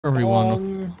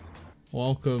Everyone,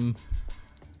 welcome.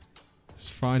 It's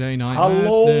Friday Night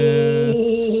Hello.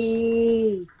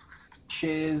 Madness.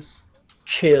 Cheers.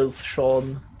 Cheers,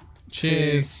 Sean.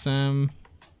 Cheers, Sam.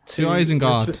 To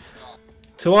Isengard.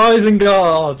 To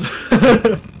Isengard.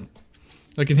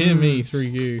 I can hear me through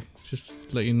you,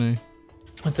 just to let you know.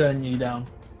 I turn you down.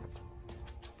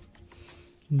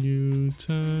 You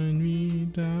turn me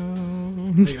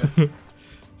down. There you go.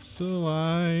 So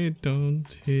I don't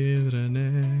hear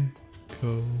an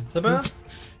echo. Is that better?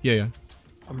 Yeah.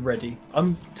 I'm ready.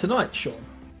 Tonight, Sean.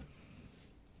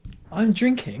 I'm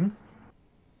drinking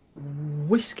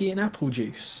whiskey and apple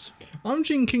juice. I'm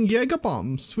drinking Jaeger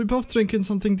bombs. We're both drinking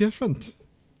something different.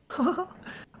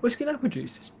 Whiskey and apple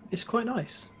juice. It's quite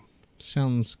nice.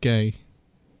 Sounds gay.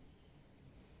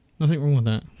 Nothing wrong with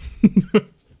that.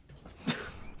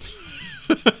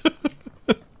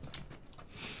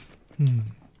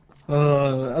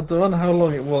 I don't know how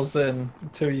long it was then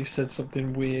until you said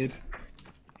something weird.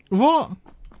 What?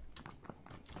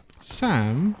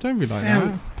 Sam, don't be like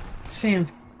that.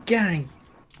 Sounds gay.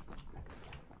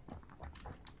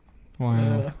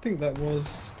 Wow. I think that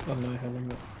was, I don't know how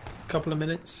long, a couple of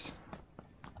minutes.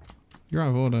 You're out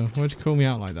of order. Why'd you call me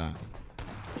out like that?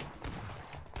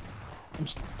 I'm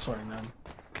sorry, man.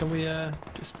 Can we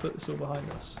just put this all behind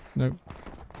us? Nope.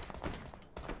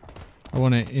 I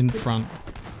want it in front.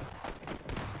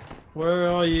 Where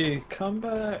are you? Come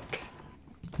back.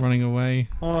 Running away.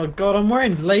 Oh god, I'm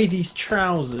wearing ladies'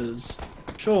 trousers.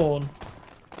 Sean,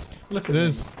 look at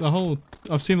There's the whole...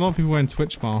 I've seen a lot of people wearing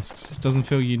Twitch masks. It doesn't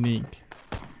feel unique.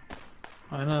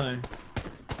 I know.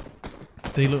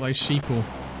 They look like sheeple.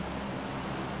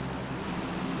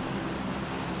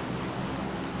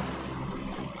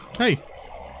 Hey!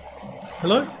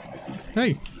 Hello?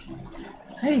 Hey!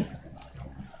 Hey.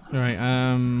 Alright,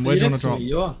 where do you want to drop?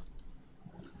 You are.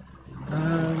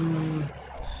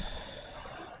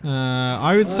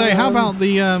 I would say, how about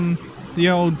the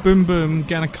old boom boom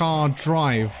get in a car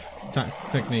drive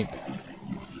technique?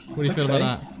 What do you feel about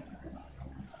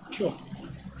that? Sure.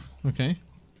 Okay.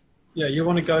 Yeah, you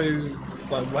want to go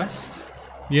like west?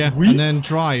 Yeah, West? and then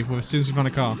drive as soon as we find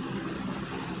a car.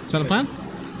 Is that the plan?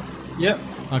 Yep.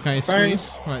 Okay, Bang.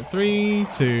 sweet. Right, 3,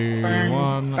 2, Bang,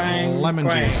 1. bang, Lemon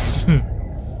bang. juice.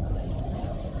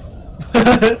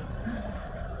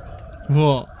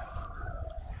 What?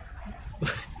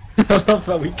 I love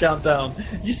that we count down.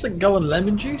 You just go on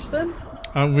lemon juice then?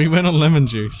 We went on lemon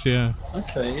juice, yeah.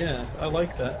 Okay, yeah, I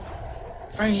like that.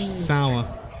 Sour.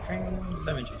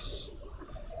 Lemon juice.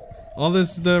 Oh,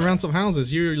 there's the round top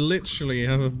houses. You literally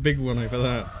have a big one over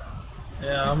there.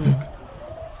 Yeah,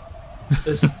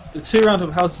 there's the 2 round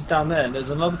up houses down there, and there's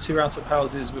another 2 round up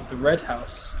houses with the red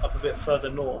house up a bit further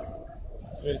north.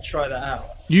 I'm gonna try that out.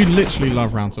 You literally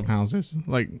love round top houses.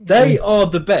 Like They are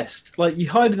the best. Like, you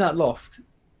hide in that loft,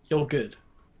 you're good.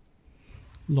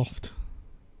 loft.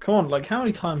 Come on, like, how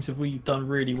many times have we done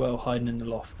really well hiding in the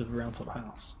loft of a round top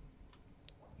house?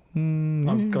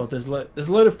 Oh god, there's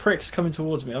a load of pricks coming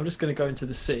towards me. I'm just gonna go into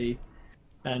the city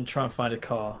and try and find a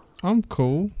car. I'm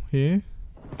cool here.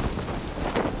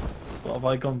 What, have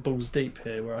I gone balls deep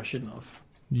here where I shouldn't have?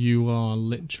 You are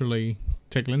literally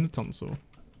tickling the tonsil.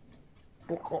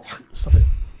 Stop it.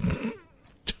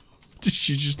 Did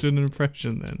you just do an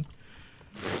impression then?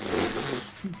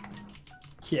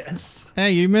 Yes.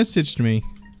 Hey, you messaged me.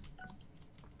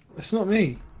 It's not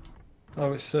me.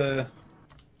 Oh, it's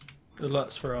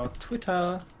alerts for our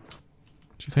Twitter.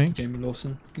 Do you think? Jamie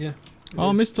Lawson. Yeah.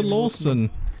 Oh, It is Mr. Jamie Lawson.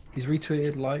 He's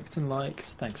retweeted, liked, and liked.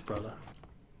 Thanks, brother.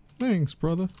 Thanks,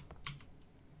 brother.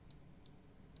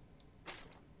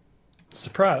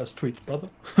 Surprise tweets, brother.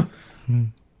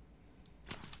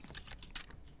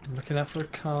 I'm looking out for a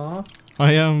car.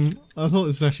 I thought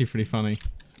this was actually pretty funny.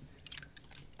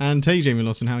 And hey, Jamie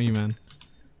Lawson, how are you, man?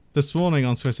 This morning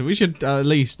on Twitter, we should at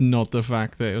least nod the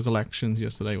fact that it was elections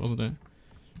yesterday, wasn't it?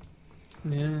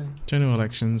 Yeah. General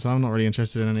elections. I'm not really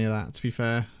interested in any of that, to be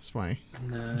fair. That's why.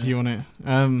 No. If you want it.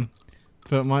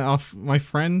 But my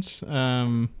friend,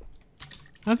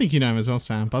 I think you know him as well,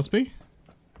 Sam Busby.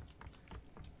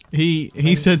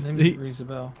 He said rings a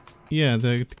bell. yeah,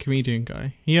 the comedian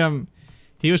guy.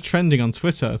 He was trending on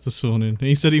Twitter this morning.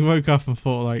 He said he woke up and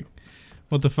thought, like,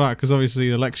 what the fuck? Because obviously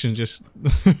the election just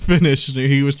finished and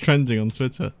he was trending on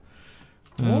Twitter.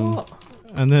 What?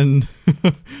 And then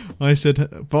I said,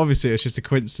 but obviously it's just a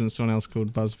coincidence someone else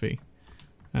called Busby.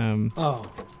 Oh.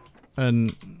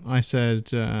 And I said,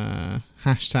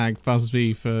 hashtag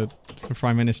Busby for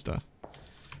Prime Minister.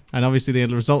 And obviously the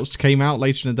results came out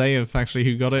later in the day of actually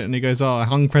who got it. And he goes, oh, a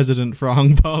hung president for a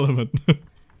hung parliament.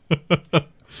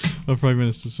 Oh, Prime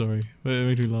Minister, sorry. But it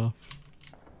made me laugh.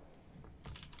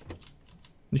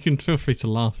 You can feel free to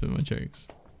laugh at my jokes.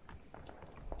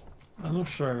 I'm not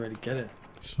sure I really get it.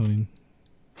 It's fine.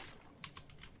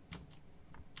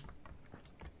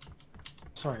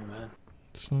 Sorry, man.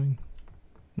 It's fine.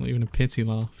 Not even a pity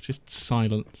laugh, just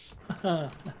silence. I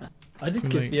did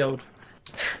give the old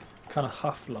kind of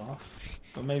huff laugh,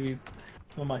 but maybe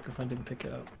my microphone didn't pick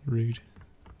it up. Rude.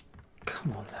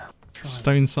 Come on now.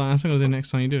 Stone silence. I think I'll do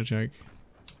next time you do a joke.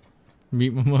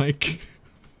 Mute my mic.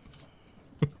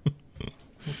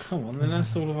 Well, come on, then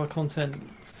that's all of our content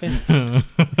finished.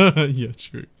 Yeah,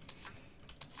 true.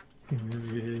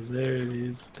 There it is, there it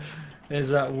is. There's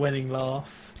that winning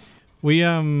laugh. We,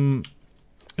 I don't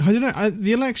know,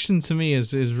 the election to me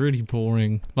is really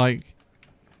boring. Like,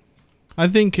 I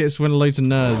think it's when loads of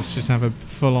nerds just have a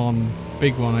full-on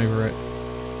big one over it.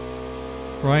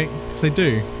 Right? Because they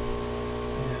do.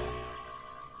 Yeah.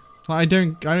 Like, I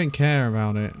don't care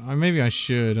about it. Maybe I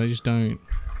should, I just don't.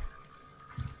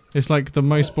 It's like the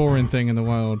most boring thing in the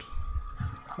world.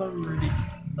 I don't really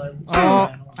know what's Oh,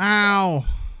 going on. ow!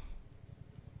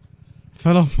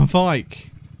 Fell off my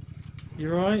bike.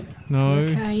 You right? No,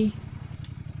 Okay.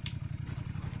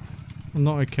 I'm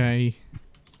not okay.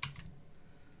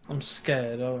 I'm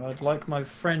scared. I'd like my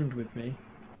friend with me.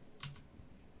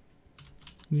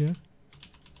 Yeah.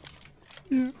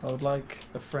 Yeah. I would like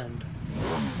a friend.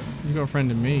 You got a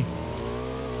friend in me.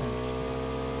 Thanks.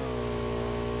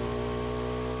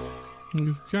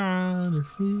 You've got a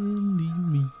friend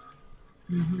in me.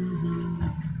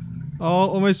 Oh,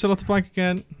 almost fell off the bike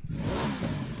again.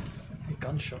 Hey,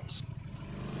 gunshots.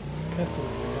 Careful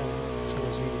if they're going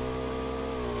towards you.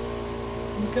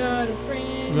 You got a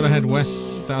friend. We're gonna head in me.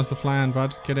 west. That was the plan,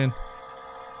 bud. Get in.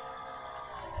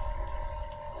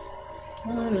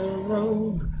 On a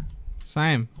road.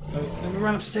 Sam. Oh, let me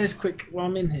run upstairs quick while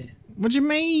I'm in here. What do you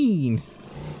mean?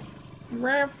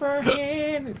 Right for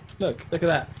hand. Look at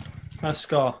that. Found a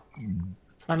scar.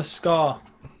 Found a scar.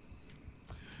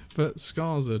 But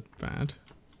scars are bad.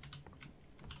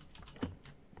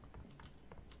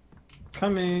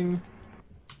 Coming.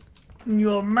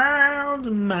 You're miles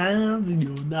and miles and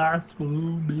you're not so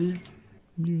big.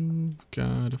 You've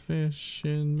got a fish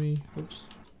in me. Oops.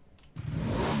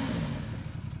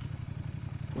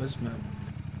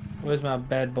 Where's my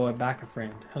bad boy backer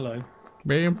friend? Hello.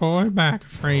 Bad boy back,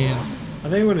 friend. I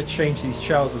think I'm going to change these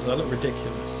trousers. I look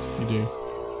ridiculous. You do.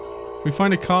 We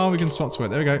find a car, we can swap to it.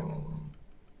 There we go.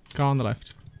 Car on the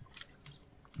left.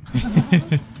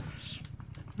 That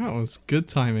was good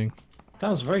timing. That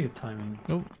was very good timing.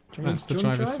 Oh, Do you that's the do you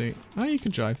want to driver's drive? seat. Oh, you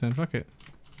can drive then. Fuck it.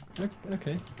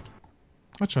 Okay.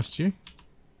 I trust you.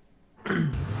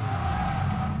 We're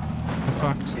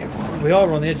fucked. We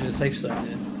are on the edge of the safe zone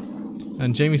here.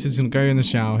 And Jamie says he's gonna go in the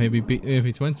shower. He'll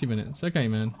be 20 minutes. Okay,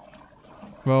 man.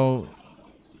 Well,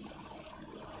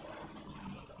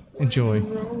 enjoy.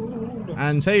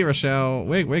 And hey, Rochelle,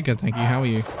 we're good, thank you. How are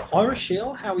you? Hi,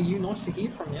 Rochelle. How are you? Nice to hear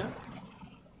from you.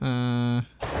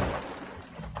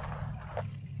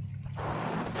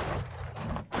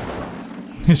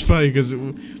 It's funny because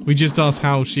we just asked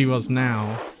how she was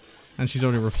now, and she's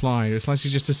already replied. It's like she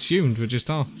just assumed we'd just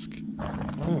ask.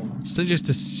 Oh. So just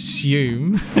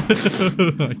assume.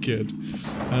 I could.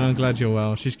 I'm glad you're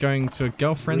well. She's going to a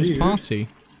girlfriend's Rude. party.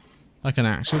 Like an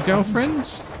actual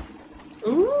girlfriend?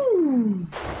 Ooh.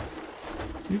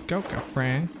 You go,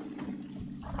 girlfriend.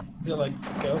 Is it like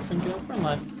girlfriend,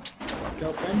 like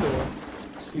girlfriend, or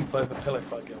sleepover pillow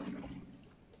fight girlfriend?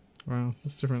 Wow,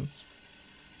 what's the difference?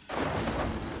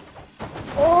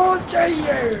 Oh,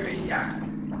 Jerry!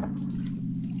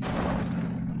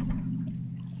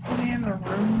 In the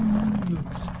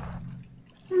rooms.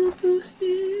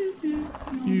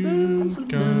 You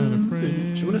got a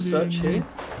friend. Do you want to search here?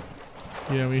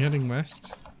 Yeah, we're heading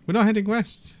west. We're not heading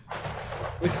west.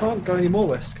 We can't go any more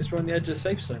west because we're on the edge of the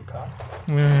safe zone, pal.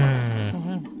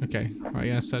 Okay, right,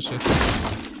 yeah, search this.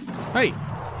 Hey!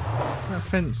 That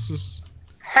fence was...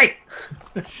 Hey!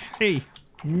 Hey!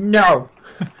 No!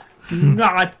 Do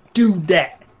not do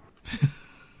that!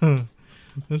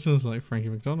 That sounds like Frankie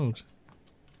McDonald.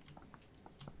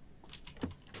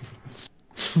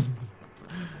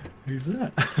 Who's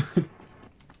that?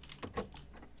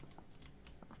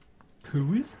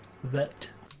 Who is that?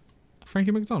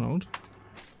 Frankie McDonald?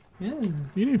 Yeah.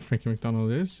 You know who Frankie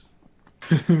McDonald is.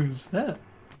 Who's that?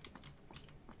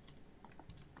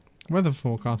 Weather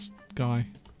forecast guy.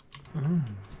 Mm.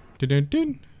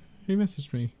 Dun-dun-dun. Who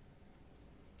messaged me?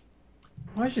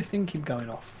 Why does your thing keep going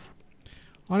off?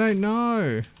 I don't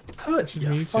know. Put Should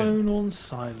your mute it. phone on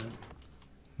silent.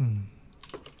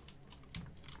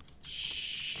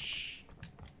 Shh.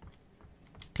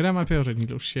 Get out of my building, you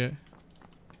little shit.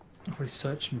 I've already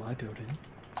searched my building.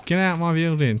 Get out of my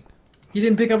building. You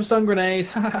didn't pick up a stun grenade.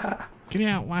 Get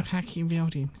out, while hacking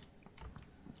building.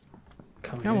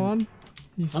 Come on.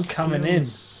 You I'm coming in.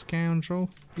 Scoundrel.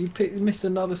 You missed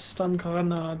another stun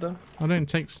grenade. I don't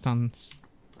take stuns.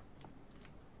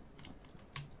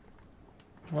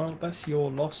 Well, that's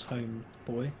your loss, home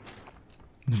boy.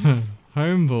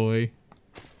 Homeboy.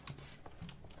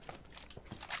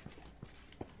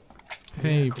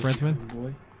 Hey, cool, brethren.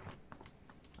 boy.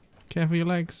 Careful your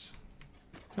legs.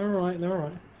 They're alright, they're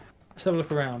alright. Let's have a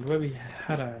look around. Where we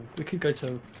had we could go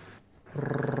to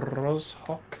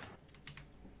Roshok.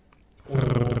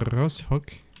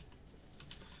 Roshok.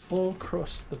 Or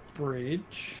cross the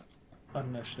bridge. I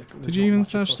don't know. Did you even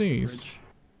search these?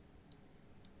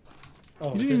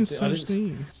 Oh, you didn't even search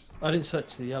these. I didn't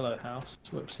search the yellow house.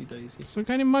 Whoopsie daisy. So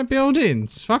going in my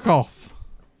buildings. Fuck off.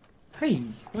 Hey,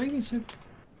 why are you being so...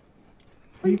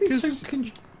 Why are you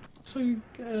being so...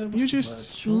 You're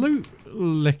just loot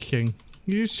licking.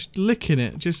 You're just licking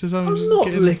it just as I'm just not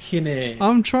getting... licking it.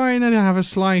 I'm trying to have a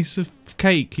slice of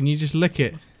cake and you just lick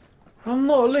it. I'm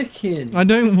not licking. I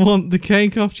don't want the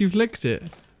cake after you've licked it.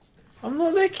 I'm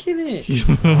not licking it.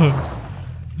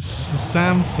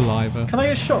 Sam saliva. Can I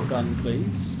get a shotgun,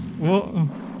 please? What?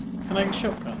 Can I get a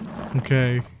shotgun?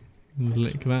 Okay.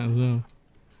 Lick that as well.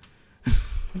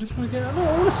 I just want to get... No,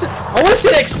 I want to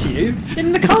sit next to you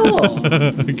in the car.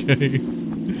 Okay.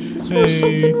 There's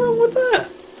something wrong with that.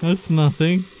 That's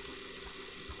nothing.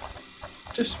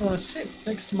 Just want to sit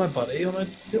next to my buddy on a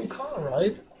little car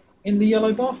ride in the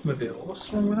yellow bathmobile.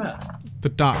 What's wrong with that? The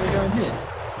duck. We're going here.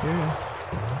 Yeah.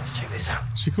 Let's check this out.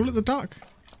 Should we call it the duck?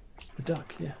 The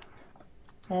duck, yeah.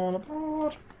 On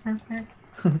aboard. Oh,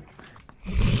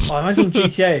 I imagine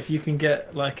GTA if you can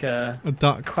get like a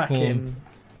duck quacking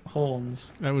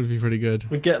horns. That would be pretty good.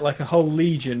 We'd get like a whole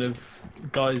legion of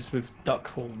guys with duck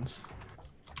horns.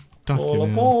 Duck All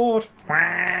aboard.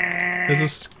 There's a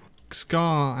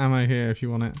scar ammo here if you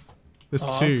want it. There's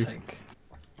two. I'll take.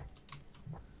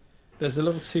 There's a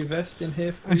level 2 vest in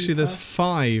here for Actually, you, there's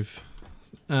pal.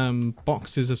 5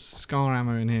 boxes of scar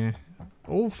ammo in here.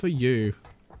 All for you.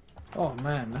 Oh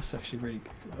man, that's actually really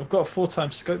good. I've got a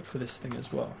 4x scope for this thing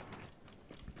as well.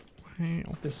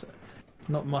 Wow. There's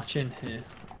not much in here,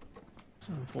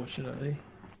 so unfortunately.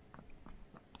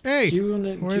 Hey! Do you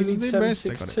need where's the best? I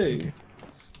got 7.62? it.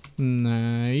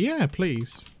 No, yeah,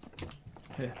 please.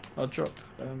 Here, I'll drop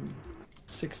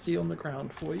 60 on the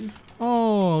ground for you.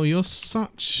 Oh, you're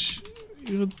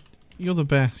you're the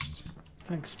best.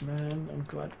 Thanks, man. I'm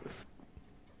glad.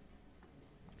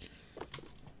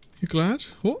 You glad?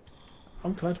 What?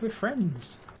 I'm glad we're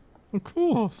friends. Of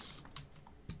course.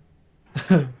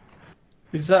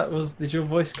 Did your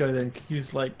voice go then? You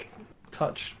was like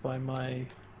touched by my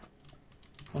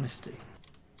honesty.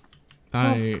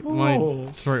 My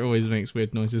throat always makes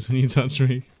weird noises when you touch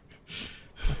me.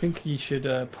 I think you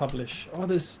should publish. Oh,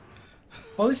 this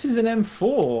is an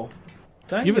M4.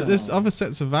 Dang. Yeah, but there's other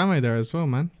sets of ammo there as well,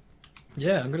 man.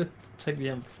 Yeah, I'm gonna take the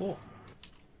M4.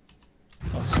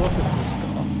 I'll swap it for the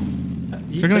scar.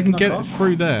 Do you reckon I can get it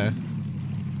through there?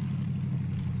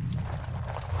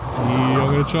 Yeah,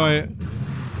 I'm gonna try it.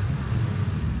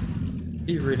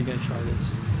 Are you really gonna try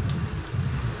this?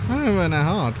 I don't know that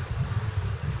hard.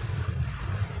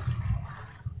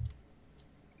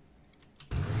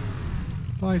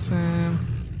 Bye, Sam.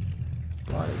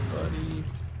 Bye, buddy.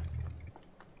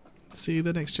 See you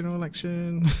the next general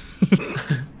election.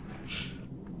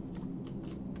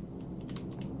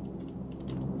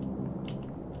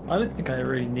 I don't think I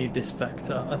really need this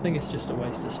vector. I think it's just a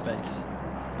waste of space.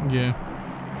 Yeah.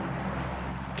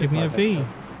 Give me a V.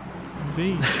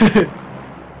 V.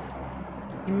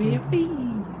 Give me a V.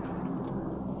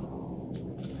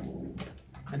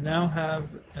 I now have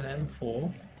an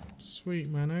M4. Sweet,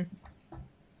 Mano.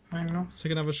 I know. Let's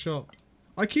take another shot.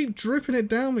 I keep dripping it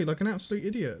down me like an absolute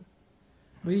idiot.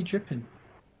 What are you dripping?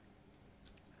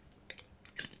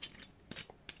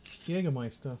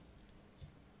 Jägermeister.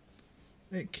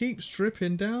 It keeps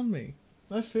dripping down me.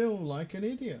 I feel like an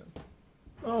idiot.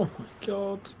 Oh my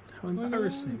god. How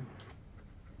embarrassing.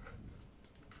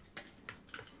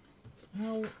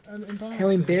 How embarrassing. How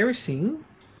embarrassing.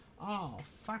 Oh,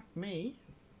 fuck me.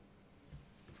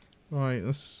 Right,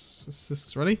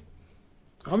 this ready?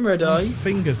 I'm ready. My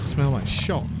fingers smell like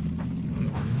shot.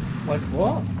 Like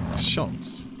what?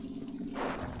 Shots.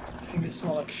 I think it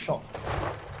smells like shots.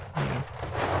 Yeah.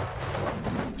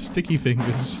 Sticky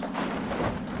fingers.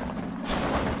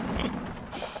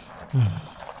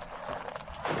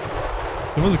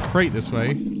 There was a crate this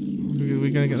way.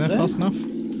 We gonna get there fast enough?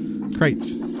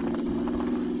 Crate.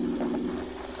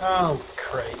 Oh,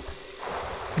 crate.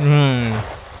 Right.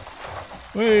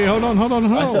 Wait, hold on.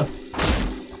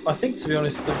 I think, to be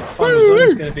honest, the final zone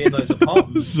is going to be in those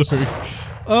apartments. Sorry.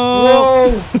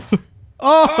 Oh!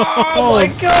 Whoa! Oh, my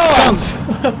god!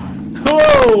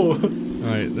 Whoa!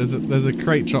 Right, there's a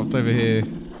crate dropped over here.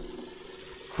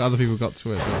 The other people got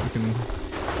to it, but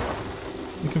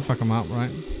we can fuck them up,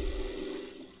 right?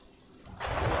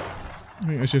 I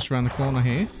think it's just around the corner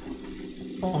here.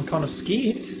 Oh, I'm kind of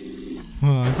scared.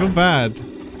 Oh, I feel bad.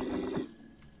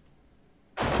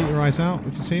 Keep your eyes out.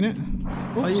 Have you seen it?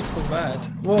 I used to feel bad.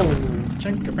 Whoa!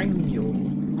 Jankarangyo.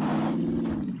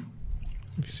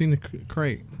 Have you seen the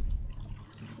crate?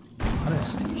 I don't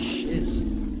see shiz.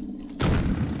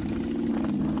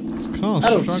 This car's I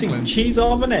don't struggling. see cheese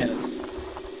or bananas.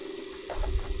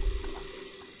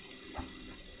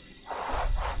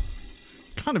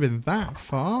 Can't have been that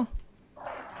far.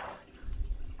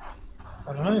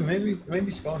 I don't know. Maybe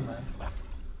it's gone, man.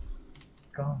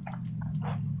 Gone.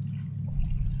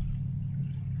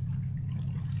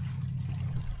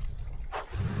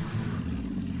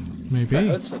 Maybe. I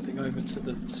heard something over to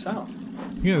the south.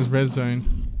 Yeah, there's red zone.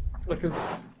 Look at.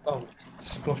 Oh,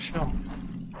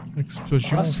 explosion.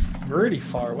 Explosion. That's really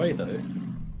far away, though.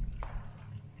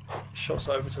 Shots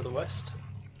over to the west.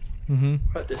 Mm-hmm.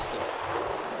 Quite distant.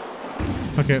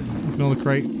 Okay, ignore the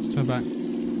crate. Just turn back.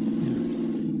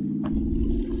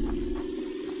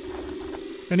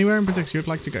 Anywhere in particular you'd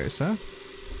like to go, sir?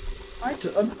 I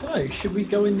don't know. Should we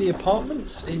go in the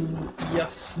apartments in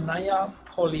Yasnaya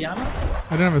Poliana?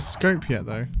 I don't have a scope yet,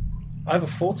 though. I have a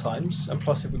 4 times, and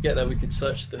plus if we get there we could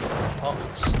search the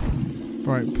apartments.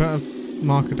 Right, put a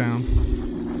marker down.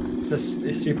 It's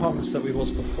the apartments that we was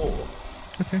before.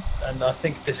 Okay. And I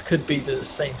think this could be the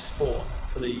same spawn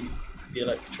for the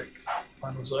electric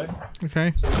final zone.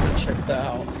 Okay. So we can check that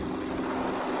out.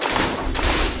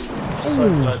 I'm so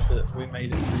glad that we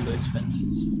made it through those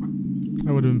fences.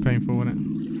 That would have been painful, wouldn't it?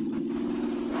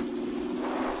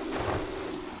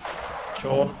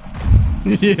 Sean.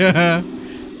 Yeah.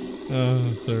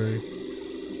 Oh, sorry.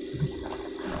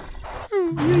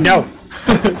 No!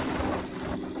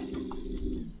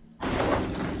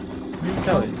 Where are you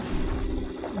going?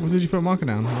 Where did you put a marker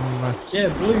down? On the left. Yeah,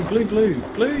 blue.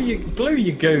 Blue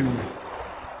you go.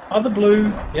 Other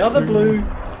blue. The other blue.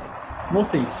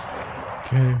 Northeast.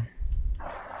 Okay.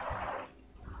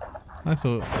 I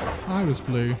thought I was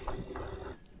blue.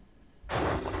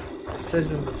 It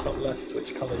says in the top left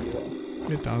which colour you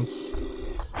are. It does.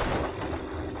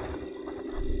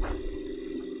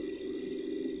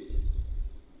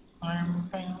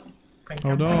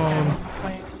 Hold on.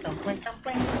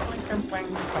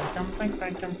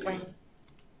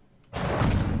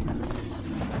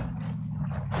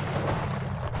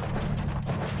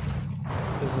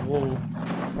 There's a wall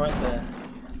right there.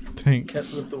 Thanks.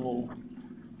 Careful of the wall.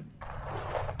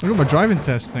 I got my driving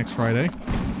test next Friday.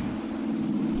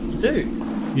 You do?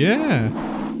 Yeah.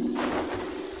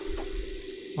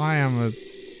 I am a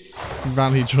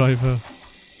rally driver.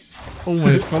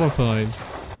 Almost qualified.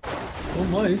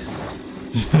 Almost.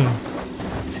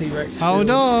 T-Rex. Hold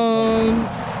on.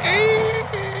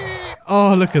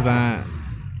 Oh, look at that.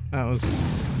 That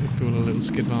was cool, a little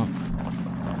skid mark.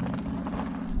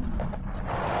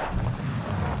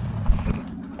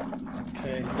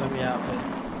 Okay, let me out there.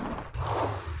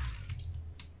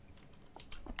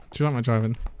 Do you like my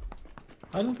driving?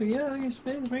 I don't think, I think it's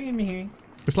bringing me here.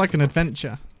 It's like an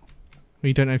adventure. Where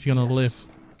you don't know if you're gonna live.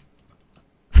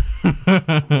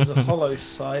 There's a hollow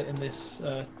site in this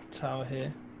tower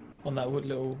here. On that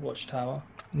little watchtower.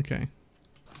 Okay.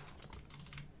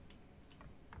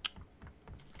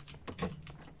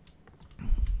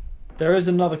 There is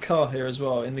another car here as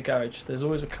well in the garage. There's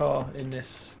always a car in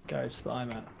this garage that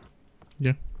I'm at.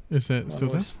 Yeah. Is it One still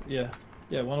there? always, yeah.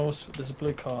 Yeah, one always, there's a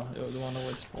blue car. The one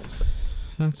always spawns there.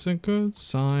 That's a good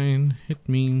sign. It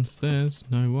means there's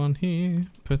no one here,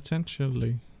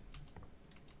 potentially.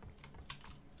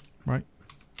 Right.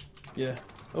 Yeah.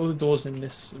 All the doors in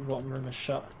this bottom room are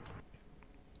shut.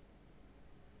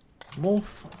 More,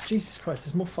 Jesus Christ,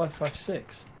 there's more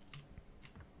 5.56.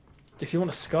 If you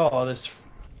want a scar, there's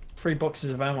 3 boxes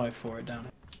of ammo for it down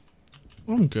here.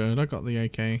 I'm good, I got the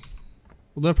AK.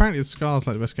 Although apparently the Scar's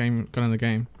like the best gun in the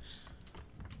game.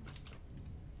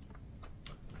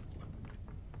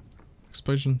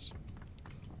 Explosions.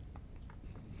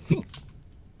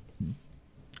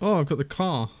 Oh, I've got the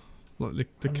car. Like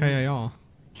the KAR.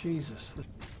 Jesus,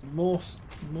 more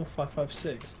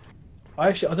 5.56.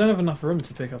 I don't have enough room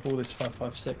to pick up all this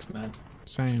 5.56, man.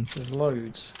 Same. There's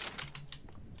loads.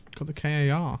 Got the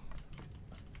KAR.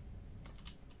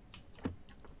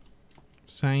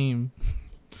 Same.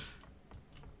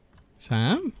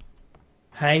 Sam?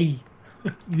 Hey,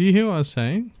 Did you hear what I was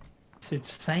saying? I said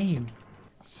same.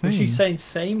 Was you saying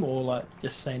same or like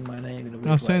just saying my name in a weird way?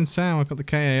 I was saying Sam, I got the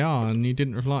KAR and you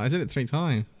didn't reply. I said it 3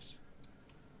 times. Is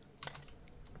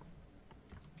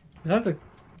that the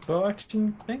bow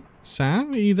action thing?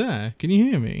 Sam, are you there? Can you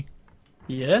hear me?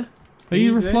 Yeah. Are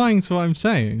you replying to what I'm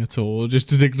saying at all, or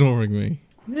just ignoring me?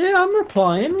 Yeah, I'm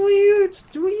replying. What are you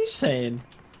saying?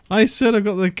 I said I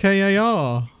got the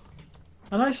KAR.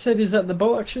 And I said, is that the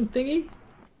bolt action thingy?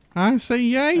 I say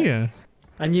yeah.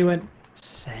 And you went,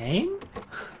 same?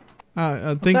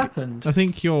 What's happened? I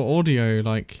think your audio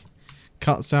like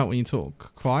cuts out when you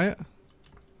talk quiet.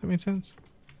 That makes sense.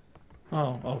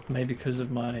 Oh, maybe because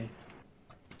of my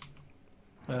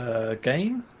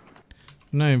gain?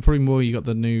 No, probably more you got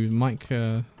the new mic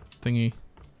thingy.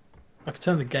 I could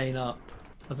turn the gain up.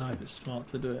 I don't know if it's smart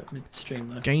to do it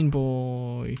mid-stream though. Game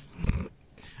Boy.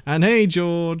 And hey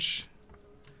George.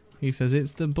 He says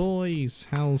it's the boys.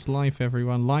 How's life,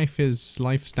 everyone? Life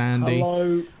standy.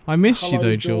 Hello. I missed you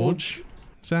Hello, though, George.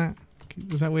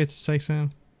 Was that weird to say, Sam?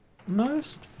 No,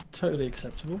 it's totally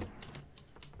acceptable.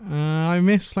 I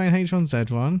miss playing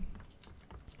H1Z1.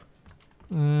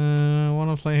 I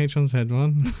want to play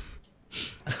H1Z1.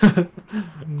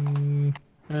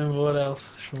 And what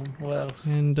else, Sean? What else?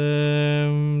 And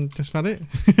that's about it.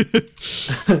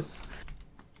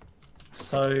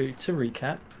 So to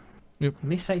recap, yep.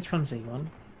 Miss H1Z1.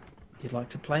 You'd like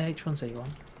to play H1Z1.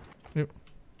 Yep.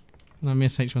 And I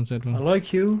miss H1Z1. I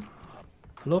like you.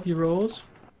 I love your roars.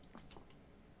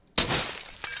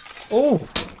 Oh,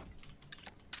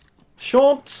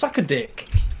 Sean, suck a dick.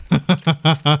 I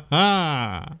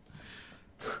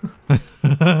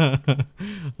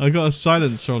got a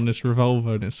silencer on this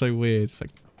revolver and it's so weird. It's like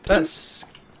that's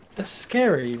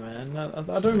scary, man. I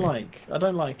don't like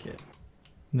it.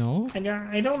 No.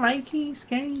 I don't like it.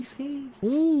 Scary.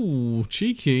 Ooh,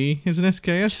 cheeky. There's an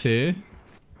SKS here.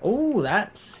 Oh,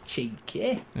 that's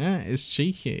cheeky. Yeah, it's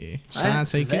cheeky.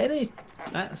 That's very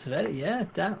yeah.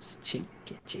 That's cheeky.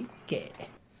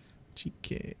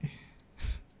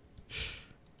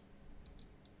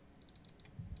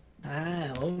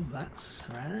 Oh, that's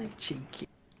right, cheeky.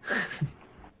 Do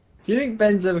you think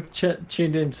Ben's ever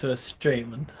tuned into a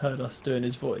stream and heard us doing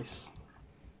his voice?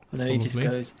 And then he just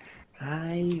goes,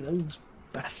 "Aye, those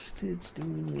bastards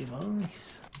doing my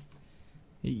voice."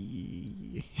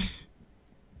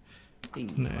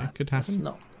 No, could happen. That's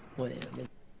not where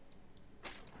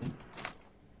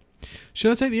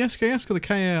Should I take the SKS or the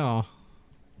KAR?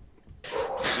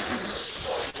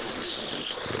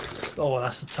 Oh,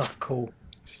 that's a tough call.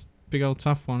 It's a big old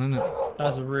tough one, isn't it?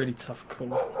 That's a really tough call.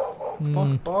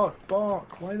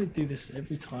 Bark. Why do they do this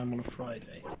every time on a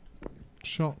Friday?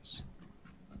 Shots.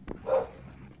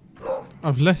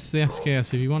 I've left the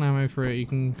SKS. If you want ammo for it, you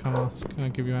can come ask. I'll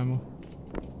give you ammo.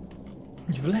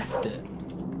 You've left it?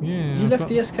 Yeah. You left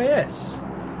the SKS?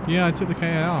 Yeah, I took the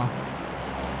KAR.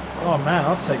 Oh man,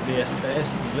 I'll take the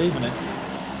SKS if you're leaving it.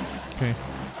 Okay.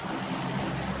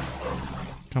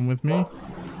 Come with me.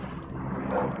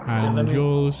 And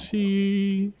you'll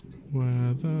see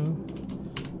where the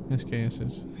SKS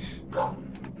is.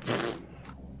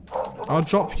 I'll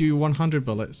drop you 100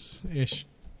 bullets-ish.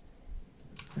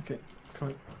 Okay,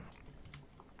 come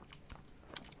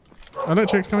on.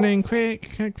 Electric's coming in,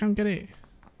 quick! Come get it.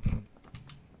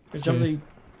 Jump the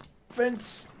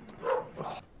fence.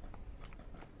 Oh.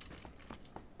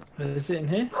 Is it in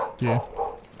here? Yeah.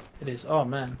 It is. Oh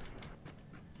man.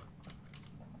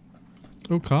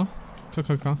 Oh, car.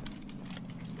 Car.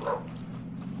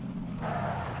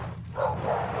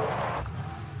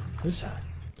 Who's that?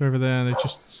 They're over there. They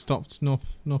just stopped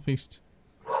northeast.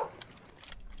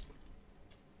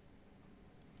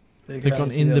 They've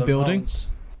gone in the building.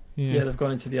 Yeah, they've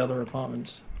gone into the other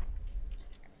apartments.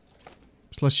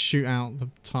 So let's shoot out the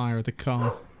tire of the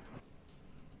car.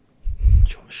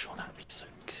 Sean, that'd be so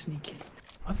sneaky.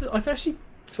 I actually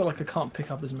feel like I can't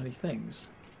pick up as many things.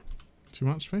 Too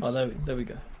much space? Oh, there we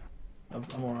go. I'm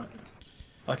alright.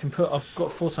 I've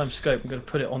got 4 times scope. I'm going to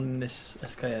put it on this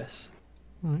SKS.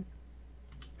 Alright.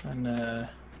 And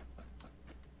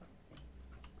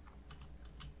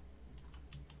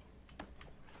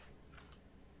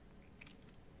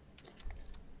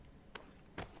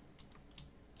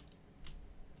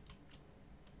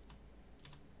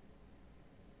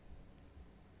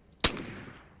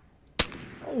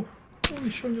oh,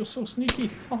 Sean, you're so sneaky.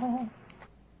 Oh.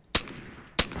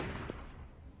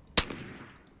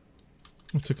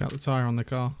 I took out the tyre on the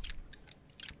car.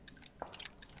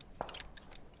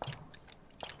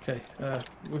 Okay,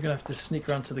 we're gonna have to sneak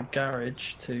around to the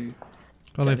garage to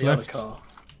Oh, get they've the left. other car.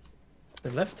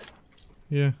 They've left?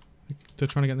 Yeah, they're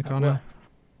trying to get in the car now.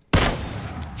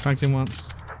 Tagged him once.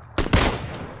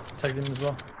 Tagged him as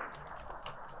well.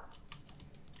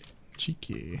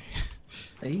 cheeky.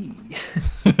 Hey.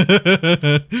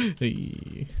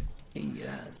 Hey. Hey,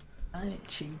 I ain't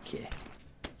cheeky. Is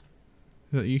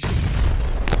that you?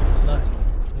 No.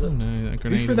 Oh no, that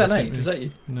grenade. Who threw that nade? Was that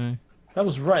you? No. That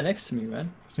was right next to me,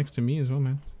 man. It's next to me as well,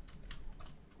 man.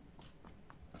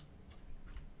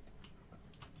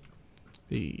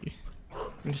 Hey.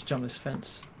 Let me just jump this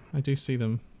fence. I do see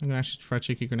them. I'm gonna actually try a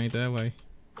cheeky grenade their way.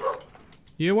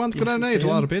 You want You grenade, see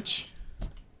little them? bitch?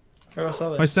 Where else are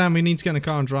they? Hey Sam, we need to get in a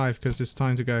car and drive because it's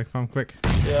time to go. Come on, quick.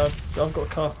 Yeah, I've got a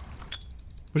car. What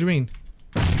do you mean?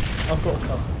 I've got a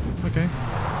car. Okay.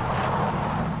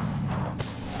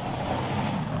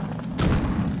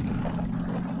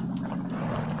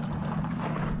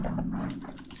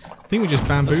 I think we just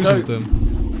bamboozled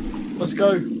them. Let's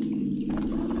go.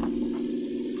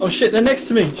 Oh shit, they're next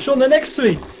to me. Sean, they're next to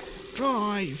me.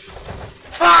 Drive!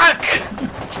 Fuck!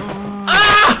 Drive!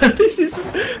 Ah! This is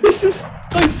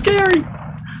so scary.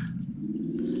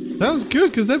 That was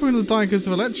good because they're going to die because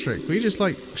of electric. We just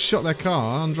like shot their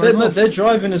car and drove off. They're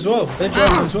driving as well. They're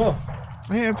driving as well.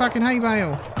 I hit a fucking hay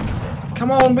bale.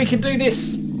 Come on, we can do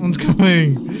this. I'm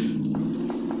coming.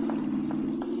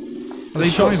 Are they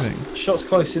driving? Shots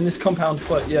close in this compound.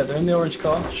 Yeah, they're in the orange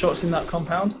car. Shots in that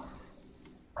compound.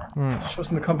 Alright. Shots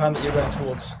in the compound that you're going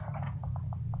towards.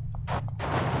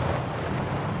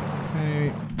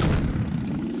 Okay.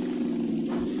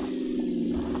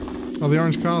 Oh, the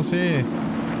orange car's here.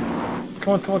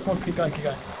 Come on. Keep going.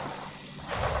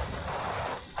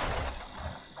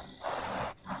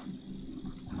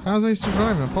 How's they still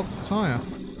driving? I popped the tyre.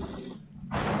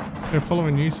 They're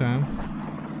following you, Sam.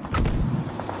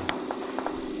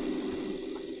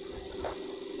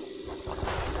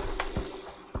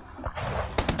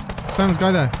 Sam's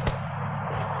guy there.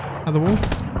 At the wall.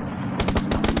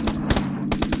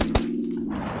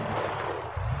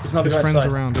 There's another His guy friends inside.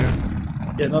 around, yeah.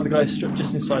 Yeah, another guy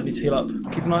just inside. Needs to heal up.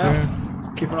 Keep an eye out. Yeah.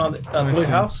 Keep an eye on I that blue see him.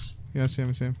 house. Yeah, I see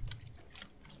him.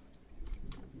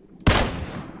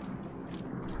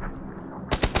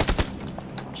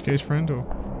 Did you get his friend or?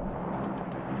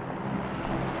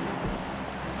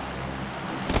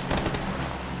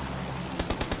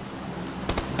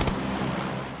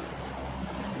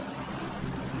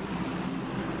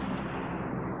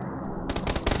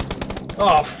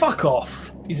 Oh, fuck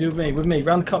off! He's with me.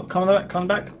 Round the come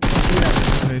back.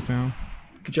 He's down.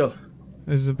 Good job.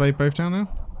 Is the babe both down now?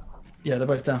 Yeah, they're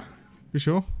both down. You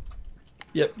sure?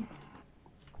 Yep.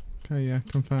 Okay, yeah,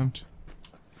 confirmed.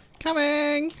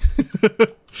 Coming! I'm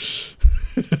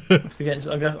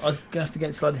gonna have to get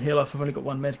inside and heal up. I've only got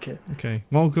one med kit. Okay,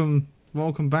 welcome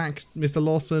back, Mr.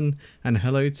 Lawson, and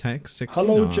hello, Tech69.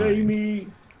 Hello, Jamie. I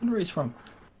wonder where he's from.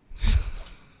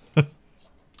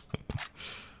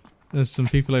 There's some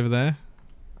people over there.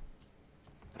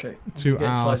 Okay. To Get our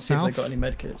inside, see if south. they got any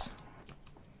med kits.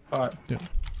 All right. Yeah.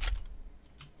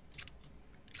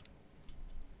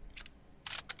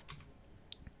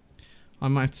 I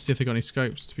might have to see if they got any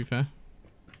scopes, to be fair.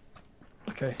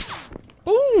 Okay.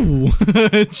 Ooh!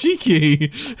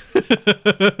 Cheeky!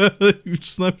 You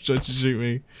sniper tried to shoot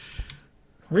me.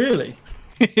 Really?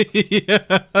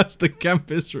 Yeah, that's the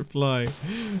campus reply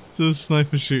to a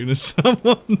sniper shooting at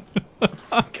someone.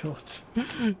 God.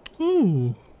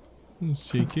 Ooh. That's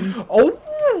cheeky. Oh!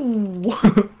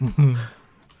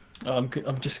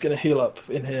 I'm just gonna heal up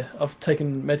in here. I've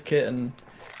taken med kit and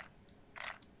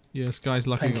Yeah, this guy's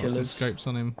lucky he got some Painkillers. scopes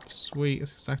on him. Sweet,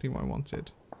 that's exactly what I wanted.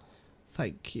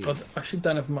 Thank you. I actually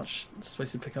don't have much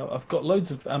space to pick up. I've got loads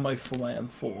of ammo for my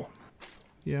M4.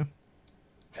 Yeah.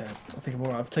 Okay, I think I'm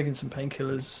alright. I've taken some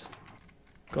painkillers.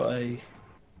 Got a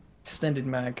extended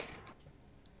mag.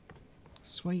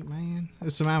 Sweet, man.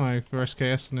 There's some ammo for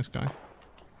SKS on this guy.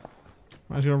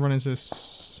 I'm actually gonna run into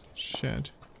this shed.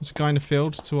 There's a guy in the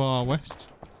field to our west.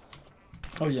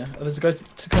 Oh yeah, there's a guy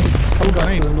couple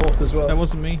guys to the north as well. That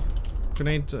wasn't me.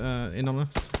 Grenade in on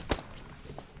us.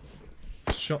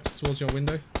 Shots towards your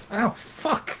window. Ow,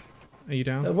 fuck! Are you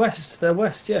down? They're west,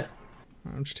 yeah.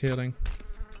 I'm just healing.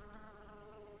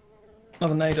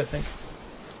 Another nade, I think.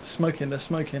 They're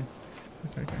smoking.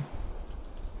 Okay.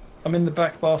 I'm in the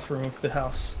back bathroom of the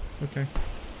house. Okay.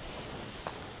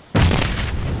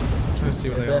 I'm trying to see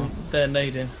where they are. They're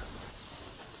nading.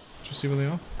 Did you see where they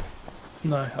are?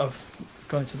 No, I've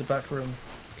gone into the back room.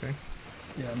 Okay.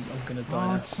 Yeah, I'm gonna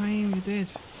die Oh, now. same, you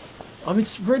did. I mean,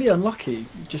 it's really unlucky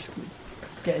just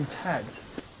getting tagged.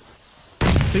 I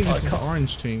think this is the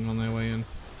orange team on their way in.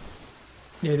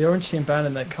 Yeah, the orange team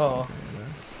abandoned their car. Okay, there.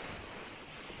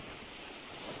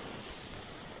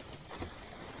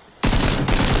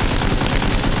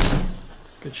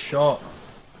 Good shot.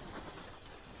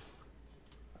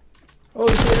 Oh,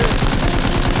 yeah.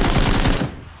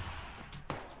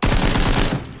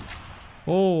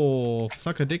 Oh,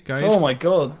 suck a dick, guys. Oh my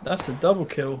god, that's a double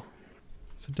kill.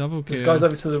 It's a double kill. There's guys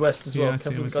over to the west as well. Yeah, I see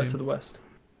Careful him, with I guys see to him. the west.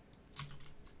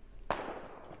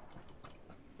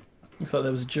 Looks like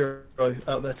there was a Jiro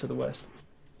out there to the west.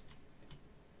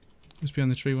 Just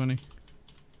behind the tree, wasn't he?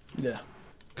 Yeah.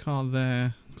 Car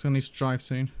there. So I need to drive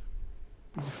soon.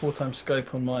 There's a 4x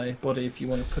scope on my body if you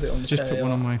want to put it on the Just put KAR.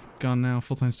 one on my gun now.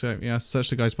 Full-time scope. Yeah, I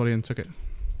searched the guy's body and took it.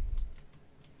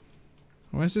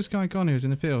 Where's this guy gone who was in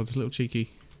the field? A little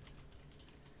cheeky.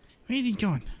 Where's he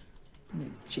gone?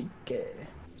 Cheeky.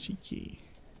 Cheeky.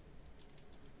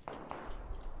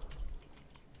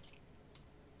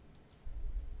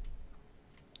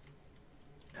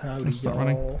 Howdy Let's start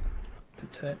running. y'all. To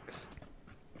Tex.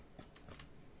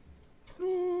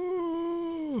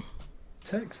 Ooh.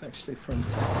 Tex actually from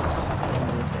Texas. I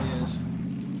wonder if he is.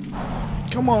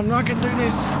 Come on, I can do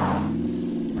this.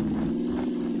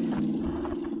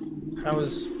 How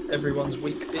has everyone's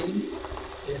week been?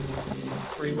 In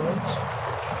 3 words.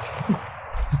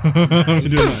 We're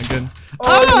doing that again.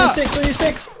 Oh, on your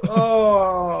 6.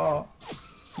 Oh.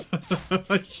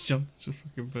 I jumped to a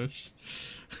fucking bush.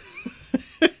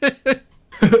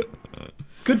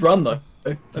 Good run though.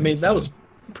 I mean, that was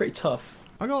pretty tough.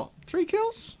 I got 3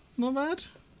 kills. Not bad.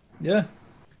 Yeah.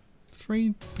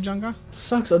 3 Pajanga.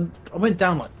 Sucks. I went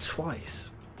down like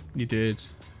twice. You did.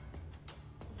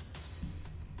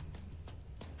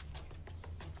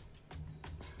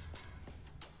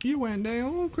 You went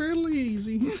down pretty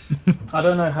easy. I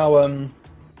don't know how. I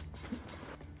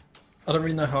don't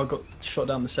really know how I got shot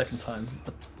down the second time.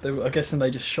 I'm guessing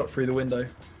they just shot through the window.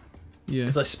 Yeah.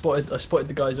 Because I spotted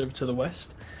the guys over to the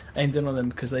west, aimed in on them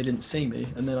because they didn't see me,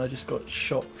 and then I just got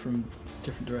shot from a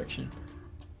different direction.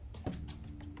 I'm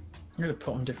gonna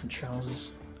put on different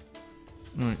trousers.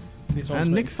 Right. These ones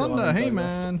And make Nick me feel Thunder, like I'm hey going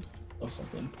man. or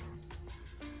something.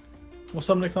 What's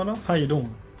up, Nick Thunder? How you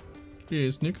doing? Yeah,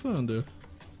 it's Nick Thunder.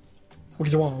 What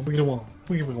do you want? What do you want?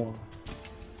 What do you want?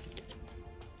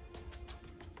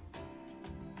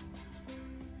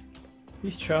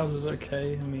 These trousers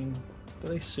okay. I mean, do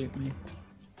they suit me?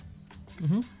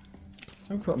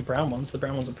 I'm putting brown ones. The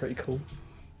brown ones are pretty cool.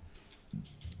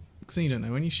 So you don't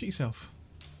know when you shoot yourself.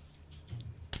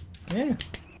 Yeah,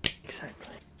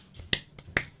 exactly.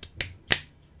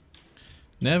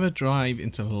 Never drive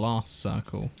into the last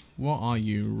circle. What are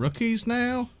you, rookies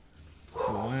now?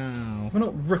 Wow. We're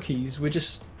not rookies. We're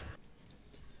just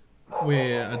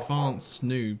We're advanced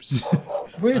noobs.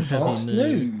 we're A heavy advanced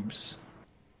noobs.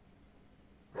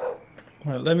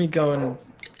 Right, let me go and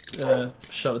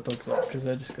shut the dogs up because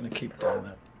they're just going to keep doing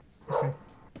that. Okay.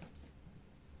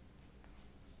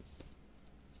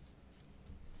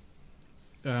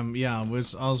 Yeah, I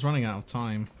was running out of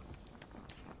time,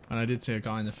 and I did see a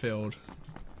guy in the field.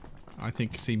 I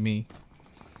think see me.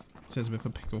 It says with a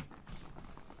pickle.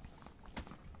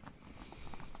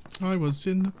 I was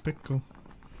in a pickle.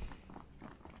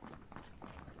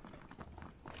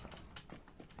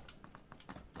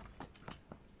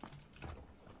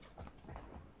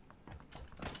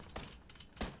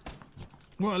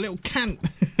 What a little cunt!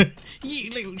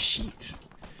 You little shit!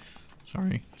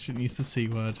 Sorry, shouldn't use the C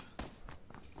word.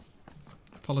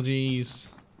 Apologies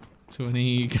to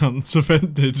any cunts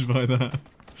offended by that.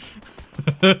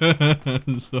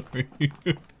 Sorry.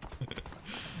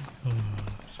 Oh,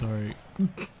 sorry.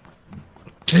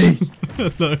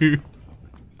 No.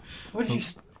 What did you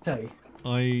say?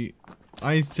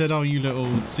 I said, oh, you little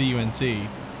cunt.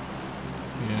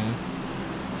 Yeah.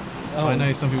 Oh. I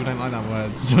know some people don't like that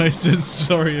word, so I said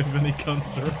sorry if any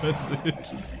cunts are offended.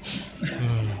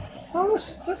 Oh,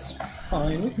 that's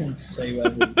fine. We can say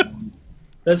whatever we want.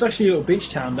 There's actually a little beach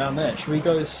town down there. Should we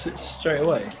go straight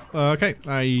away? Okay.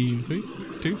 3,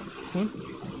 2, 1.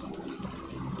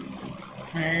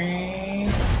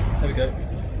 There we go.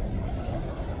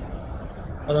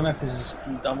 I don't know if this is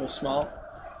dumb or smart.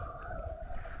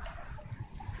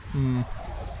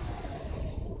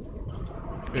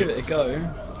 Give it a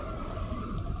go.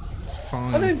 It's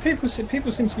fine. I think people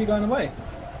seem to be going away.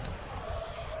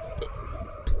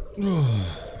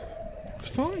 It's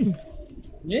fine.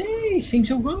 Yeah, he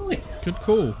seems alright. Good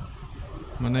call,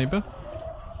 my neighbour.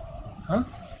 Huh?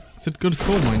 I said good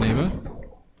call, my neighbour.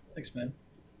 Thanks, man.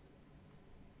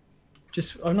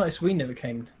 I've noticed we never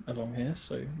came along here,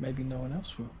 so maybe no one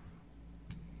else will.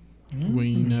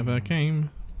 We never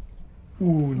came.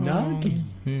 Ooh, nagi.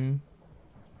 Yeah.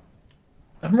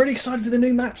 I'm really excited for the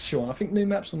new maps, Sean. I think new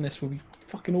maps on this will be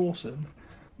fucking awesome.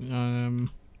 Running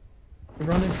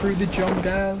through the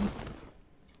jungle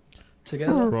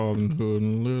together. Robin Hood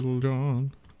and Little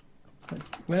John.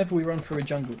 Whenever we run through a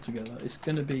jungle together, it's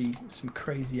going to be some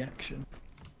crazy action.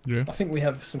 Yeah. I think we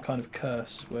have some kind of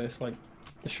curse where it's like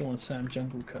The Sean Sam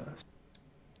Jungle Curse.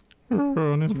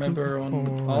 Remember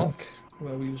on Ark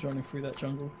where we was running through that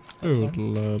jungle? Oh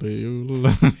bloody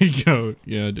go.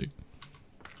 Yeah, I do.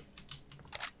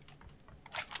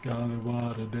 Gotta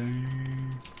what a day.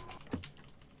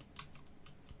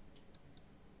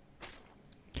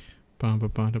 Ding,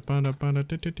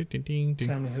 ding.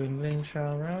 Sammy Hoodlin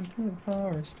shall run through the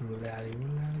forest. Gotta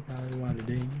what a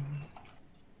day.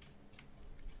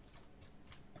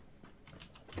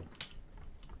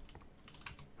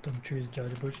 Dumb trees,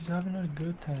 jolly bushes, having a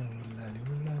good time.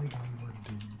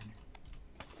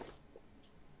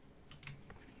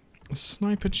 A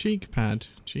sniper cheek pad.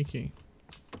 Cheeky.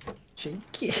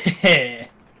 Cheeky.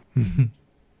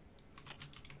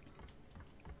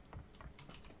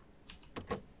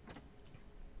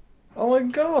 Oh my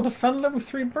god, I found a level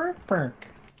 3 perk.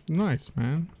 Nice,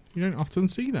 man. You don't often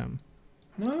see them.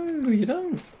 No, you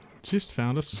don't. Just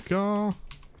found a scar.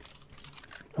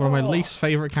 One of my least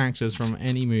favourite characters from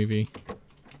any movie.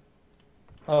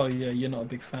 Oh yeah, you're not a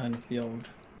big fan of the old.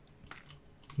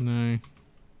 No.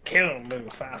 Kill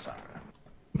Mufasa.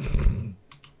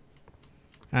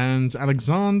 And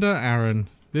Alexander Aaron.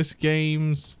 This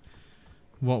game's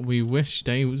what we wish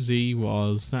DayZ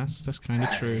was. That's kind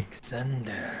of true.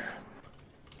 Alexander.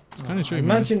 It's kind of true.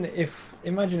 Imagine if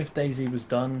DayZ was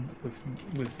done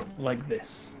with like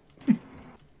this.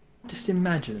 Just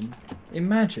imagine.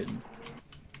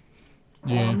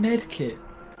 Yeah. Oh, a medkit,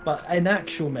 like an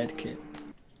actual medkit.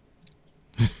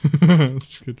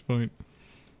 That's a good point.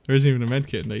 There isn't even a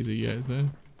medkit in DayZ yet, is there?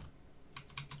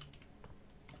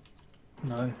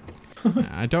 No.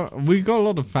 I don't. We've got a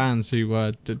lot of fans who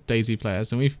are DayZ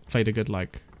players, and we've played a good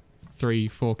like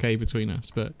 3-4K between us.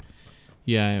 But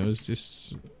yeah, it was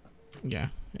just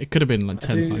it could have been like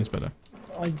 10 times better.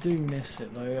 I do miss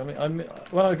it though. I mean,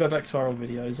 when I go back to our old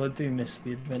videos, I do miss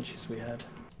the adventures we had.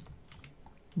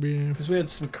 Yeah. Because we had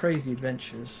some crazy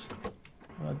adventures.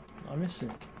 I miss it.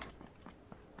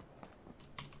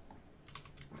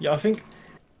 Yeah, I think,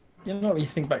 you know, when you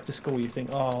think back to school, you think,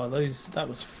 oh, that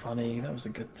was funny, that was a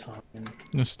good time.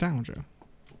 Nostalgia.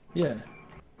 Yeah,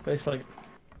 but it's like,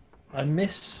 I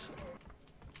miss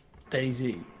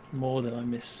DayZ more than I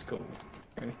miss school,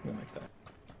 or anything like that.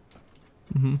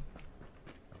 Mhm.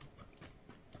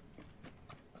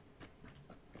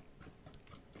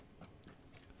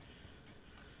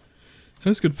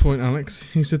 That's a good point, Alex.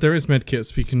 He said there is medkits,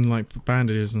 but you can like put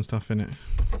bandages and stuff in it.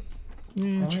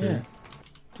 Yeah, true. Yeah.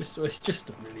 It's just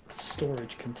a really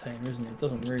storage container, isn't it? It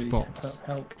doesn't really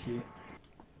help you.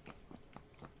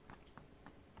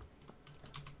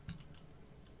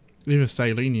 Leave a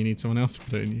saline, you need someone else to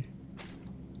put it in you.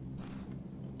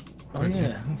 Oh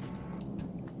yeah.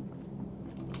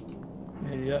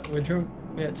 Yeah,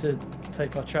 we had to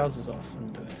take our trousers off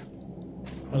and do it.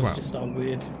 That was just our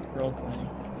weird role playing.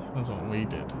 That's what we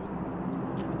did.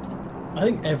 I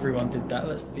think everyone did that,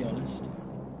 let's be honest.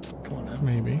 Come on now.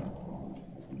 Maybe.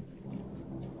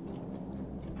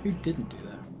 Who didn't do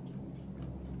that?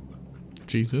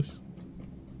 Jesus.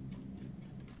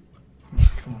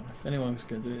 Come on, if anyone was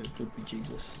going to do it, it would be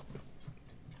Jesus.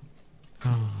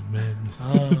 Amen.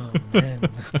 Amen.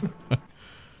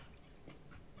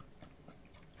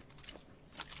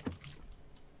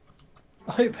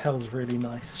 I hope hell's really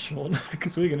nice, Sean,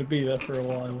 because we're going to be there for a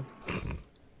while.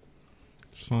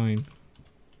 It's fine.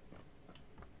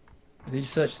 Did you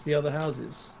search the other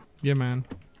houses? Yeah, man.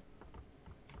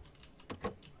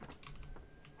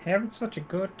 Having such a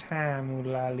good time,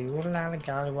 oolali, oolali,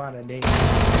 golly, what a day.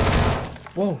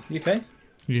 Whoa, you okay?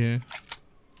 Yeah.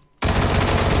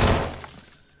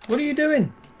 What are you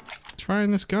doing?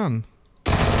 Trying this gun.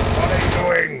 What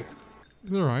are you doing?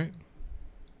 It's alright.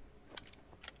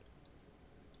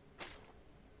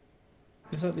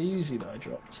 Is that the Uzi that I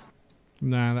dropped?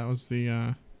 Nah, that was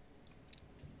the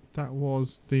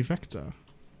Vector.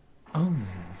 Oh.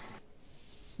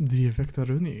 The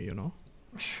Vectoruni, you know.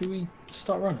 Should we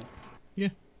start running? Yeah.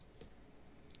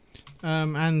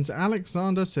 And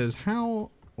Alexander says,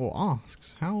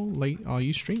 asks, how late are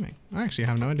you streaming? I actually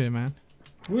have no idea, man.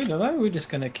 We don't know, we're just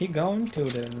gonna keep going till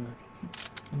the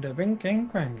bink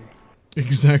and cranky.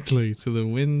 Exactly, so the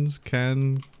winds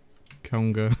can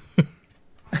conga.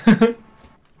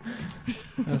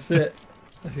 That's it.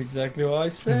 That's exactly what I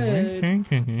said.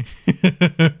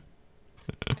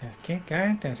 Just keep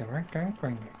going till the bink and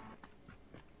cranky.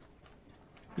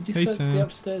 Did you search the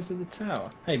upstairs of the tower?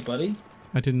 Hey, buddy.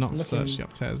 I did not search the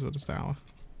upstairs of the tower.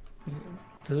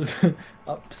 The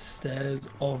upstairs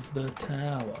of the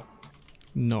tower.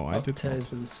 No, I did not.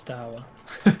 Upstairs of the tower.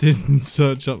 Didn't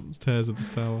search upstairs of the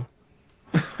tower.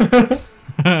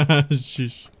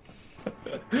 Shush.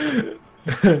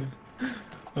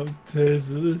 Upstairs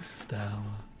of the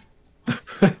tower.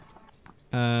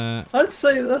 Uh, I'd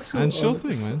say that's and sure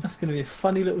thing, man. That's going to be a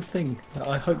funny little thing that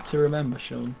I hope to remember,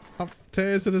 Sean.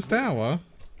 Upstairs of the tower?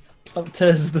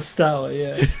 Upstairs of the tower,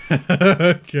 yeah.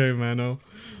 Okay, man.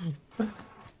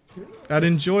 I'd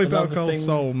enjoy Battlegrounds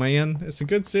Soul, man. It's a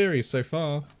good series so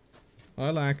far.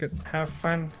 I like it. Have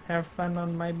fun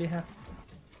on my behalf.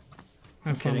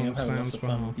 I'm kidding, I'm having lots of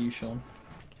fun with you, Sean.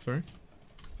 Sorry?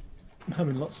 I'm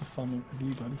having lots of fun with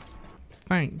you, buddy.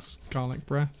 Thanks, garlic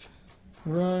breath.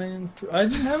 Running through. I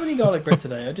didn't have any garlic bread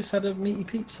today. I just had a meaty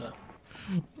pizza.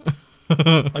 I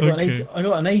got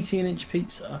an 18-inch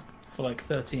pizza for like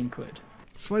 13 quid.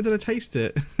 So why did I taste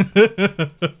it?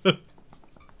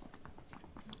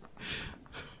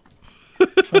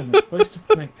 I'm supposed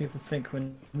to make people think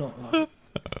we're not like.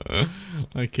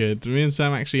 I kid. Me and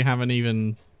Sam actually haven't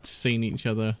even seen each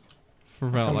other for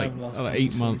about like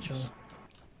 8 months.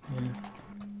 Yeah.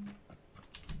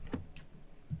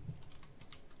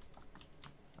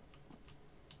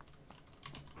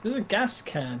 There's a gas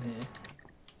can here.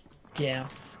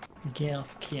 Gas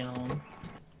can.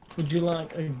 Would you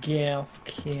like a gas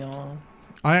can?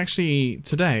 I actually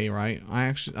today, right?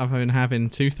 I've been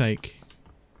having toothache,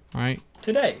 right?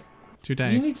 Today.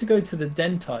 You need to go to the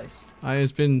dentist.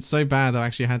 It's been so bad I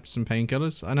actually had some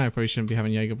painkillers. I know I probably shouldn't be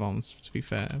having Jaeger bombs, to be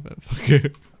fair, but fuck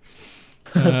it.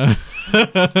 Woo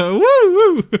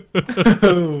woo!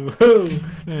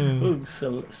 Oh,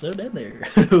 so down there.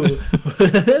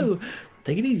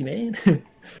 Take it easy, man.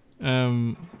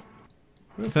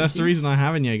 That's the reason I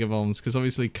have in Jaeger bombs, because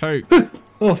obviously Coke.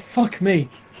 Oh fuck me!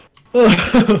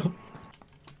 Oh.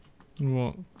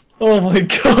 What? Oh my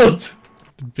god!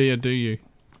 Did Bea do you?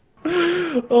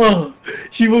 Oh,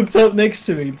 she walked up next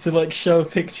to me to like show a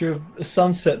picture of a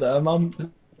sunset that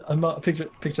picture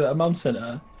that her mum sent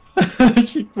her.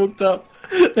 She walked up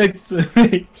next to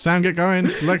me. Sam, get going!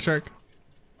 Electric.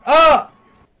 Ah!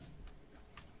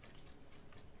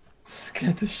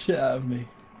 Scared the shit out of me.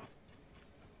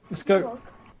 Let's go.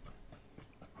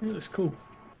 It looks cool.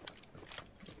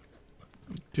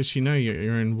 Does she know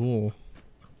you're in war?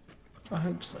 I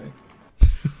hope so.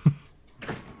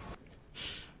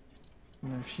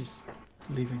 No, she's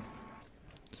leaving.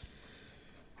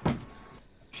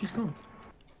 She's gone.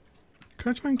 Can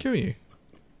I try and kill you?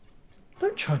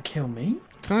 Don't try and kill me.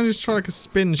 Can I just try like a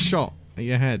spin shot at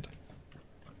your head?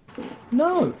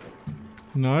 No.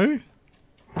 No?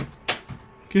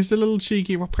 Gives a little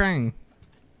cheeky wapang.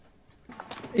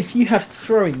 If you have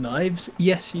throwing knives,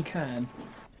 yes you can.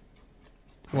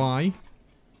 Why?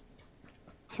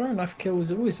 Throwing knife kill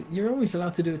is you're always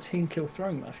allowed to do a team kill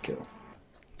throwing knife kill.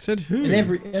 Said who?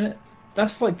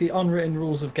 That's like the unwritten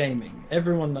rules of gaming.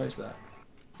 Everyone knows that.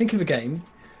 Think of a game.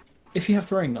 If you have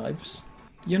throwing knives,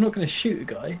 you're not going to shoot a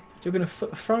guy. You're going to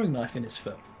put a throwing knife in his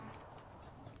foot.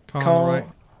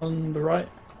 Carl on the right.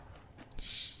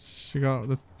 She got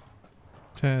the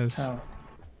tears. Tower.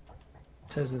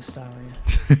 Tears of the tower, yeah.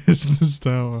 Tears of the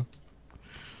tower.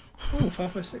 Oh,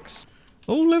 506.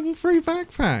 Oh, level 3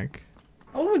 backpack.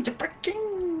 Oh, you're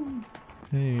breaking.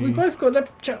 Hey. We both got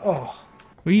that. Oh.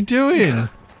 What are you doing?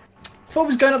 Thought we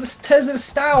was going up the stairs of the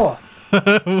tower.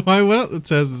 Why went up the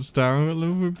tears of the tower and got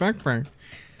level 3 backpack?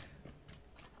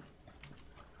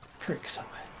 Prick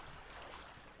somewhere.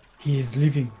 He is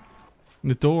leaving.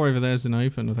 The door over there isn't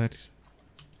open with that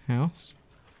house.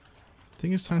 I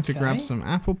think it's time to grab some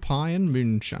apple pie and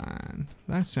moonshine.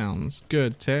 That sounds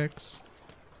good, Tex.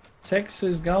 Tex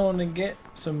is going to get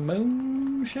some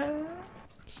moonshine.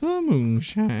 Some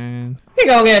moonshine. We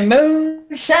gonna get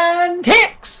moonshine,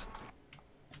 Tex.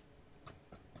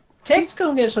 Tex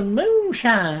gonna get some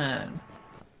moonshine.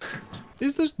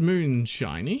 Is this moon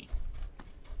shiny?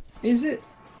 Is it?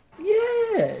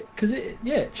 Yeah, because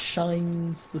it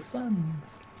shines the sun.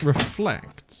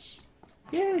 Reflects.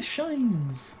 Yeah, it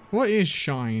shines. What is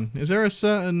shine? Is there a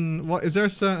certain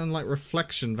like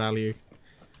reflection value?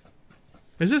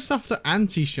 Is there stuff that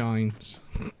anti-shines?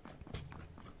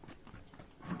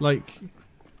 Like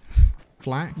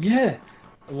black? Yeah.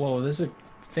 Whoa, there's a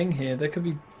thing here. There could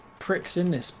be pricks in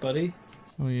this, buddy.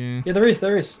 Oh yeah. Yeah, there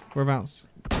is. Whereabouts?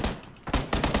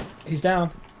 He's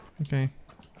down. Okay.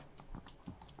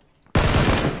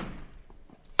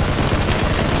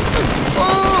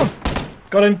 Oh!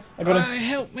 Got him. I got him.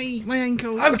 Help me, my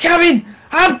ankle. I'm coming!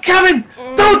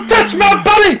 Oh. Don't touch my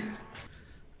body!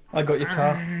 I got your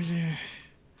car.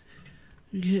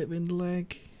 You hit me in the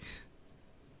leg.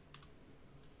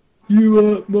 You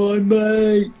hurt my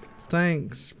mate.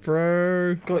 Thanks,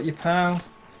 bro. Got your pal.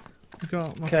 You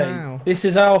got my pal. This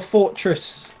is our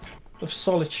fortress of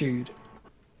solitude.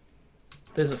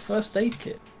 There's a first aid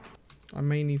kit. I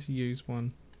may need to use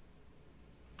one.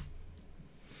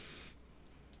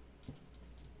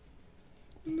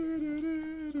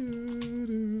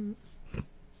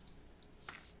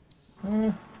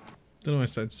 Don't know why I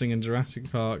started singing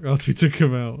Jurassic Park after we took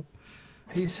him out.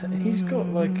 He's got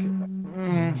like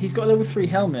he's got a level 3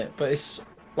 helmet, but it's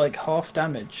like half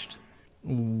damaged.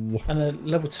 Ooh. And a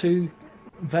level 2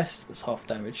 vest that's half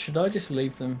damaged. Should I just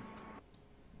leave them?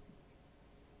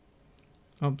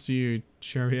 Up to you,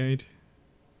 Cherryade.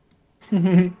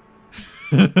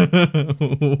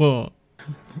 What?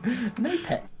 No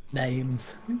pet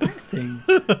names. Embarrassing.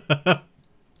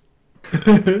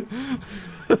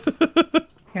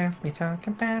 Can we talk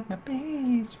about my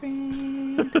best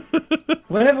friend?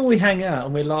 Whenever we hang out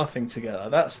and we're laughing together,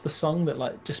 that's the song that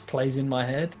like just plays in my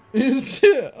head. Is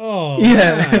it? Oh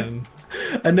Yeah. man.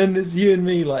 And then there's you and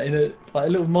me like in a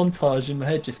little montage in my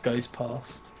head just goes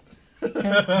past. Can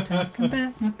we talk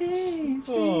about my best friend?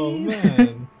 Oh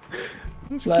man.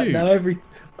 That's like cute. now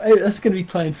that's gonna be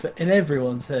playing in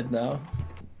everyone's head now.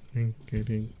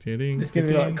 It's gonna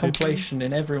be like a compilation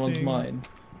in everyone's mind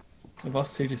of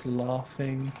us two just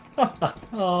laughing.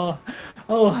 Oh,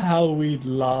 how we'd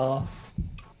laugh.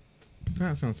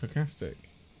 That sounds sarcastic.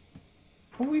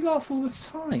 Well, we laugh all the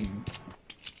time.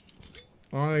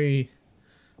 I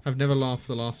have never laughed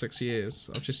for the last 6 years.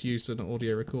 I've just used an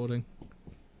audio recording.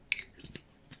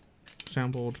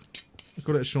 Soundboard. I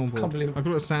call it a Seanboard. I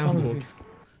call it a soundboard.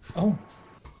 Oh.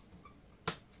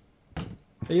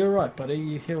 Are you alright, buddy?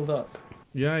 You healed up?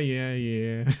 Yeah.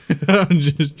 I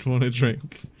just want a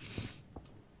drink.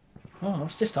 Oh, I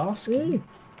was just asking.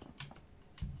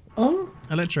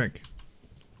 Electric.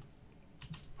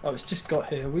 Oh, it's just got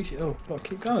here. We should. Oh, gotta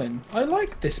keep going. I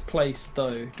like this place,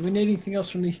 though. Do we need anything else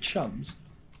from these chums?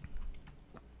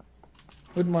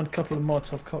 Wouldn't mind a couple of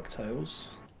Molotov cocktails.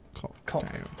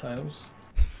 Cocktails.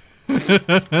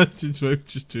 Did we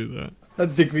just do that? I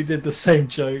think we did the same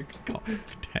joke.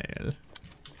 Cocktail.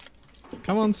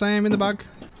 Come on, Sam, in the bug.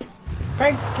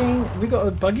 Pranking. We got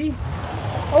a buggy?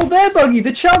 Oh, their buggy,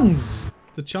 the chums!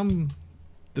 The chummobile.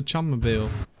 The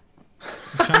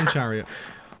chum chariot.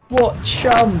 What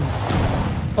chums?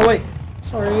 Oh, wait.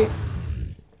 Sorry.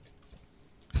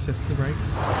 Assess the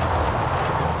brakes.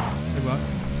 Good luck.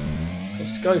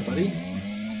 Let's go, buddy.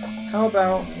 How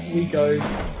about we go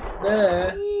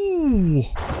there? Ooh.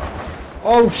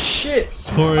 Oh, shit!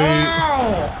 Sorry.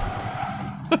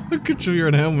 Ow! Good job you're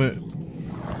in a helmet.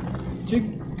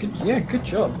 Good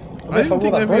job. I didn't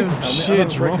think there'd be a sheer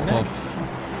drop drop off.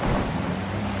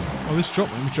 Oh, this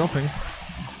dropping.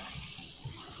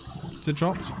 Is it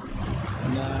dropped?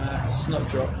 Nah, it's not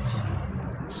dropped.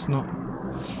 Snot.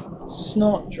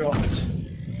 Snot dropped.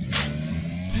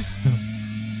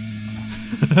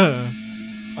 I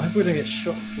hope we don't get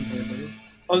shot from here, buddy.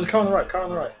 Oh, there's a car on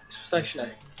the right, It's for station A.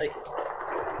 Let's take it.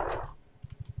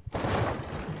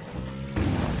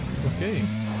 Okay.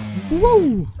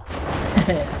 Woo!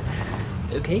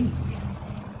 Okay.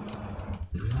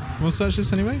 We'll search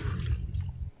this anyway?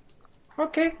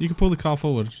 Okay. You can pull the car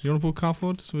forward. Do you want to pull the car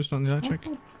forward so we're starting the electric?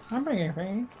 I'm bringing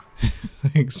it.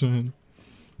 Thanks, man.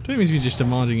 Don't mean to be just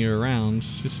demanding you around.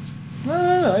 Just.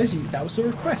 No. That was a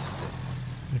request.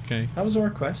 Okay. That was a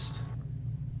request.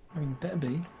 I mean, better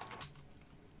be.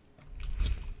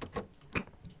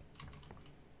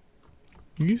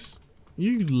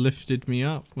 You lifted me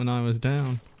up when I was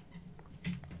down.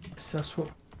 So that's what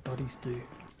buddies do.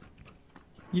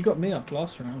 You got me up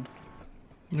last round.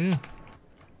 Yeah.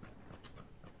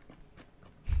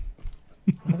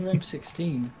 Another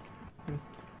M16.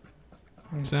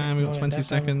 Sam, we got 20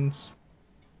 seconds.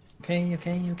 Okay.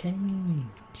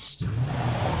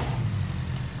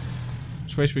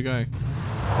 Which way should we go?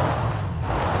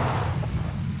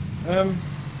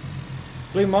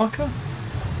 Blue marker?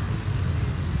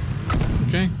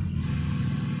 Okay.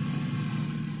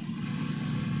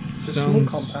 It's a small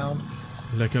compound.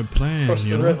 Like a plan, Across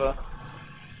the river.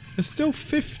 There's still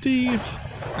 50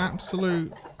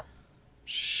 absolute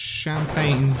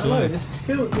champagnes I know, left.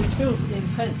 this feels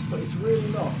intense, but it's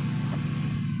really not.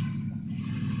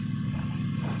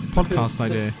 Podcast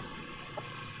idea.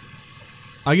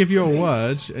 I give you a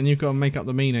word and you've got to make up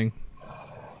the meaning.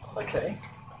 Okay.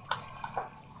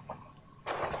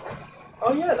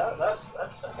 Oh yeah, that's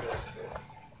good.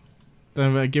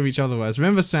 Then we give each other words.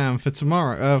 Remember, Sam, for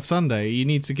tomorrow, Sunday, you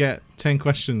need to get 10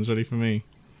 questions ready for me.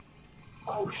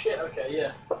 Oh shit, okay,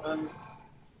 yeah.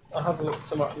 I'll have a look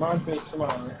tomorrow. Remind me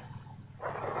tomorrow.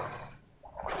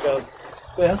 So,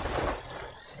 yeah.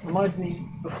 Remind me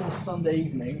before Sunday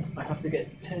evening, I have to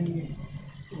get 10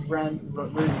 really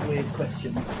weird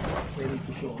questions ready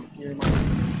for Sean. You remind me?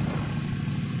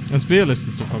 Let's be a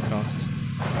listen to podcast.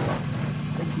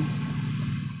 Thank you.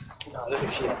 No, I don't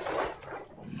think she has.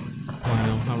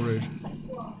 Wow, how rude.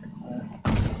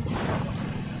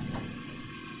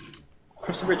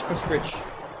 Cross the bridge, cross the bridge.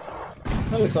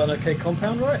 That looks like an okay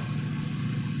compound, right?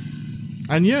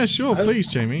 And yeah, sure, please,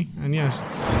 Jamie. And yeah,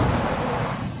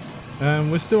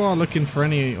 we still are looking for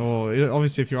any, or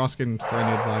obviously if you're asking for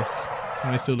any advice,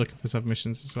 we're still looking for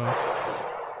submissions as well.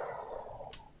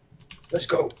 Let's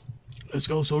go. Let's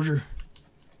go, soldier.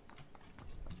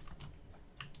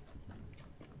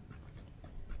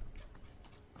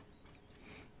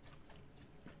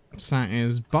 So that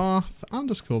is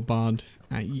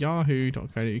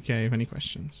bath_bard@yahoo.co.uk if any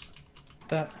questions.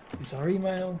 That is our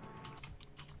email.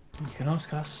 You can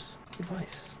ask us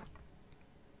advice.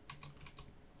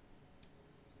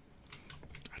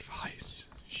 Advice.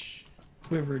 Shh.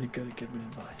 We're really good at giving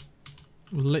advice.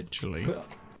 Literally. But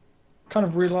kind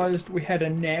of realised we had a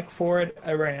knack for it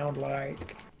around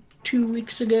like 2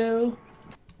 weeks ago.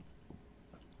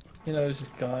 You know, there's this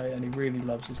guy and he really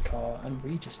loves his car and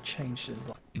we just changed his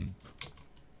life.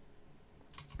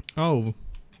 Oh.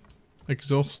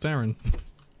 Exhaust staring.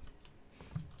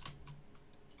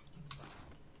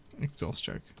 Exhaust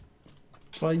joke.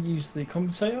 Shall I use the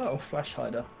compensator or flash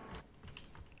hider?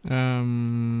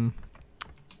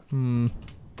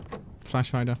 Flash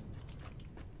hider.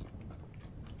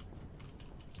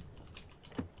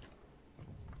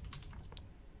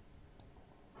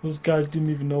 Those guys didn't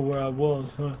even know where I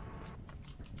was, huh?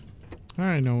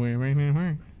 I know where right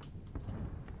now.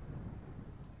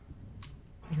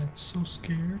 I got so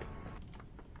scared.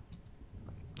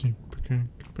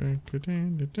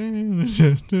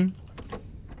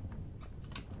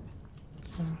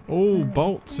 Oh,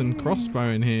 bolts and crossbow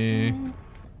in here.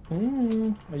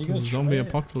 Ooh, are you gonna Zombie try it?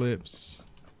 apocalypse.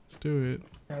 Let's do it.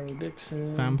 Harold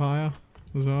Dixon. Vampire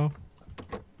as well.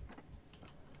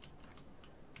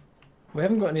 We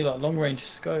haven't got any like long range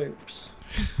scopes.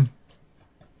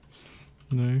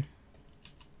 No.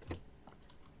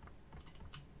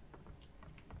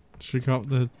 Should we go up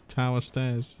the tower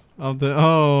stairs? Up the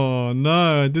oh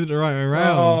no, I did it the right way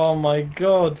around. Oh my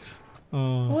god.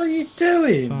 Oh, What are you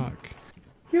doing? Suck.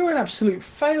 You're an absolute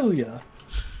failure.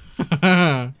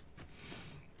 Up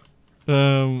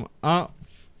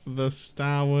the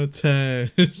tower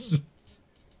stairs.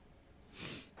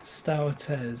 Stour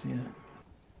tears, yeah.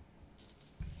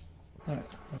 Alright,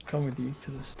 I'll come with you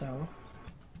to the Stour.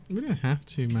 We don't have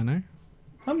to, Mano.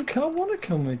 I want to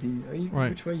come with you. Are you Right.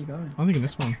 Which way are you going? I'm thinking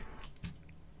this one.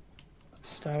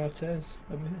 Stour tears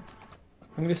over here.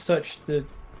 I'm gonna search the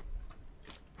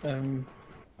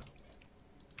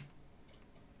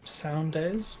sound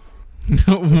days.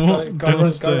 What? Guy run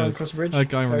Downstairs. across the bridge. A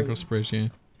guy run across the bridge, yeah.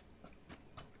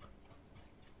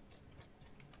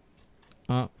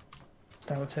 Up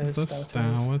Stour tears. the Stour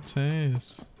tears. tower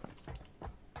stairs.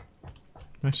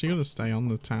 Actually, you gotta stay on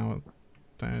the tower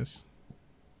stairs.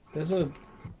 There's a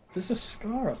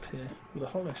scar up here with a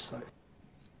hollow sight.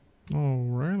 Oh,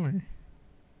 really?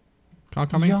 Car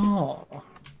coming? Yeah.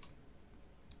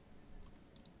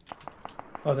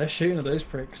 Oh, they're shooting at those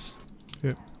pricks.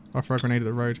 Yep. I throw a grenade at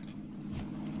the road.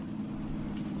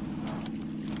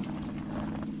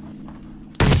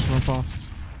 Just run past.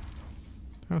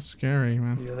 How scary,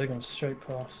 man. Yeah, they're going straight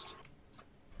past.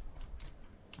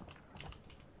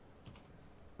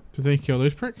 Did they kill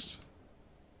those pricks?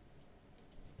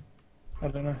 I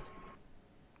don't know.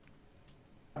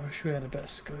 I wish we had a better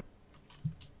scope.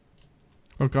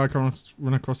 Oh, guy can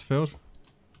run across the field.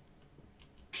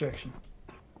 Projection.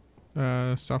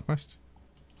 Southwest.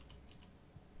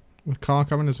 With car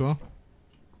coming as well.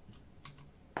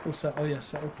 All south. Oh yeah,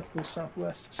 all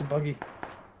southwest. It's a buggy.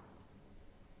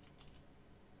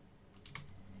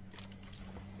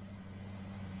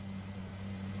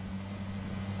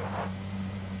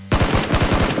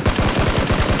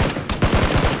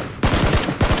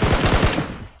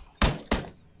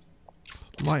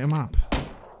 Light him up.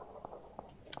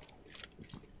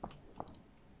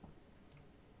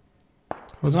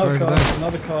 What's Another over car. there?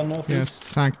 Another car Yeah,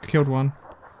 northeast. tank killed one.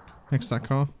 Next to that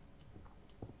car.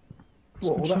 What? Good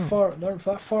Well, that shot. far? They're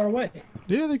that far away.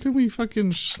 Yeah, they could be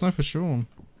fucking sniper Sean.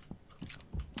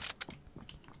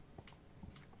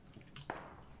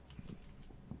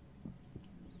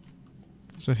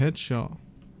 It's a headshot.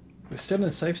 We're still in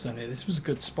the safe zone here. This was a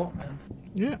good spot, man.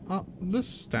 Yeah, up the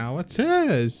tower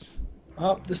stairs.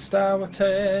 Up the Stour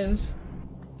tears.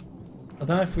 I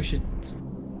don't know if we should.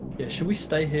 Yeah, should we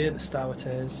stay here at the Stour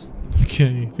tears?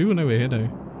 Okay, people know we're here though.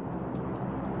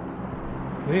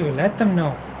 We will let them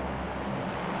know.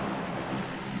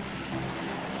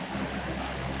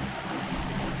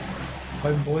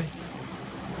 Homeboy.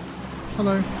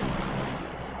 Hello.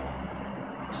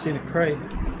 See the crate.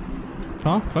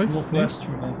 Ah, It's close. northwest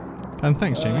from here. Yeah. And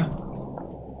thanks, Jamie.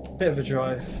 Bit of a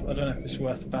drive. I don't know if it's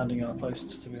worth abandoning our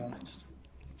posts, to be honest.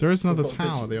 There is another we've got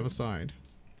bits- tower on the other side.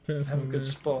 have a good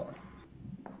spot.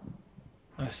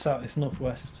 South, it's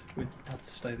northwest. We'd have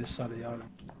to stay this side of the island.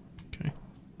 Okay.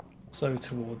 So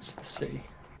towards the sea.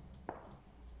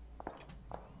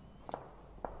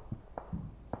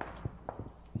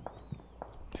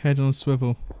 Head on a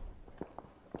swivel.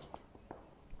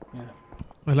 Yeah.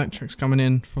 Electric's coming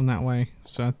in from that way,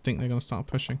 so I think they're going to start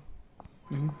pushing.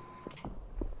 Mm-hmm.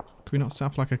 Can we not set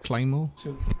up like a claymore?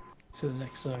 So the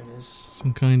next zone is...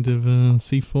 Some kind of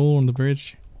C4 on the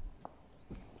bridge?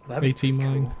 AT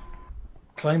mine? Cool.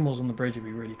 Claymores on the bridge would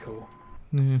be really cool.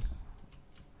 Yeah.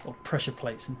 Or pressure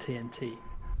plates and TNT.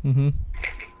 Mm-hmm.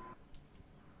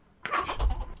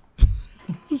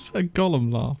 It's a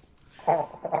Gollum laugh.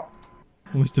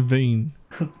 Mr. Bean.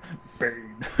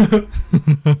 Bean.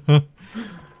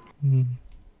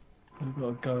 We've got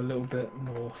to go a little bit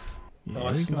north.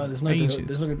 Yeah, there's not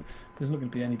going to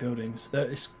be any buildings.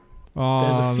 There's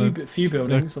a few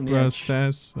buildings on the edge.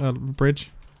 Stairs,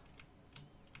 bridge.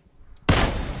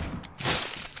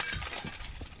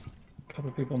 A couple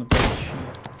of people on the bridge.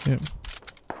 Yep.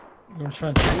 You want to try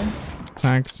and shoot him?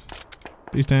 Tagged.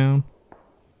 He's down.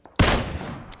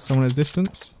 Someone at a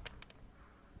distance.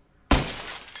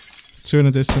 Two in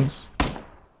a distance.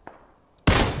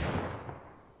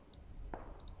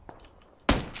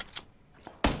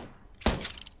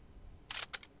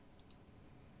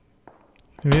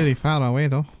 Really far away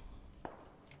though.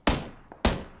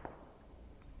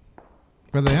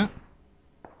 Where they at?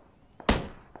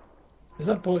 Is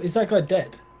that guy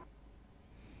dead?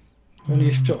 Only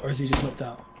a shot, or is he just knocked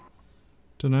out?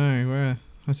 Don't know where.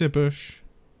 I see a bush.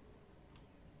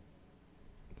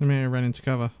 They may have ran into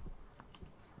cover.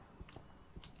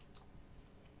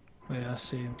 Oh yeah, I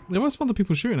see him. There was some other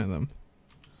people shooting at them.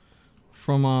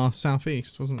 From our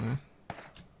southeast, wasn't there?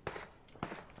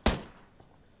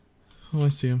 Oh, I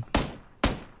see him.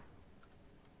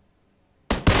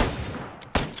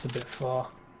 It's a bit far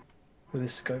with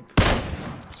his scope.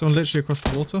 Someone literally across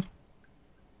the water.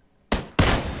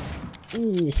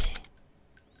 Ooh.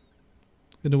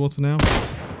 In the water now.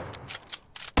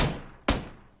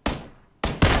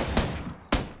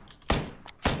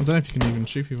 I don't know if you can even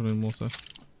shoot people in water.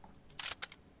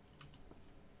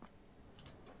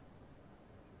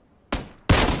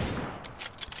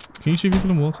 Can you shoot people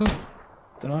in water?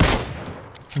 Don't know.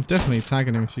 I'm definitely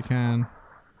tagging him if you can.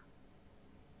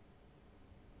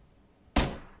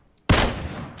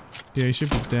 Yeah, he should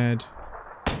be dead.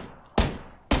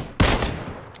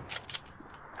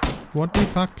 What the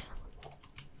fuck?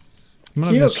 You might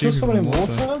Can you have not to kill shoot someone in people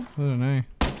water? I don't know.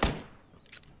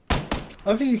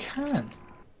 I think you can.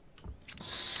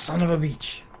 Son of a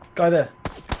beach. Guy there.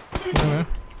 Nowhere.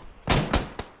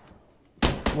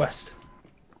 West.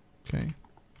 Okay.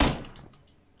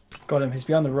 Got him. He's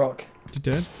behind the rock. You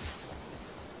dead?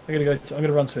 I'm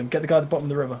gonna run to him. Get the guy at the bottom of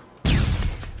the river.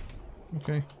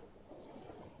 Okay.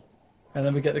 And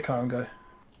then we get the car and go.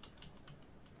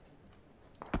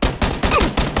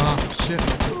 Ah, shit.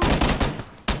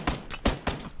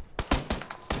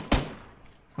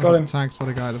 I Got him. Tagged by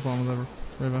the guy at the bottom of the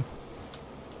river.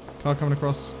 Car coming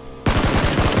across.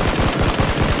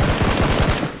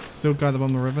 Still guy at the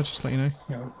bottom of the river, just to let you know.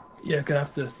 No. Yeah, gonna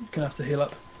have to heal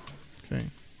up. Okay.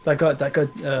 That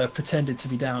guy pretended to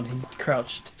be down. He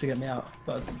crouched to get me out,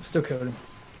 but I still killed him.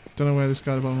 Don't know where this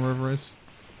guy at the bottom of the river is.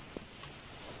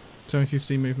 Tell me if you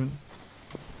see movement.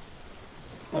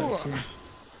 I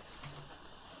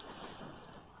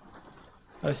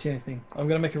don't see anything. I'm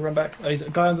gonna make a run back. Oh, he's a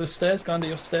guy under the stairs. Guy under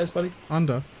your stairs, buddy.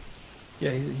 Under? Yeah,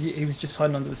 he was just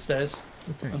hiding under the stairs.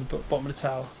 Okay. On the bottom of the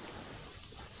tower.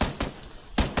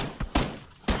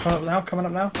 Coming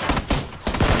up now.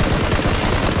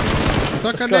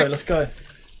 Let's go.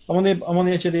 I'm on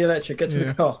the edge of the electric. Get to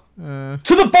the car. To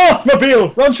the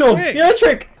Bathmobile! Run, Sean! Quick. The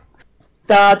electric!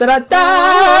 Da da da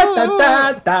da da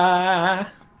da da.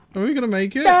 Are we gonna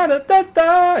make it? Da da da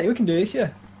da. We can do this,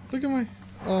 yeah. Look at my...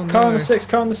 Oh no. Car on the 6,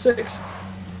 car on the 6.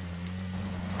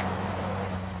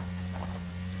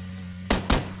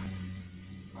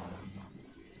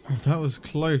 Oh, that was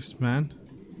close, man.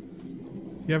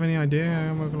 You have any idea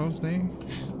how I'm close now?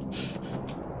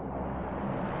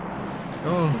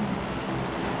 Oh.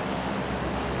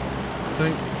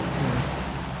 Don't... Yeah.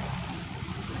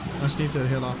 I just need to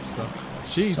heal up stuff.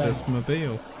 Jesus,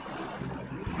 mobile.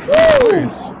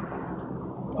 Nice.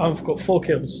 I've got 4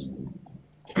 kills.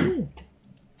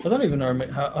 I don't even know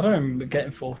how. I don't remember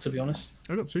getting 4, to be honest.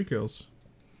 I got 2 kills.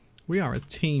 We are a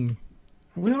team.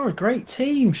 We are a great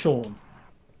team, Sean.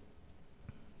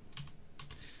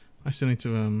 I still need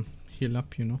to heal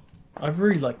up, you know. I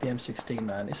really like the M16,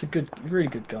 man. It's a really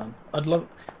good gun.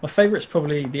 My favourite's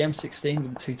probably the M16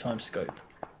 with the 2x scope.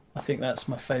 I think that's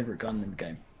my favourite gun in the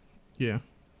game. Yeah.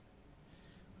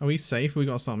 Are we safe? We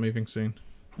gotta start moving soon.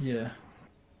 Yeah.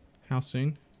 How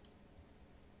soon?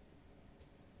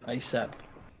 ASAP.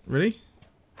 Really?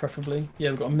 Preferably.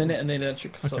 Yeah, we've got a minute and then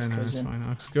electric starts Okay, no, that's closing. fine.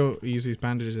 I'll just go use these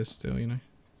bandages still, you know.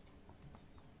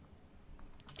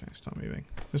 Okay, start moving.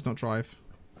 Just not drive.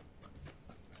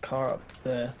 Car up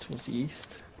there towards the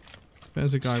east.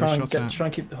 There's a guy Try with and, shots at. try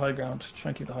and keep the high ground. Try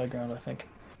and keep the high ground, I think.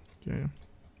 Yeah.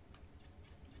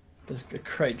 There's a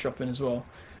crate dropping as well.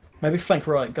 Maybe flank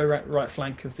right. Go right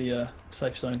flank of the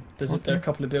safe zone. There are a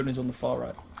couple of buildings on the far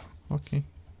right. Okay.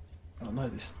 Oh no,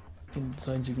 this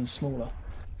zone's even smaller.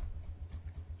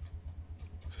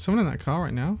 So someone in that car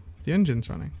right now? The engine's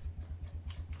running.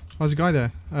 Oh, there's a guy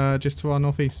there. Just to our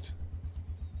northeast.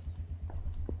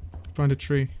 Behind a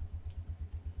tree.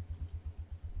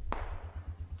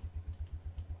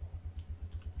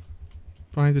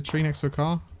 Behind the tree next to a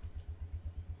car.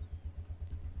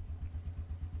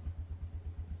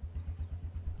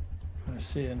 I don't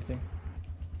see anything.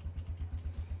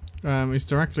 It's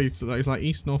directly, it's like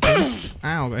east, northeast.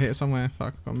 Ow, got hit somewhere.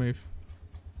 Fuck, I gotta move.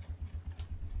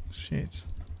 Shit.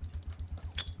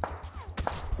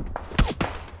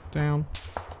 Down.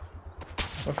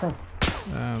 Where from?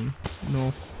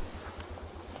 North.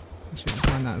 Actually,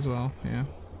 behind that as well, yeah.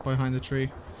 Behind the tree.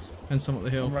 And some up the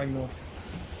hill. I'm running north.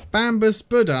 Bambus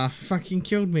Buddha fucking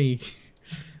killed me.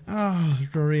 Ah,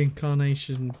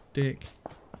 reincarnation dick.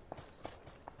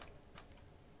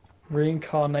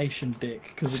 Reincarnation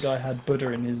dick, because the guy had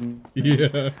Buddha in his name.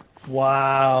 Yeah.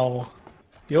 Wow.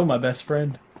 You're my best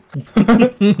friend.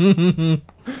 Can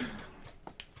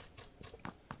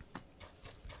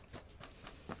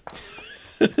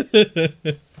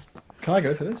I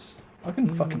go for this? I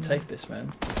can fucking take this,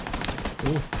 man.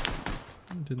 Oh,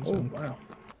 didn't Oh, sound. wow.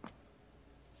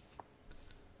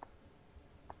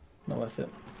 Not worth it.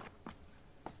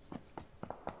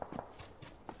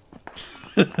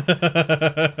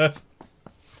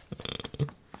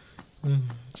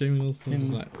 Jamie Wilson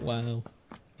was like, wow.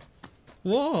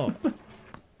 What?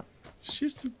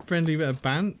 She's just a friendly bit of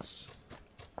bants.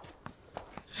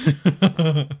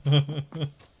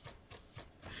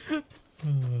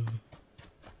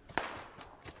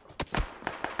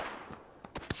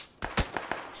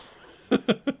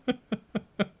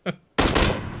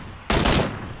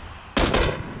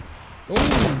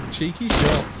 Oh, cheeky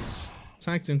shots.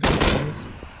 Tagged him a couple times.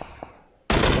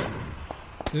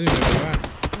 Didn't even know where you at.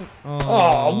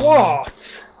 Oh,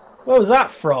 what? Where was that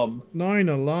from? 9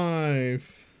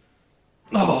 alive.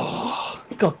 Oh,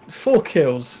 God, 4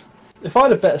 kills. If I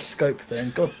had a better scope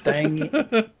then, god dang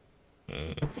it.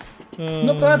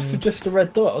 Not bad for just a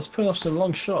red dot. I was putting off some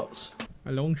long shots.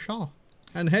 A long shot.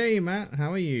 And hey, Matt,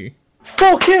 how are you?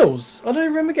 4 kills! I don't even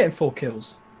remember getting 4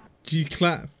 kills. Did you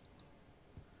clap?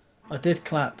 I did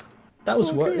clap. That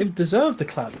was what Okay. it deserved the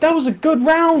clap. That was a good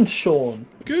round, Sean.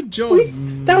 Good job.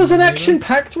 That was an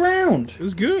action-packed round. It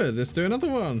was good. Let's do another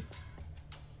one.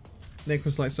 Nick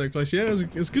was like so close. Yeah,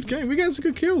 it was a good game. We got some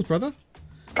good kills, brother.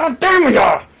 God damn it!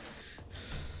 I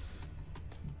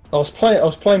was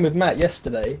playing with Matt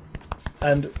yesterday,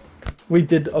 and we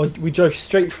drove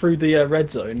straight through the red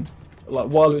zone, like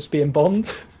while it was being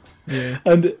bombed. Yeah.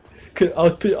 And I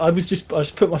just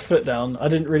put my foot down. I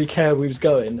didn't really care where we was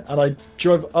going, and I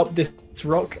drove up this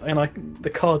rock, and the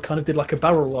car kind of did like a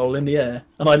barrel roll in the air,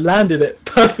 and I landed it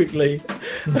perfectly.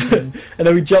 Mm-hmm. And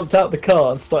then we jumped out the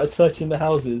car and started searching the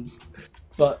houses,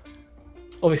 but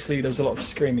obviously there was a lot of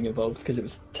screaming involved because it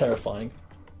was terrifying.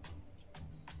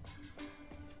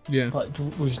 Yeah. Like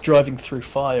we was driving through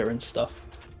fire and stuff.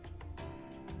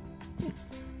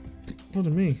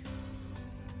 Pardon me.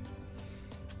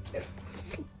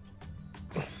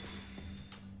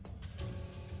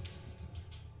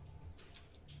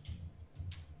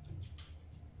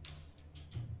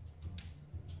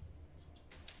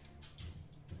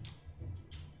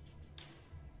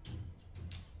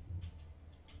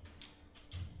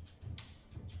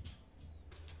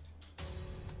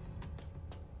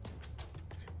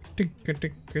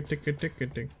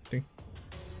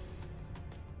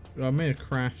 Oh, I may have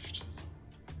crashed.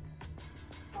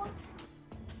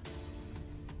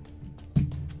 I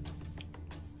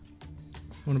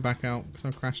want to back out because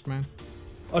I crashed, man.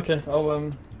 Okay,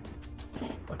 I'll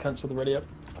cancel the radio.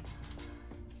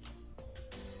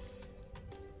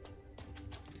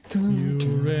 You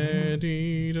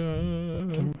ready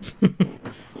to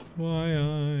why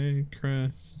I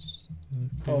crashed?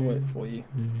 I'll wait for you.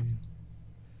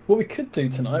 What we could do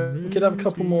tonight, we could have a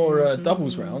couple more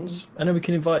doubles rounds, and then we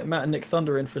can invite Matt and Nick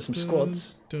Thunder in for some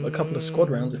squads. A couple of squad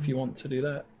rounds if you want to do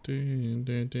that.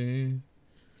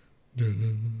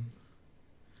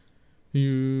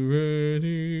 You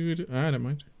ready? I don't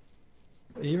mind.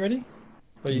 Are you ready?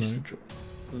 Or are you No. still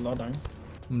Loading.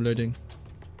 I'm loading.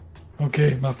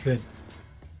 Okay, my friend.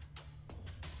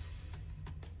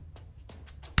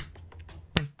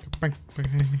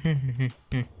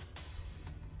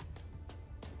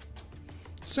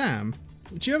 Sam,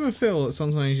 do you ever feel that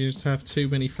sometimes you just have too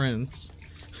many friends?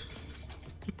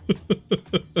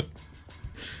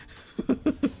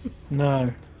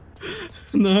 No.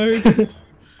 No?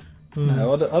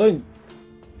 No, I don't.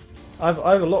 I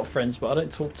have a lot of friends, but I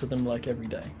don't talk to them like every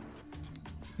day.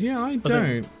 Yeah, I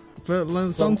don't. But like,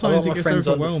 A sometimes lot it of gets my friends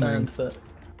overwhelming. understand that.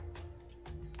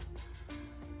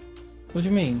 What do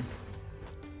you mean?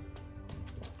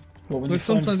 What, when But your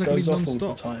phone sometimes just it can be goes off all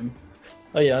non-stop. the time?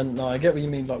 Oh yeah, no, I get what you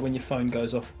mean. Like when your phone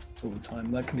goes off all the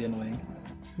time, that can be annoying.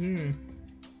 Yeah.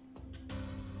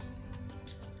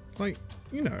 Like,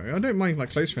 you know, I don't mind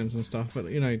like close friends and stuff, but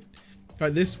you know,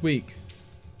 like this week,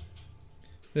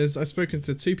 I've spoken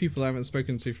to 2 people I haven't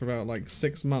spoken to for about like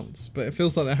 6 months, but it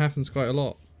feels like that happens quite a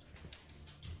lot.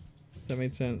 If that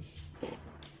made sense.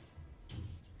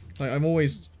 Like I'm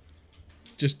always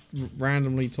just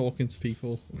randomly talking to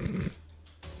people.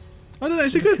 I don't know,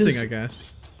 it's a good thing, I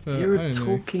guess. But You're I a don't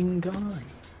know. talking guy.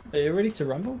 Are you ready to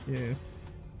rumble? Yeah.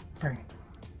 Bang.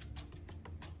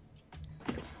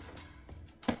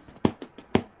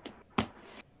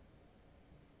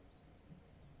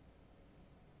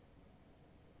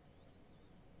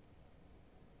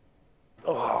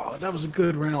 Oh, that was a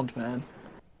good round, man.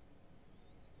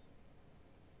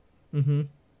 Mm-hmm.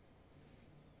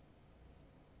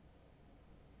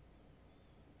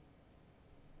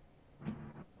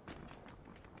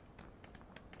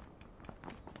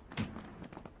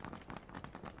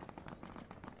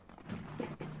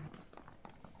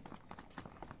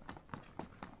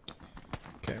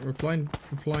 Okay,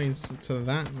 replies to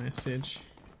that message.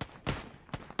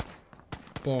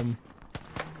 Bomb.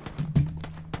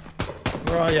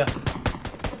 Where are you?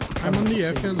 I'm on the see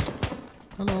airfield.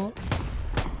 Hello.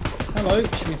 Hello,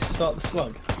 should we start the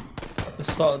slug?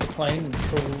 Let's start at the plane and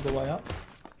crawl all the way up.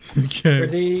 Okay.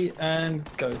 Ready and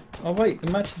go. Oh wait,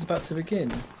 the match is about to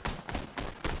begin.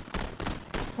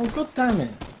 Oh god damn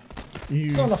it.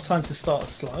 It's not enough time to start a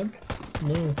slug.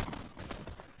 No.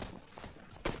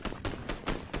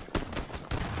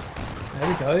 There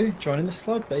we go, joining the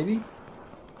slug, baby.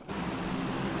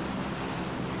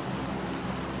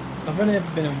 I've only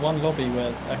ever been in one lobby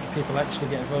where people actually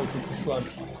get involved with the slug.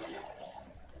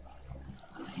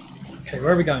 Okay,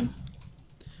 where are we going?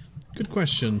 Good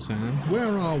question, Sam.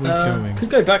 Where are we going? Could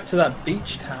go back to that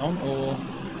beach town or...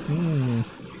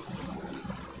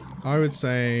 I would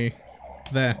say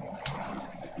there.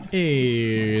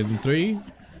 In 3,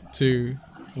 2,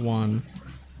 1.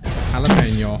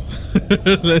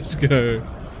 Jalapeno. Let's go.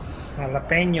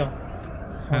 Jalapeno.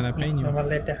 Jalapeno.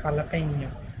 Valete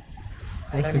jalapeno.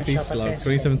 Rest in peace, Slug.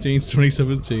 2017 to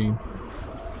 2017.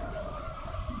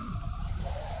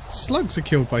 Slugs are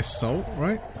killed by salt,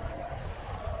 right?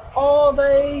 Are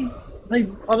they? I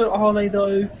don't. Are they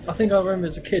though? I think I remember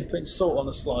as a kid putting salt on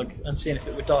a slug and seeing if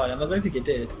it would die, and I don't think it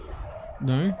did.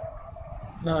 No?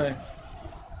 No.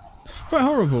 It's quite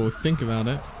horrible if you think about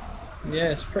it. Yeah,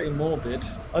 it's pretty morbid.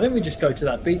 I think we just go to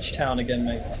that beach town again,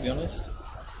 mate. To be honest.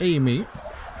 Hey, mate.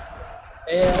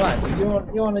 Yeah, right. You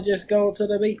want to just go to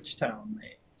the beach town,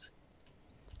 mate?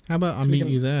 How about I meet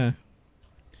you there?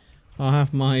 I'll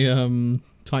have my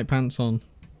tight pants on.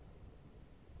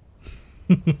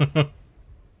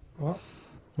 What?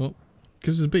 Well,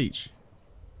 because it's a beach.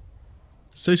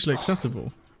 Socially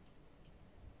acceptable.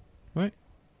 Right?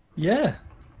 Yeah.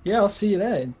 Yeah, I'll see you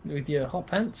there with your hot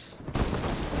pants.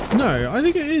 No, I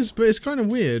think it is, but it's kind of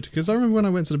weird because I remember when I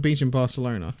went to the beach in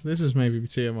Barcelona. This is maybe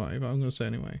TMI, but I'm going to say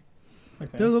anyway.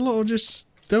 Okay. There was a lot of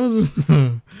there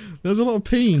was a lot of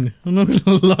peen. I'm not going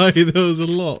to lie, there was a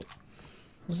lot.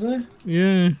 Was there?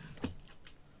 Yeah.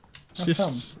 How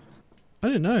Just come?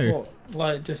 I don't know. What?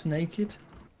 Like just naked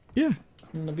Yeah.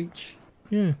 on the beach?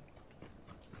 Yeah.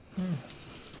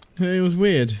 It was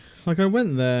weird. Like I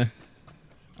went there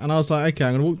and I was like, okay,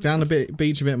 I'm going to walk down the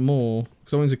beach a bit more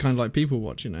because I wanted to kind of like people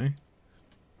watch, you know.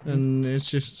 And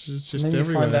it's just and then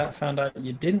everywhere. You found out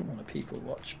you didn't want to people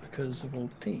watch because of all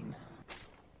the peen.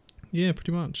 Yeah,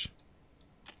 pretty much.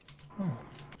 Oh.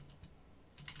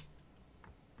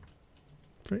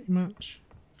 Pretty much.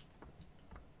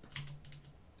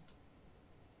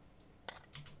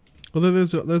 Although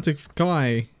there's a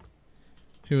guy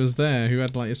who was there who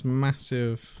had like this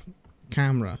massive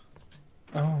camera.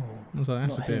 Oh. I was like,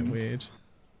 that's a not bit him. weird.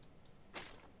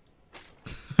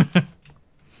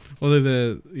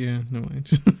 Although yeah, no mind.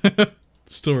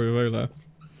 Story of Olaf.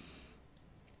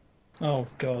 Oh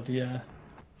god, yeah.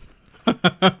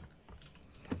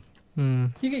 Hmm.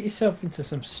 You get yourself into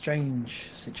some strange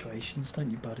situations, don't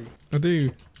you, buddy? I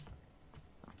do.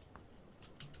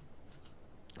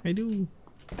 I do.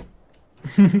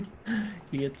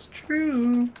 It's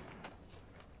true.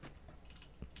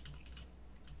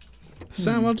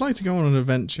 Sam, I'd like to go on an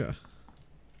adventure.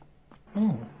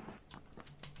 Oh.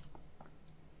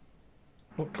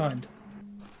 What kind?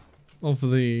 Of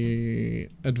the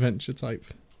adventure type.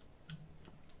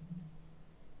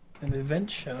 An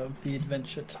adventure of the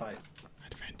adventure type.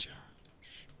 Adventure.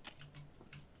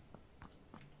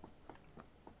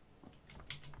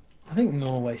 I think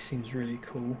Norway seems really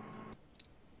cool.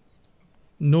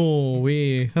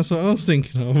 Norway. That's what I was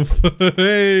thinking of.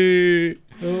 Hey!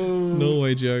 Oh.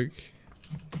 Norway joke.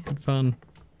 Good fun.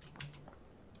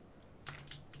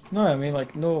 No, I mean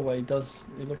like Norway does.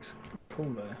 It looks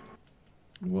cool there.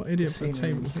 What idiot put a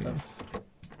Scenery table and here? stuff.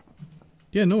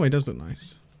 Yeah, Norway does look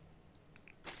nice.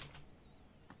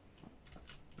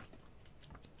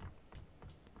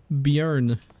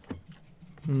 Björn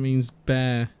means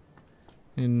bear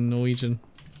in Norwegian.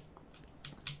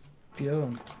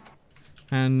 Bjorn.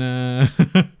 And I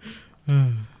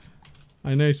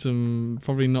know some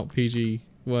probably not PG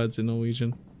words in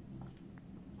Norwegian.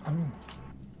 Oh.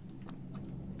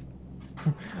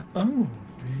 Oh,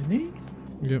 really?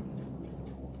 Yep.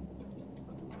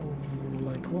 Oh,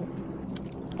 like what?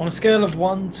 On a scale of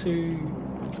 1 to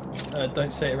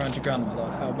don't say it around your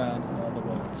grandmother, how bad are the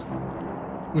words?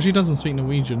 Well, she doesn't speak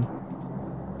Norwegian.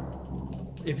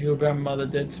 If your grandmother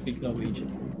did speak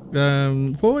Norwegian.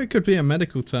 Well, it could be a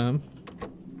medical term.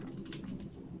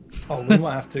 Oh, we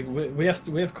might have to. We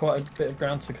have quite a bit of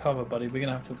ground to cover, buddy. We're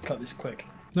gonna have to cut this quick.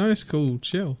 No, it's cool.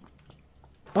 Chill.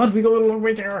 Bud, we got a long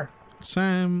way there.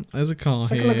 Sam, there's a car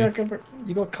You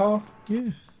got a car?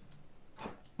 Yeah.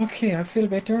 Okay, I feel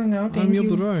better now. Thank I'm you.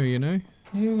 your bro, you know.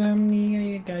 You got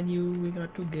me, I got you. We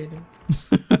got together.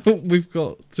 We've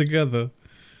got together.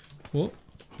 What?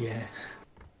 Yeah.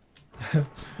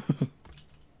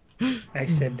 I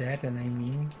said that, and I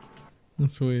mean.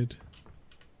 That's weird.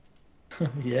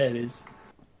 Yeah, it is.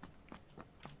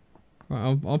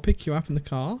 Right, I'll pick you up in the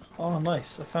car. Oh,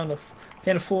 nice! I found a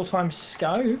 4x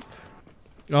scope.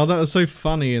 Oh, that was so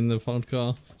funny in the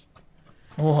podcast.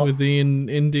 What? With the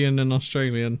Indian and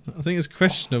Australian. I think it's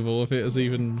questionable if it was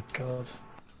even God.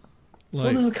 like.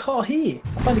 Well, there's a car here.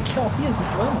 I found a car here as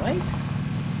well, mate.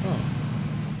 Oh,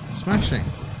 smashing.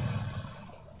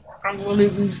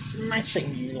 Absolutely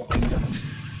smashing you.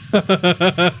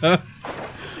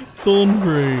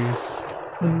 Thornbreeze.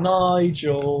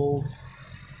 Nigel.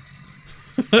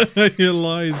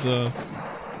 Eliza.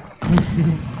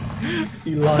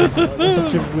 Eliza. That's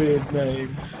such a weird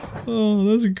name. Oh,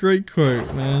 that's a great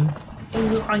quote, man.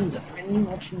 Eliza, and you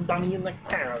watching Donnie in the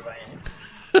caravan.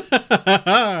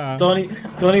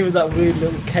 Donnie was that weird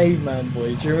little caveman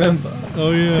boy, do you remember?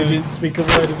 Oh yeah. Who didn't speak a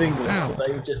word of English, Ow. so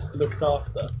they just looked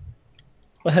after.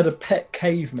 I had a pet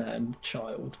caveman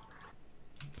child.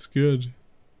 It's good.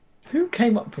 Who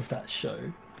came up with that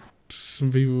show?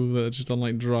 Some people that are just on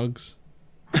like drugs.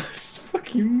 It's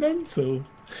fucking mental.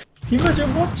 Can you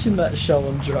imagine watching that show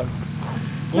on drugs?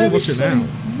 I wanna watch it now.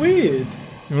 Weird.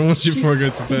 You wanna watch it before I go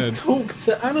to She bed? talk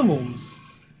to animals.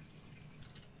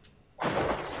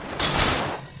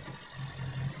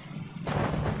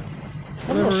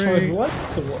 I'm not sure I'd like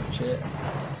to watch it.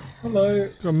 Hello.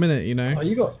 Got a minute, you know. Oh,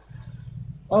 you got.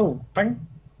 Oh, bang.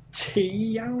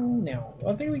 Now.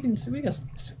 I think we got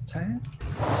some time.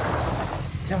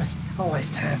 There's always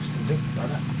time for some loot,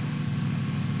 brother.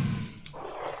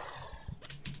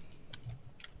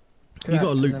 You got a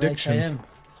There's Luke an Diction. AKM.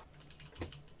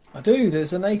 I do.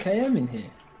 There's an AKM in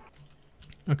here.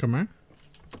 Okay, man.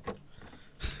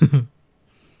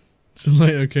 It's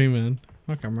like, okay, man.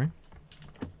 Okay, man.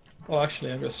 Well,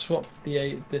 actually, I'm going to swap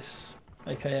this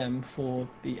AKM for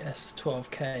the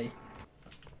S12K.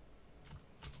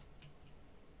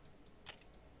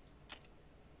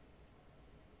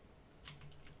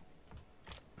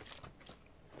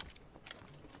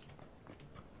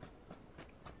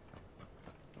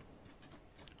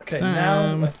 Okay,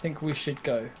 Sam. now I think we should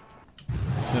go.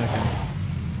 Okay.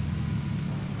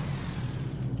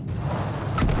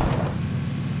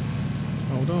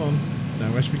 Hold on.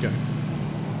 Now, where should we go?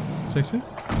 Say so?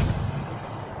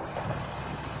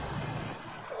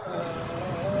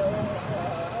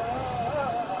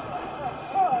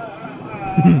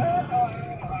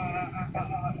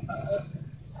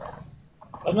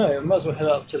 I don't know, I might as well head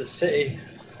up to the city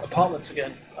apartments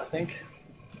again, I think.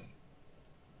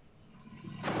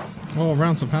 Oh,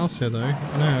 round some house here though.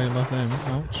 I know I love them.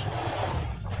 Ouch.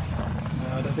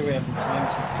 No, I don't think we have the time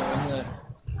to go in there.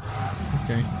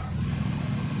 Okay.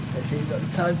 I think we've got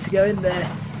the time to go in there.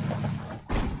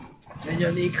 So when you're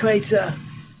on the equator,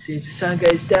 as soon as the sun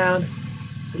goes down,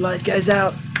 the light goes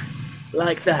out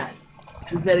like that.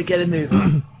 So we better get a move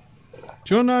on.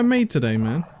 Do you want to know what I made today,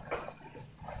 man?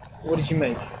 What did you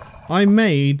make? I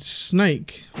made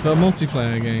Snake for a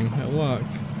multiplayer game at work.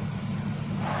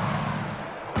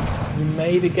 You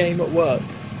made a game at work?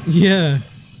 Yeah.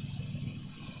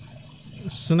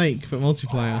 Snake for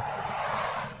multiplayer.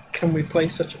 Can we play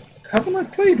such a... Haven't I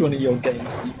played one of your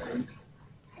games that you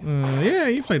made? Yeah,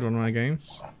 you played one of my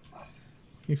games.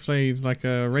 You played like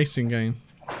a racing game.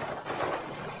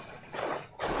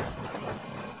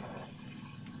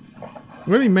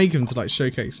 We really make them to like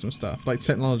showcase some stuff, like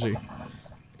technology,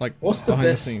 like what's the behind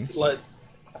best, the scenes. like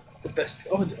the best?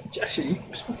 Oh, actually,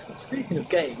 speaking of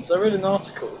games, I read an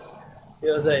article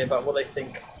the other day about what they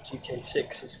think GTA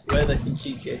 6 is, where they think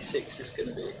GTA 6 is going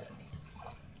to be,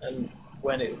 and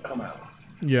when it will come out.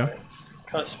 Yeah. Right? It's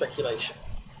kind of speculation,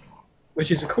 which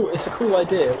is it's a cool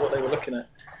idea what they were looking at,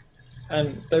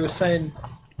 and they were saying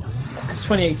it's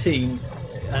 2018,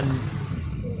 and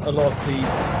a lot of the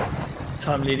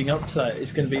time leading up to that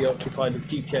is going to be occupied with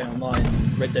GTA Online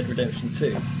and Red Dead Redemption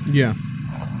 2. Yeah.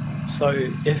 So,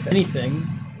 if anything,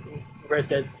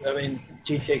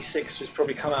 GTA 6 was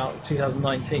probably come out in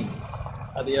 2019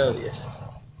 at the earliest.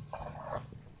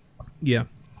 Yeah.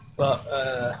 But,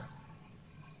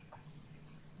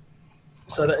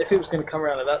 so that if it was going to come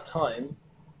around at that time,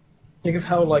 think of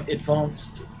how, like,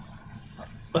 advanced,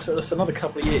 that's another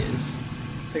couple of years,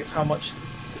 think of how much,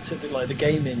 like, the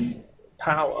gaming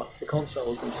power for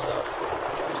consoles and stuff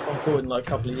has gone forward in like a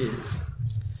couple of years.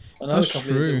 Another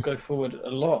couple of years it will go forward a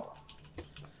lot.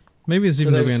 Maybe it's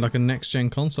even going to be like a next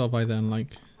gen console by then,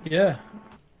 like yeah,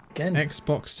 again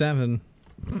Xbox 7.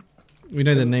 We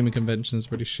know the naming convention is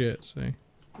pretty shit, so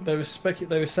they were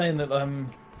saying that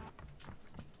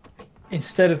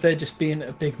instead of there just being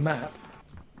a big map,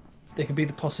 there could be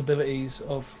the possibilities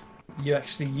of you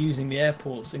actually using the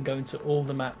airports and going to all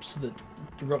the maps that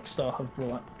Rockstar have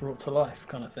brought to life,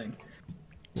 kind of thing.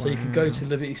 So you could go to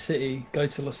Liberty City, go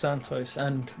to Los Santos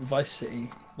and Vice City,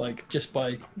 like just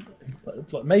by,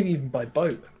 like maybe even by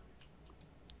boat.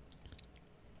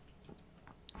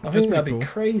 I think that'd be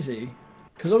crazy,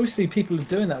 because obviously people are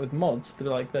doing that with mods.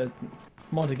 They're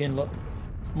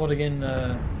modding in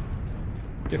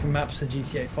different maps to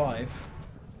GTA 5.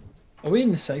 Are we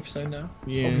in the safe zone now?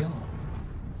 Yeah. Oh, we are.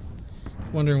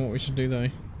 Wondering what we should do though.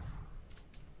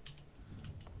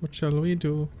 What shall we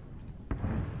do?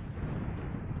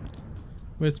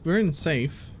 We're in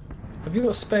safe. Have you got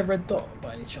a spare red dot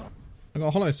by any chance? I got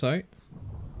a hollow sight.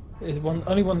 Is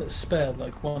only one that's spare,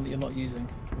 like one that you're not using.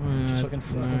 Just so I can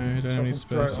no, I don't have any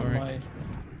spare, sorry.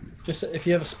 Just if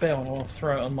you have a spare one, I'll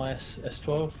throw it on my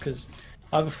S12, because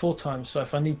I have a 4x, so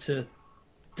if I need to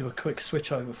do a quick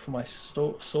switch over for my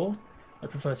saw, I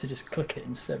prefer to just click it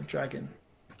instead of dragging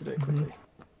to do it quickly.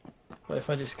 But if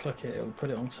I just click it, it'll put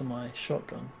it onto my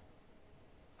shotgun.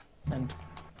 And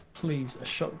please, a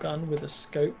shotgun with a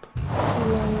scope.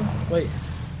 Wait.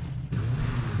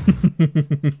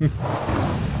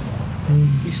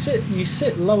 You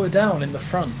sit lower down in the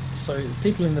front, so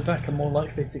people in the back are more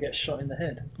likely to get shot in the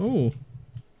head. Oh.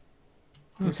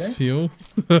 That's okay. fuel.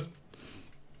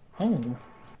 Oh.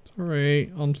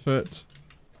 Sorry, on foot.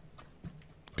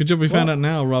 Good job we found out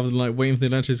now rather than like waiting for the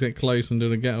electrics to get close and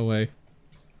doing a getaway.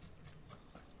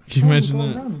 Can you imagine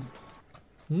that?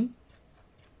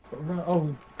 Run.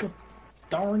 Oh, god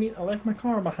darn it, I left my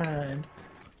car behind.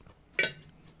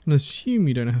 And assume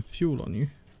you don't have fuel on you.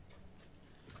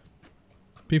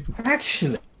 People.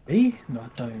 Actually, no, I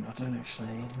don't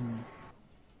actually.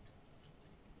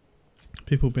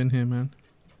 People been here, man.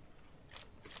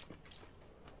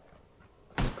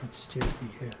 God, Stuart, be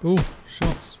here. Oh,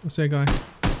 shots. I see a guy. Two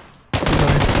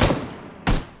guys.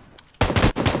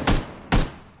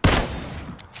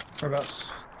 Whereabouts?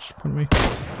 Just in front of me.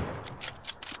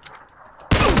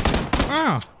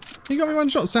 Ah! You got me one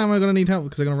shot, Sam. I'm gonna need help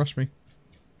because they're gonna rush me.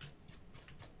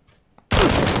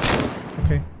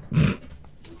 Okay.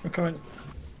 I'm coming.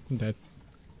 I'm dead.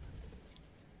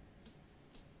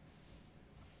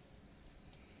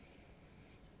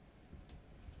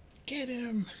 Get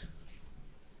him!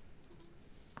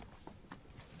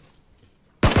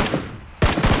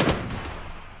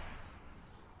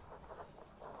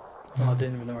 Oh, I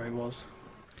didn't even know where he was.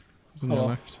 He's on the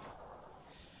left.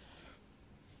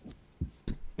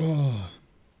 Oh.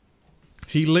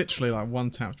 He literally like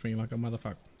one-tapped me like a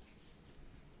motherfucker.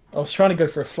 I was trying to go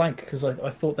for a flank because I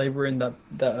thought they were in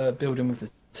that building with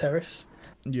the terrace.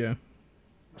 Yeah.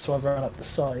 So I ran up the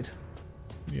side.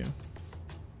 Yeah.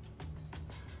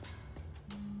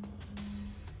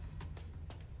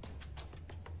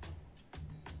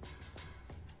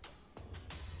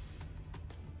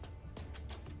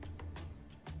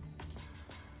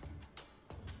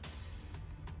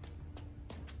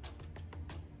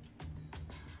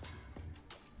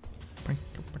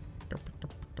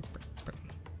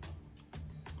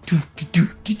 I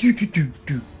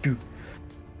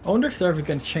wonder if they're ever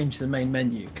going to change the main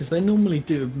menu, because they normally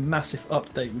do a massive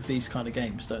update with these kind of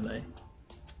games, don't they?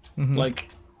 Like,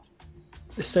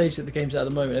 the stage that the game's at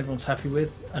the moment, everyone's happy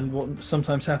with, and what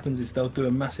sometimes happens is they'll do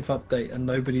a massive update and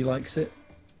nobody likes it.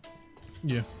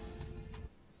 Yeah.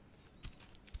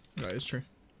 That is true.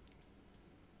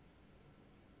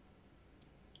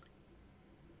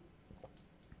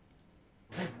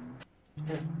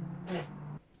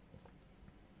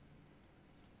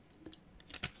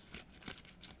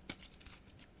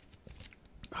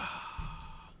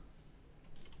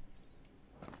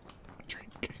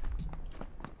 Drink.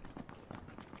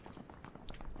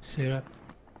 Sit up,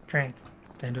 drink,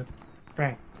 stand up,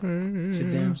 drink,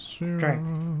 sit down, drink.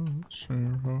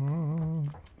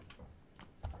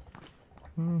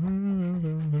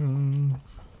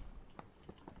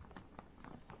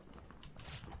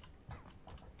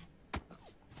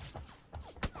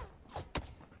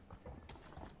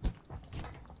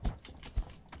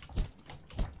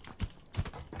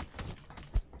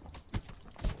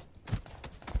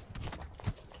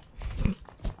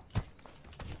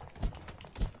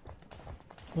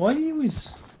 Why do you always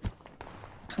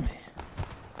come here?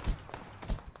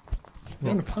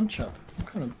 You're on a punch up. What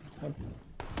kind of?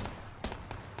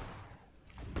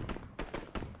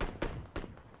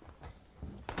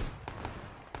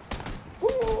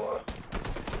 Oh,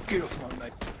 get off my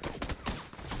mate.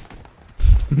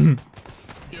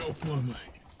 Get off my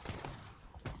mate.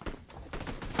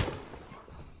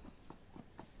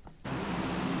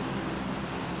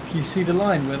 Can you see the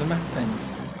line where the map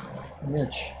ends? On the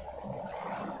edge.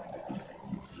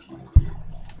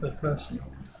 Third person.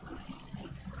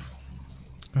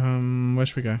 Where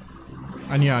should we go?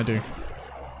 And yeah, I do.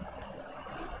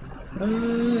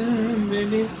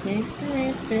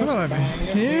 Hello over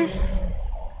here.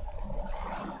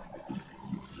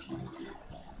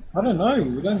 I don't know,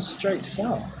 we're going straight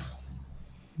south.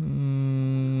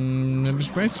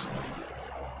 Which place?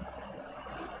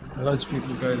 Loads of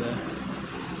people go there.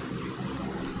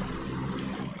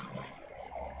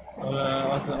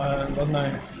 I don't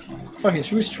know. Fuck it,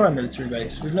 should we just try military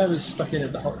base? We've never stuck in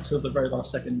it till the very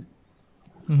last second.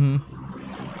 We'll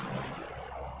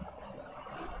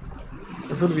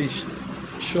probably be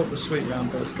short but sweet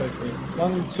round, but let's go for it.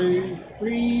 1, 2,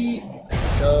 3,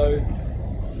 go.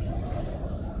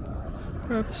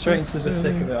 Straight into the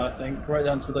thick of it, I think. Right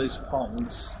down to those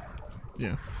apartments.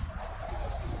 Yeah.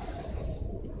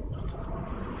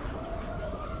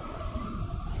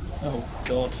 Oh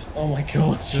god. Oh my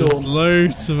god, Sean. There's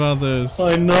loads of others.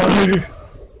 I know.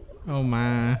 Oh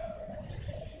man.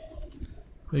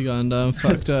 We got done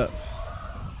fucked up.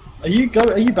 Are you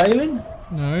bailing?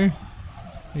 No.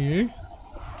 Are you?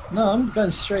 No, I'm going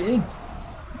straight in.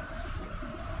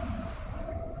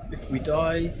 If we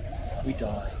die, we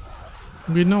die.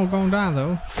 We're not going down though.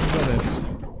 Look at this.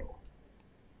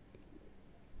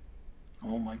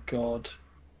 Oh my god.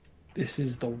 This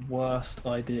is the worst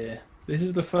idea. This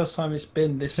is the first time it's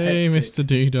been this Hey, hectic. Mr.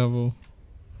 D-Double.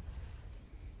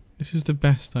 This is the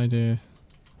best idea.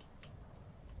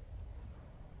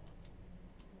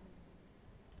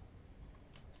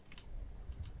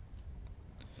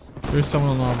 There is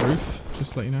someone on our roof,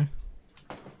 just to let you know.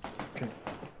 Okay.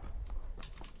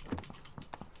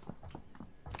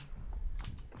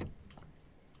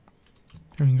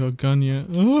 Haven't got a gun yet.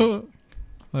 Oh!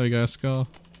 There we go, a scar.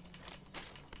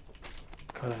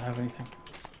 God, I don't have anything.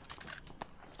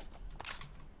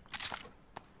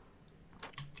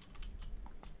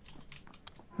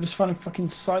 I'm just finding fucking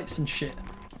sights and shit.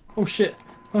 Oh shit.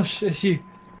 Oh shit, it's you.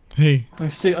 Hey, I'm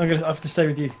gonna have to stay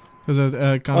with you. there's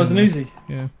a gun. Oh, it's in an there. Uzi.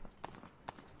 Yeah.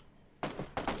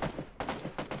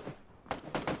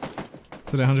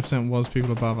 So there 100% was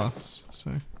people above us,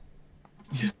 so.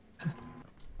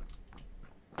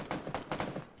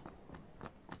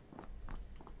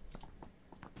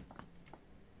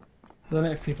 I don't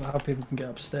know if how people can get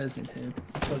upstairs in here.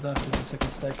 So I don't know if there's a second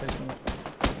staircase or not.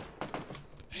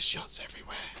 There's shots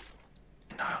everywhere.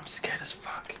 No, I'm scared as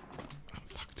fuck. I'm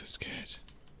fucked scared.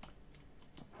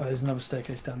 Oh, there's another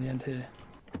staircase down the end here.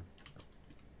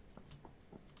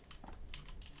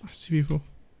 I see people.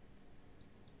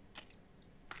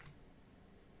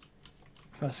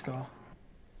 First scar.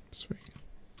 Sweet.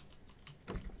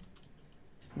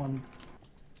 One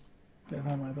bit of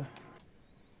ammo there.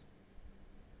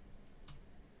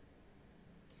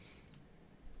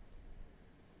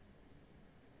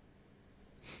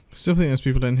 Still think there's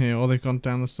people in here, or they've gone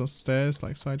down the stairs,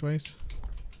 like sideways.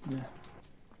 Yeah.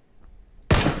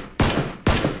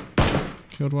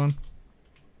 Killed one.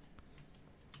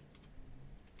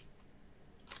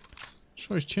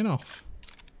 Shot his chin off.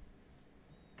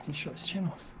 He shot his chin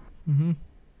off. Mm-hmm.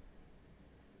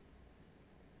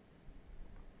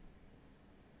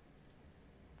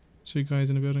 Two guys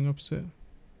in a building opposite.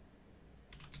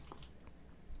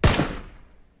 I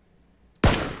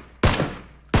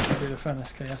did a fan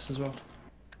SKS as well.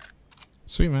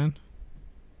 Sweet, man.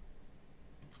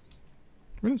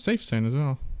 We're in a safe zone as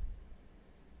well.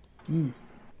 Mm.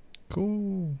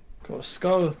 Cool. Got a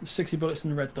skull, 60 bullets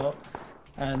in the red dot,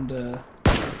 and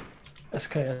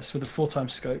SKS with a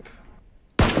 4x scope.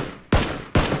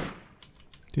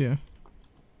 Yeah.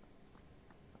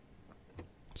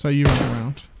 So you run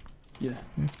around. Yeah.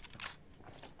 Yeah.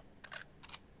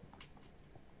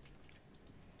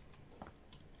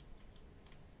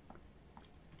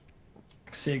 I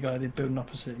can see a guy, they're building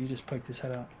opposite, he just poked his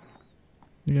head out.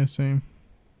 Yeah, same.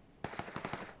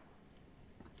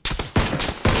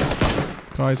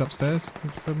 Guys upstairs.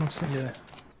 Yeah.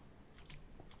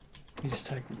 He just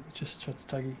tried to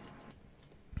tag you.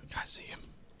 I see him.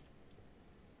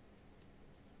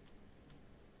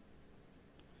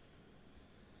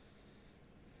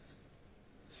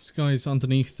 This guy's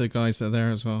underneath the guys that are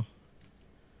there as well.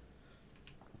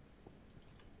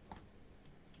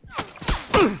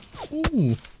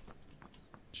 Ooh.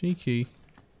 Cheeky.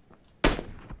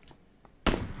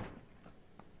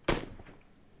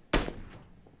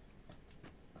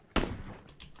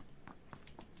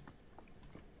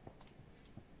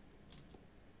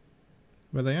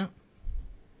 Where they at?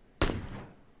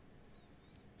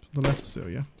 The left still,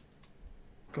 yeah.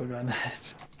 Got a guy in the head.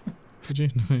 Did you?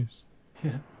 Nice.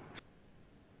 Yeah.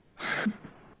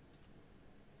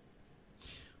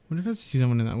 Wonder if I see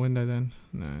someone in that window then.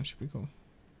 Nah, it should be cool.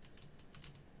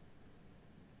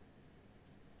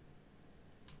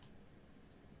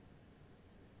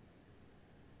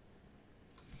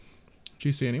 Do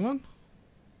you see anyone?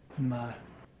 No.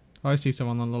 I see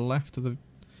someone on the left of the...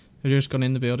 They've just gone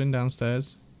in the building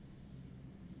downstairs.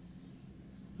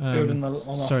 Sorry,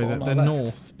 they're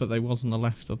north, but they was on the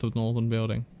left of the northern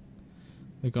building.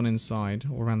 They've gone inside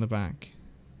or around the back.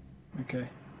 Okay.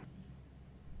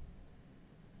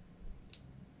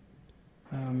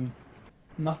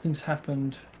 Nothing's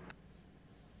happened.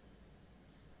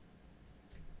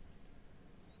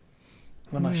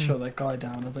 When I shot that guy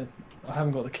down, I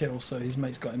haven't got the kill, so his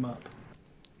mate's got him up.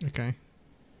 Okay.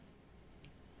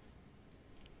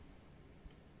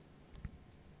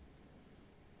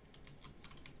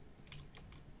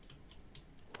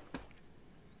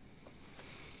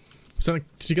 So,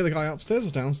 did you get the guy upstairs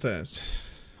or downstairs?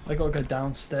 I got to go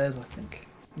downstairs, I think.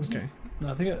 Okay. No,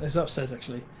 I think it was upstairs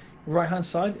actually. Right hand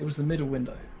side, it was the middle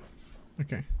window.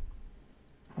 Okay.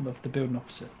 On the building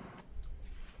opposite.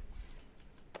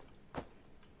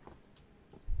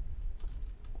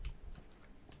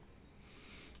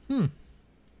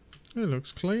 It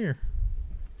looks clear.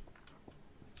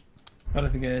 I don't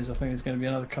think it is. I think there's going to be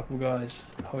another couple guys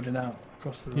holding out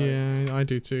across the road. Yeah, I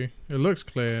do too. It looks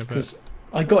clear, but...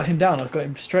 I got him down. I got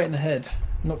him straight in the head,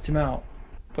 knocked him out,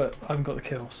 but I haven't got the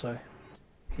kill, so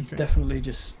he's definitely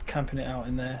just camping it out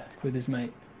in there with his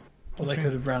mate. Or they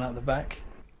could have ran out the back,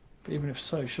 but even if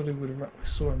so, surely would have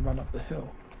saw him run up the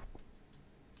hill.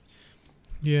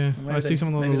 Yeah, I see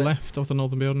someone on the left of the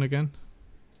northern building again.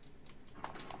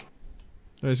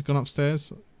 Oh, he's gone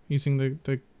upstairs using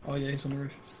the. Oh yeah, he's on the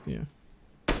roof. Yeah.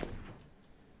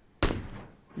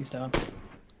 He's down.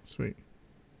 Sweet.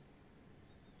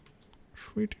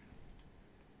 Sweet.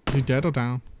 Is he dead or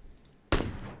down?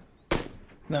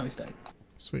 No, he's dead.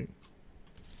 Sweet.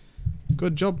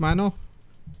 Good job, Mano.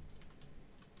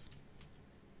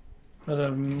 But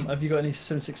have you got any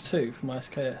 7.62 for my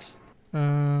SKS?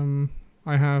 I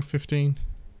have 15.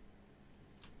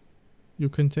 You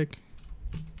can take.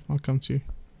 I'll come to you.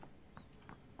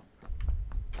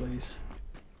 Please.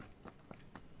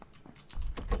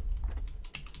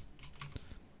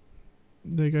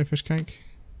 There you go, fish cake.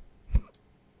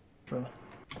 Bro.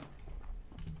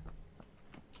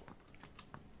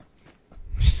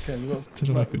 Okay,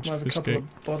 we've got a couple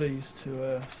of bodies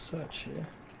to search here.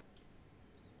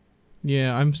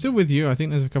 Yeah, I'm still with you. I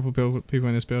think there's a couple of people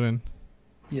in this building.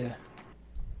 Yeah.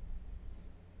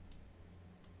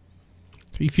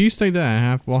 If you stay there,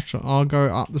 have watch. I'll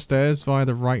go up the stairs via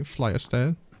the right flight of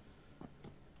stairs.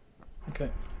 Okay.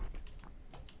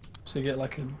 So you get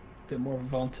like a bit more of a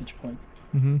vantage point.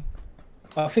 Mm-hmm.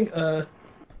 I think. Have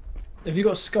you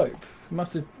got a scope? You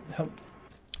must have helped.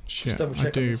 Shit, I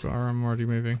do, but I'm already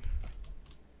moving.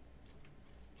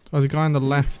 There's a guy on the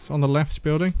left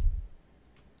building.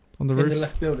 On the roof. In the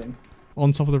left building?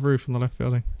 On top of the roof on the left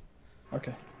building.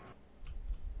 Okay.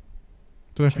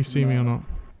 Don't know if you see me or not.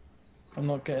 I'm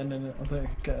not getting in it. I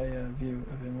don't get a view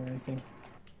of him or anything.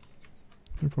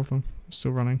 No problem. I'm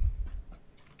still running.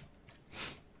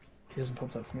 He hasn't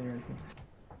popped up for me or anything.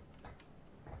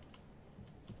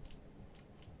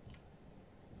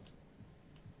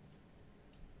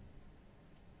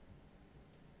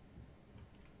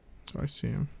 So I see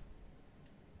him.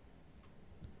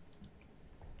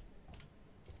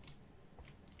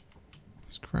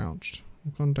 He's crouched.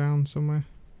 I've gone down somewhere.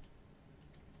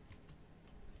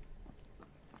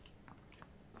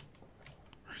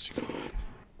 Where is he gone? I don't know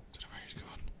where he's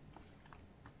gone.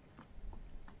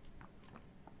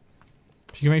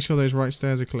 If you can make sure those right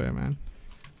stairs are clear, man.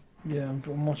 Yeah,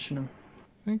 I'm watching him.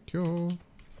 Thank you.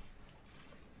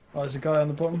 Oh, there's a guy on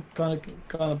the bottom. Guy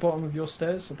on the bottom of your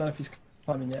stairs. I don't know if he's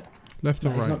climbing yet. Left or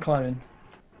No, right? he's not climbing.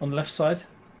 On the left side.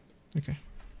 Okay.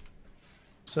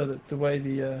 So that the way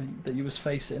that you was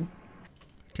facing.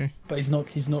 Okay. But he's not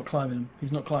climbing him.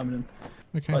 He's not climbing him.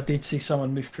 Okay. I did see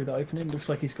someone move through the opening. Looks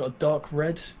like he's got a dark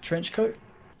red trench coat.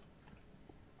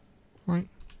 Right.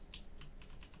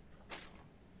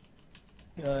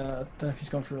 I don't know if he's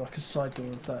gone through like a side door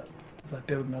of that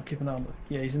building. I'll keep an eye on it.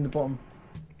 Yeah, he's in the bottom.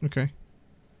 Okay.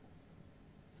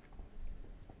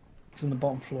 He's on the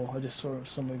bottom floor. I just saw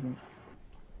some movement.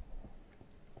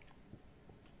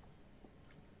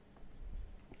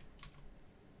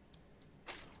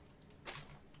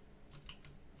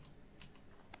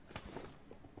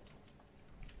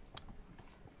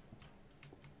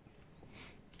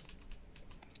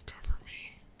 Cover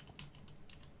me.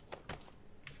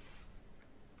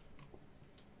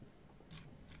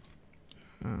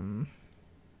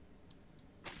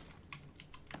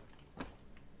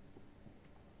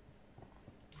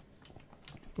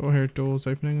 Oh, I hear doors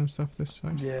opening and stuff this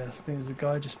side. Yeah, I think there's a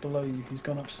guy just below you. He's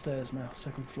gone upstairs now,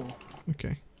 second floor.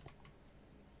 Okay.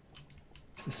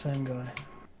 It's the same guy.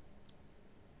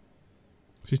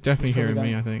 She's definitely He's hearing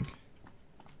probably me, I down. think.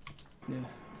 Yeah.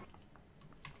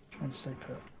 Try and stay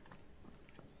put.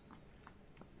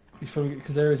 He's probably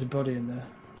because there is a body in there.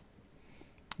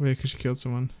 Oh, yeah, because she killed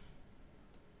someone.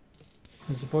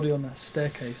 There's a body on that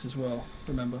staircase as well.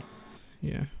 Remember?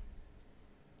 Yeah.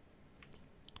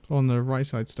 On the right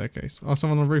side staircase. Oh,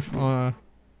 someone on the roof. On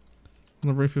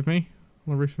the roof with me.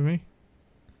 On the roof with me.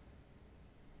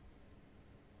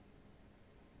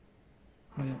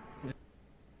 Oh, yeah. Yeah.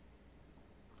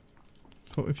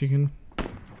 Thought if you can.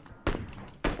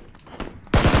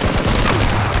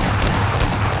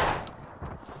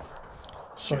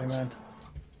 Sorry, Shit. man.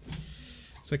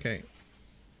 It's okay.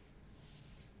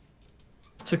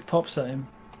 Took pops at him.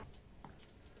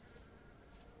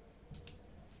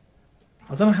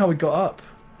 I don't know how we got up.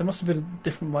 There must have been a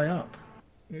different way up.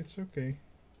 It's okay.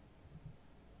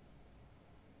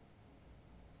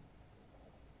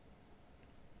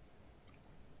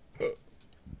 Where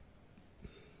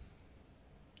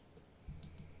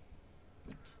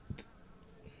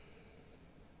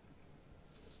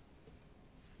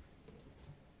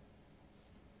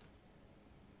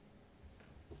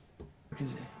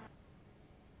is he?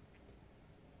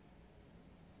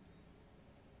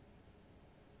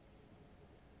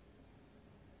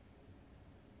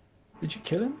 Did you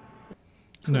kill him?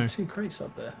 There's No. like 2 crates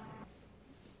up there.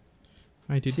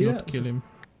 I did See not that? kill him.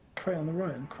 Crate on the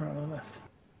right and crate on the left.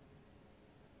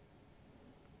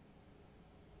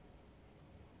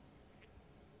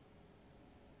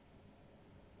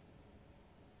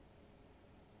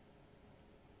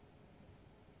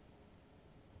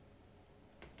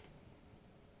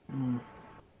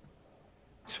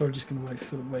 He's probably just going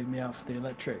to wait me out for the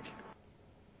electric.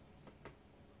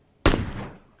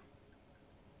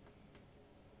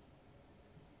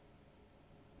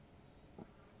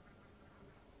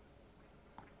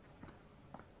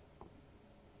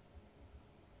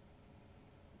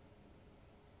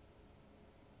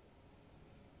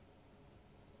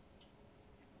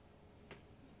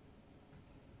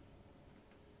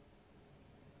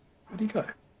 Where'd he go?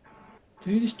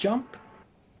 Did he just jump?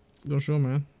 Not sure,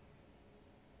 man.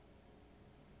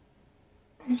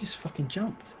 He just fucking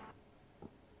jumped.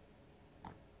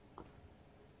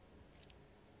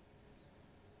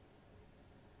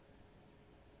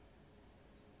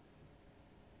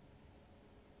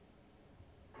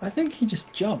 I think he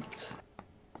just jumped.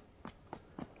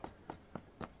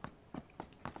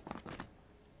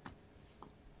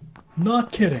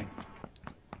 Not kidding.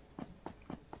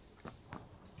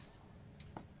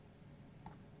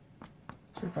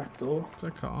 Is there a back door? It's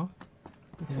a car.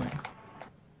 Yeah.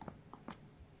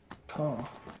 Car.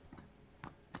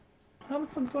 How the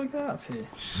fuck do I get out of here?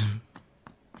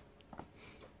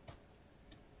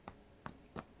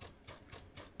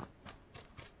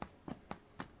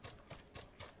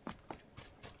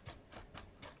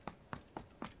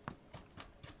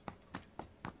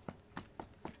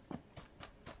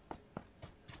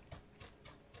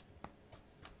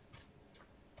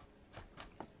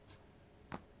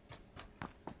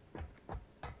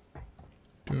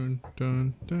 Dun,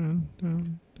 dun, dun,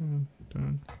 dun, dun,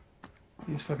 dun.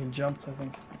 He's fucking jumped, I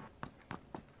think.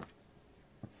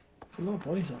 There's a lot of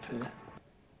bodies up here.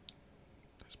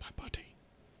 That's my body.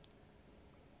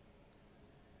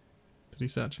 Did he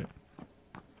search it?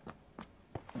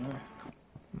 No.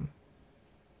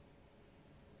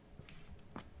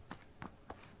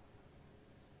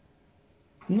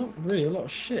 Not really a lot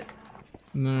of shit.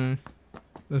 No.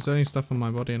 There's only stuff on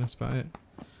my body and that's about it.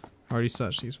 I already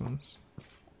searched these ones.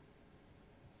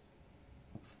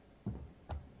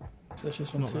 Search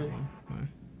this one Not too. that one, no.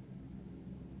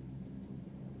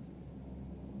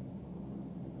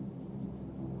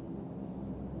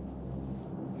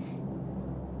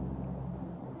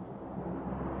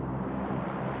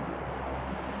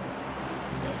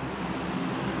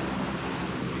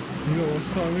 You got to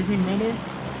start moving, Mano?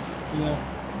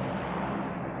 Yeah.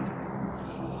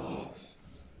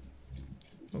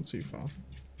 Not too far.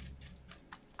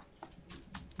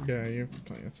 Yeah, you have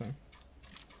plenty of time.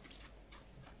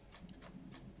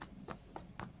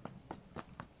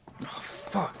 Oh,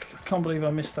 fuck. I can't believe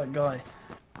I missed that guy.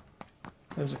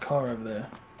 There was a car over there.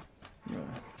 Yeah.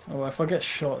 Oh, well, if I get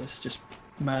shot, it's just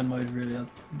man mode, really. I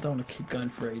don't want to keep going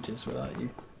for ages without you.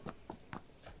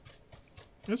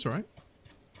 That's alright.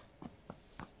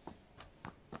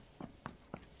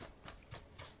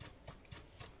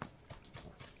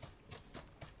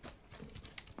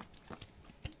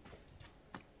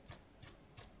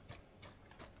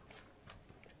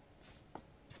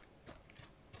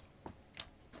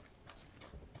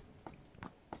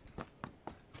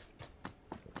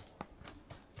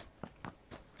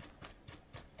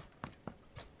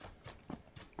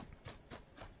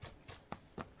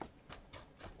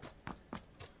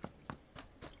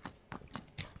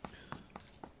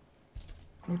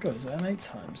 Oh god, is that an 8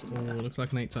 times? Oh, looks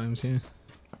like an 8 times, yeah.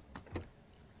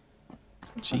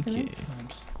 Cheeky. 8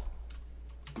 times.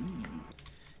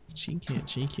 Cheeky,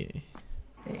 cheeky.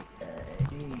 Hey,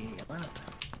 lad.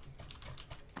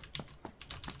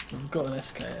 I've got an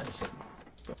SKS.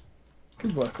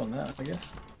 Could work on that, I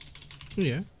guess.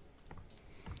 Yeah.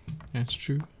 That's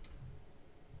true.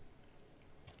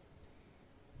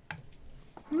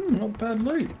 Not bad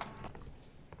loot.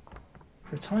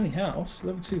 For a tiny house,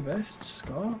 level 2 vest,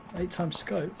 scar, 8 times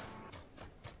scope.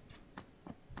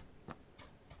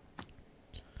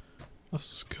 A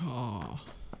scar.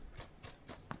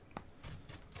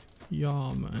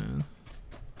 Yeah, man.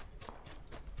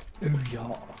 Ooh,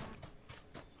 yeah.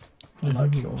 I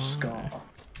like your Ooh, scar.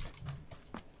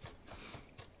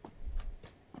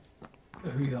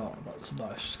 Ooh, yeah, that's a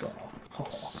nice scar. Oh.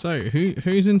 So,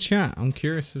 who's in chat? I'm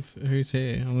curious of who's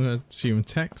here. I'm gonna assume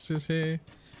Tex is here.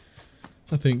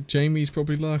 I think Jamie's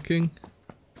probably lurking.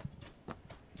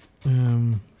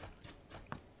 Who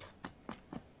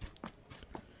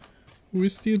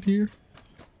is still here?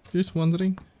 Just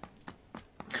wondering.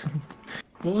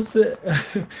 What was it?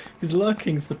 Because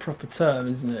lurking's the proper term,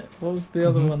 isn't it? What was the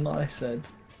other one that I said?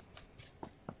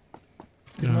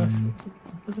 I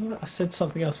said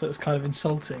something else that was kind of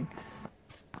insulting.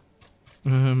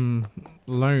 I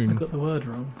Loan. got the word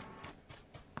wrong.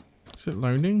 Is it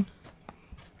loaning?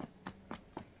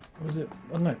 Was it?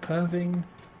 I don't know, perving?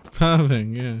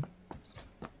 Perving, yeah.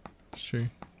 It's true.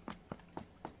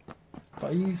 But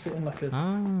I use it in like a.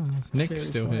 Nick's serious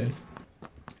still way. here.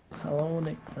 Hello,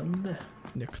 Nick Thunder.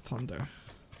 Nick Thunder.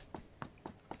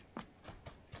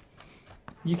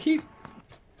 You keep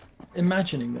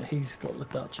imagining that he's got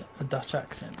a Dutch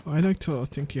accent. I like to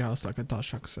think he has like a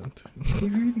Dutch accent. He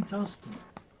really doesn't.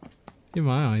 In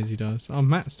my eyes he does. Oh,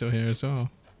 Matt's still here as well.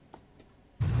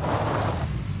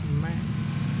 Matt.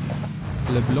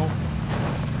 LeBlanc.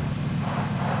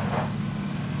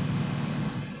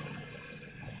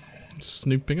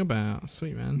 Snooping about.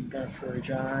 Sweet, man. Go for a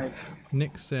drive.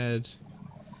 Nick said,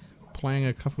 playing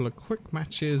a couple of quick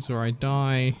matches or I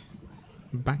die.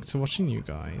 Back to watching you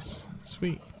guys.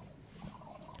 Sweet.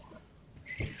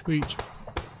 Sweet.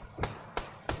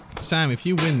 Sam, if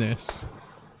you win this,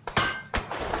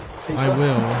 Pizza? I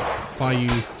will buy you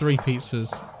 3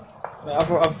 pizzas.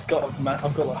 I've got like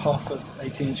half an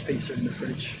 18-inch pizza in the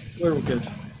fridge. We're all good.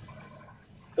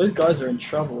 Those guys are in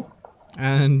trouble.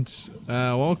 And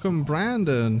welcome,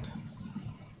 Brandon.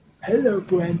 Hello,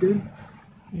 Brandon.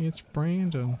 It's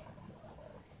Brandon.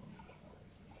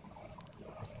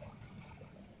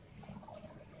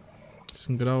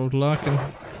 Some good old lurking.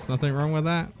 There's nothing wrong with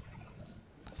that.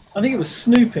 I think it was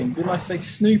snooping. Didn't I say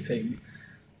snooping?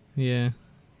 Yeah.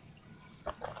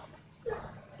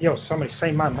 Yo, somebody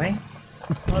say my name.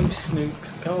 Oh, Snoop,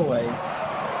 go away.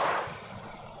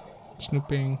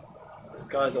 Snooping. There's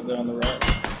guys up there on the right.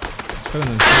 It's better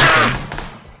than snooping.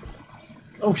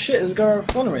 Oh shit, there's a guy in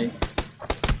front of me.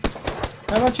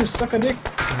 How about you suck a dick?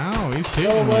 Ow, he's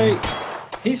hitting Oh me. wait.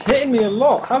 He's hitting me a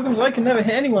lot. How comes I can never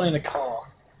hit anyone in a car?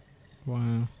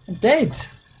 Wow. I'm dead.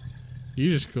 You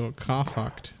just got car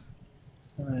fucked.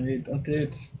 I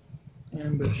did.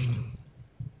 Ambushed.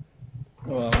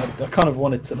 Well, I kind of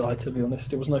wanted to die, to be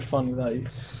honest. It was no fun without you.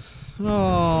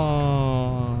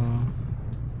 Oh.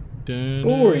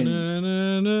 Boring.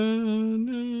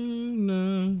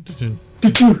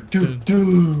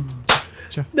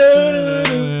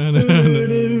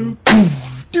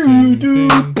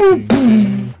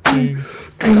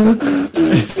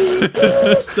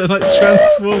 So like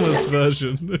Transformers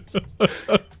version.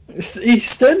 It's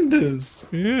EastEnders.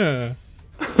 Yeah.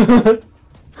 That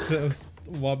was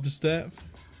Wob Step.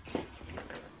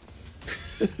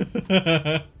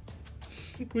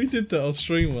 We did that off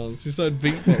stream once. We started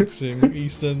beatboxing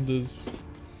EastEnders.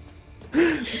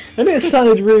 And it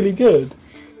sounded really good.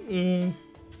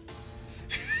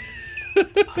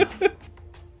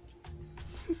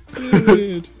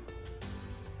 Weird.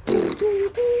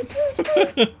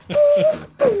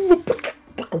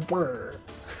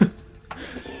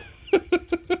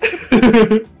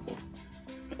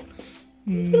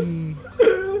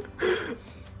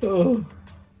 Oh.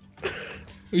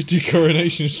 We do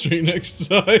Coronation Street next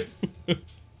time.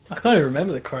 I can't even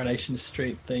remember the Coronation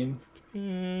Street theme.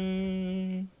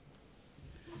 Awesome.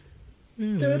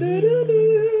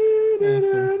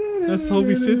 That's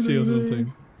Holby City or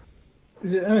something.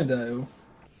 Is it Emmerdale?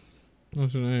 I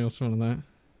don't know, or something like that.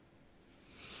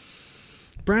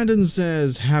 Brandon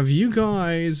says, have you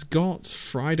guys got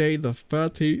Friday the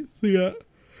 13th yet?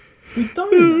 We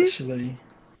don't, actually.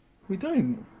 We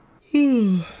don't.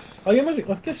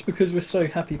 I guess because we're so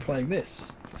happy playing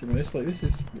this, to be honest, like, this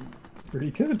is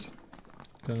really good.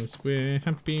 Because we're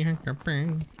happy. To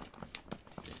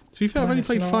be fair, I've only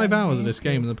played 5 hours of this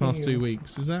game in the past 2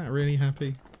 weeks. Is that really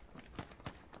happy?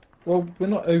 Well, we're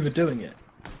not overdoing it.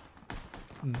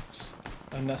 Mm.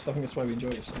 And I think that's why we enjoy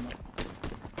it so much.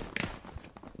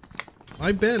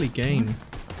 I barely game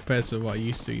compared to what I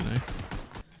used to, you know.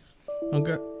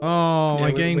 Oh, Yeah,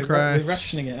 my game crashed. We're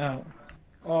rationing it out.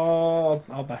 Oh,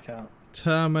 I'll back out.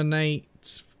 Terminate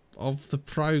of the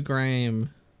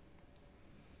program.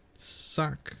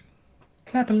 Suck.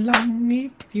 Clap along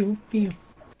if you feel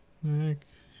Like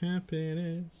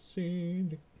happiness in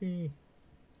the game.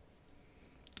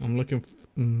 I'm looking for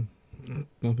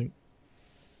nothing.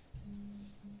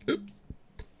 Do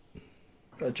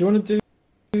you want to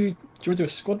do a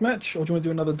squad match or do you want to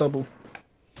do another double?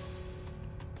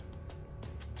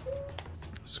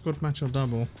 Squad match or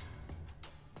double?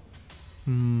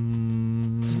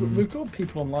 'Cause we've got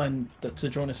people online to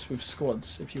join us with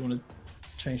squads if you want to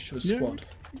change to a squad.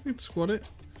 You can squad it.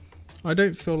 I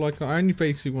don't feel like I only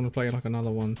basically want to play like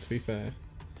another one, to be fair.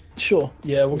 Sure.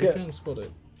 Yeah, we'll get. You can squad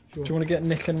it. Sure. Do you want to get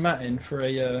Nick and Matt in for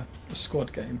a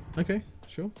squad game? Okay,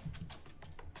 sure.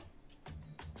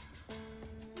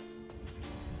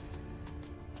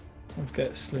 I'll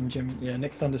get Slim Jim. Yeah,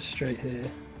 Nick Thunder's straight here.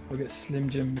 I'll get Slim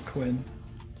Jim McQueen.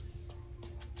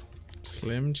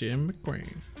 Slim Jim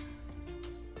McQueen.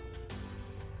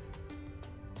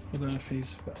 I don't know if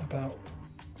he's about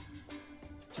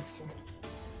 16.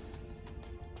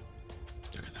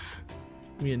 Look at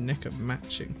that. Me and Nick are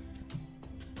matching.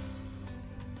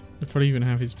 I'll probably even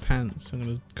have his pants. I'm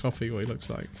gonna copy what he looks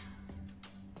like.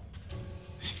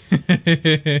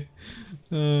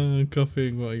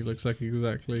 Copying what he looks like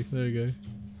exactly. There you go.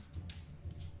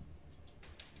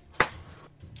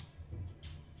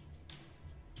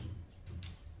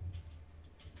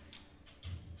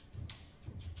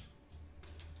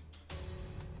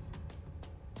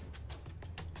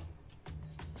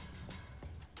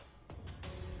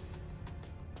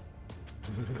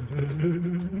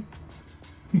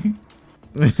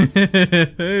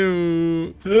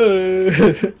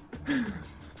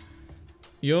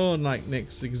 You're like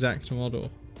Nick's exact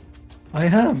model. I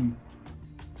am.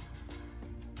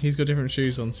 He's got different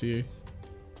shoes on to you.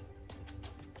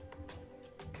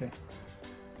 Okay.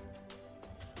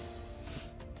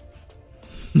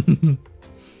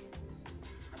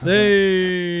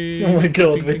 Hey! Oh my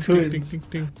god, we're Ding, ding, ding, twins. ding, ding,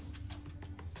 ding.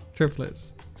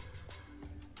 Triplets.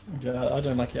 Yeah, I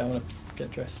don't like it. I want to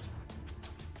get dressed.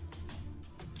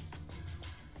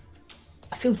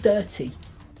 I feel dirty.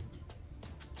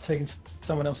 Taking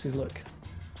someone else's look.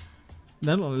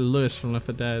 They're not like Lewis from Left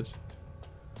 4 Dead.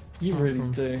 You Oh, really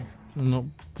from- do. I'm not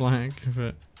black,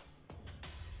 but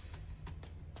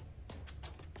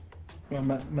Well,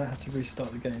 Matt had to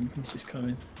restart the game. He's just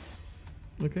coming.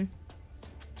 okay.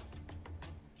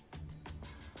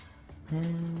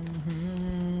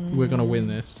 We're gonna win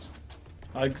this.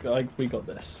 We got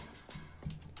this.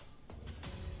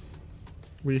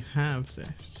 We have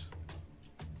this.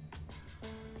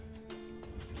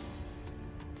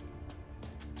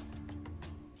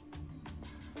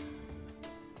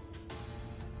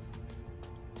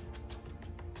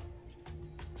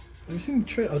 Have you seen the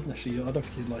trailer? Actually, I don't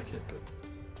think you'd like it, but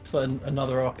it's like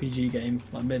another RPG game,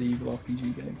 like medieval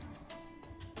RPG game.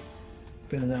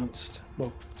 Been announced.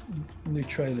 Well, new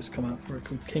trailers come out for it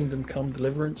called Kingdom Come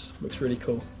Deliverance. Looks really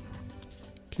cool.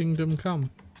 Kingdom Come.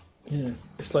 Yeah,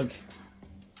 it's like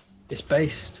it's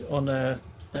based on a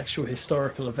actual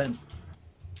historical event.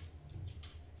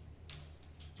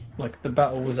 Like the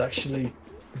battle was actually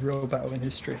a real battle in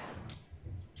history.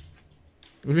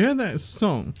 Have you heard that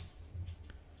song?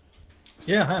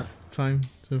 Yeah, I have. Time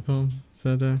to bomb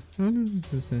Saddam.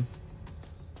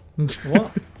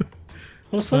 What?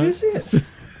 What song is it?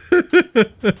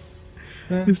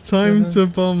 It's time to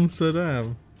bomb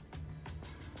Saddam.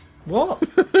 What?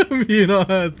 Have you not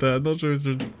heard that? I'm not sure it's...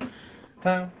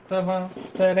 Time to bomb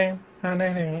Saddam.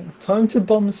 Time to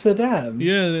bomb Saddam?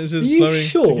 Yeah, it says Are you blowing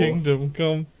sure? to Kingdom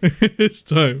Come. It's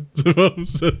time to bomb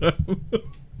Saddam.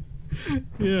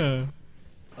 Yeah.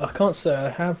 I can't say I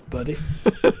have, buddy.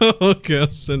 Okay,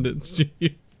 I'll send it to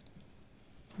you.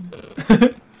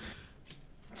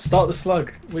 Start the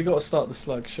slug. We gotta start the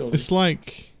slug, surely. It's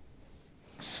like...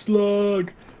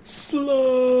 Slug!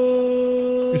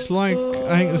 Slug! It's like,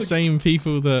 I think the same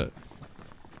people that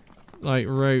like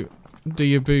wrote Do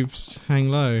Your Boobs Hang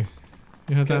Low.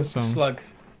 You heard that song? Slug.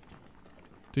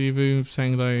 Do your boobs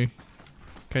hang low?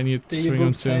 Can you Do your swing on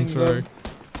boobs to and hang throw? low?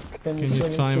 Can you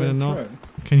swing time to in a and knot? fro?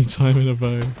 Can you time in a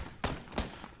bow?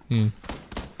 Yeah.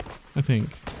 I think.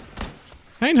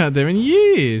 I ain't heard them in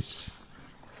years!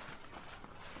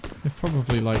 They're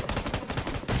probably like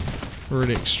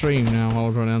really extreme now.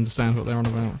 I'll try to understand what they're on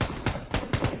about.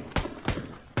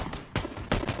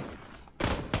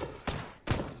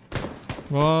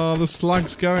 Whoa, the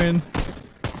slug's going.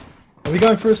 Are we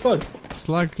going for a slug?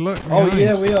 Slug, look. Oh behind.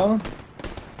 yeah, we are.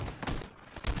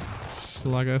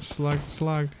 Slugger, slug,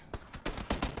 slug.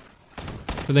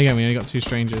 But they get me, I only got two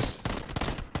strangers.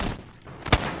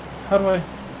 How do I...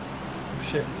 Oh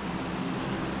shit.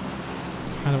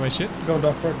 How do I shit? Go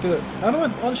down for it, do it. How do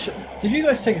I... Oh, shit. Did you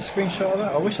guys take a screenshot of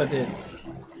that? I wish I did.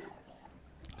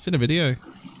 It's in a video.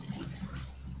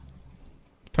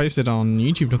 Posted on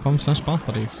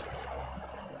youtube.com/bathbuddies.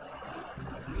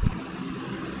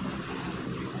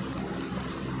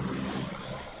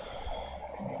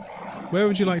 Where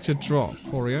would you like to drop,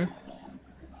 Oreo?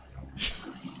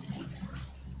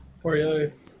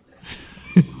 Oreo.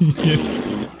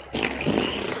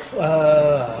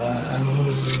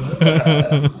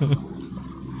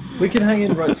 We can hang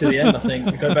in right to the end, I think.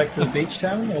 We go back to the beach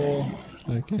town, or...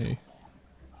 Okay.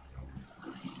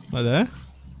 Right there?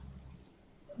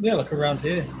 Yeah, like around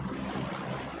here.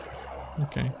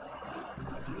 Okay.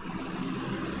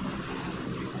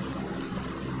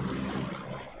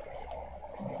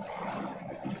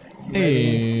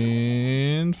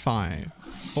 And 5,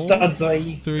 4,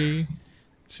 Study. 3,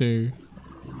 2,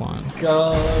 1.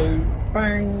 Go.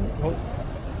 Bang. Oh.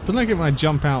 Don't like it when I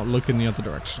jump out, look in the other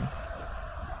direction.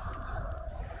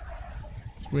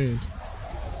 It's weird.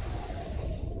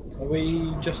 Are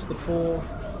we just the four?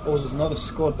 Or there's another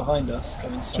squad behind us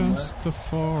going somewhere? Just the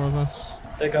 4 of us.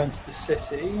 They're going to the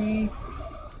city.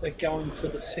 They're going to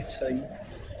the city.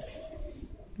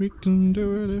 We can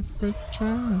do it if we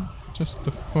try. Just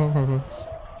the 4 of us.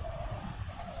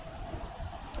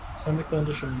 Sonic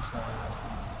conditions.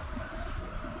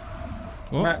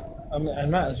 What? Matt,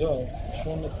 and Matt as well.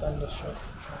 Sean the Thunder shot.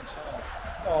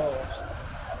 Oh.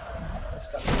 What's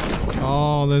that?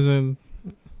 Oh, there's a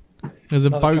Another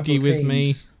bogey couple of with me.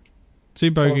 pings.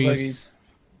 2 Couple of bogeys.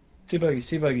 Two bogeys.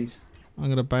 Two bogeys. I'm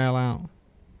gonna bail out.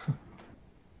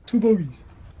 2 bogeys.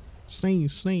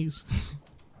 Sneeze, sneeze.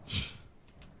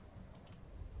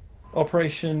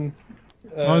 Operation.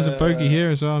 Oh, there's a bogey here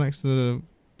as well next to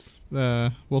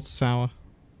the water tower.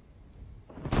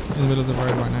 In the middle of the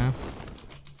road right now.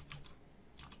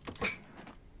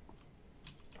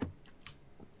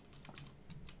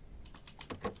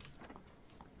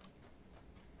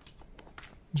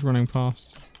 He's running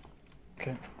past.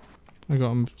 Okay. I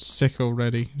got him sick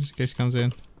already, just in case he comes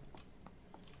in.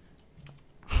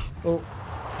 Oh.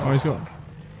 Oh, he's got...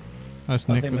 That's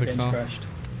I Nick think my with the game's car. crashed.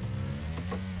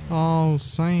 Oh,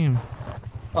 Sam.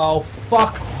 Oh,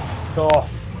 fuck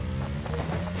off.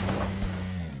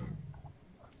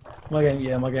 My game,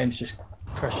 yeah, my game's just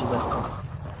crashed to desktop.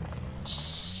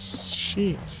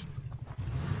 Shit.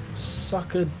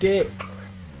 Suck a dick.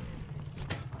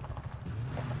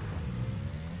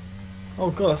 Oh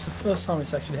god, that's the first time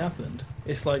it's actually happened.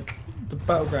 It's like the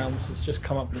Battlegrounds has just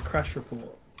come up with a crash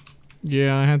report.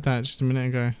 Yeah, I had that just a minute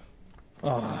ago.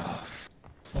 Oh,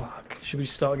 fuck. Should we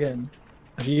start again?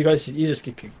 Actually, you guys, you just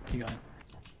keep going.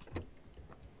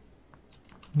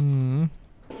 Hmm.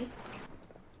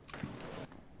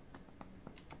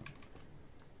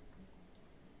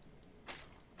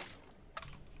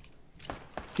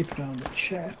 Keep an eye on the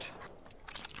chat.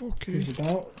 Okay. Who's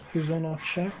about? Who's on our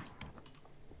chat?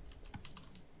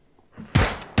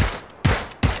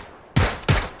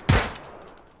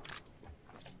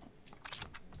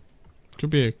 Could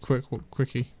be a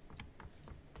quickie.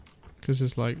 Because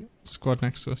there's like a squad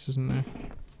next to us, isn't there?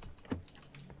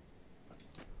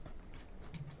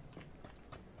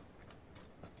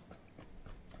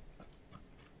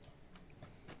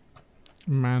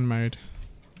 Man mode.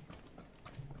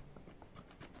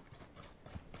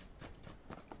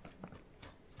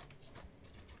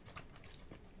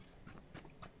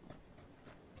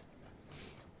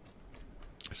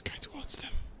 Let's go towards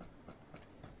them.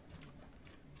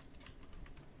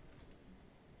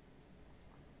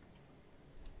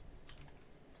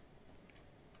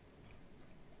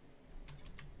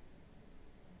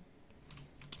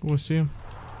 We'll see him.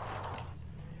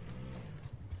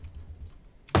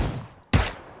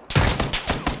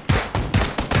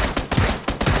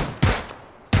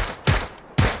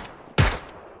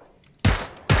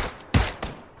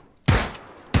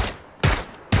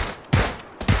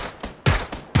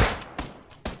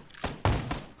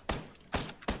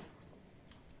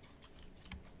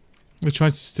 We tried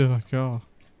to steal a car.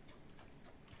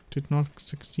 Did not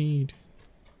succeed.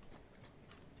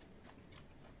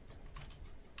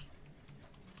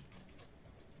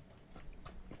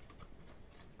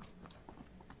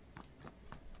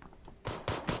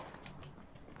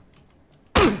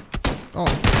 Oh.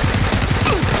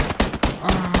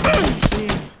 Ah, I didn't see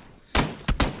him.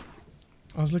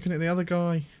 I was looking at the other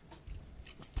guy.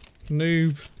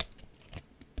 Noob.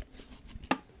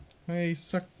 Hey,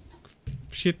 suck.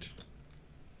 Shit.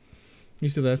 You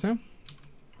still there, Sam?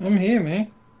 I'm here,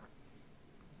 man.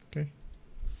 Okay.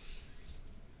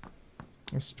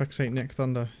 I'll spectate Nick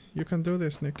Thunder. You can do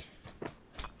this, Nick.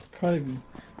 Can't even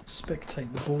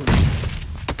spectate the boys.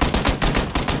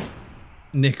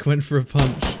 Nick went for a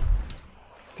punch.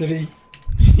 Did he?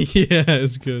 Yeah,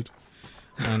 it's good.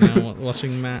 I know,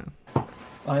 watching Matt.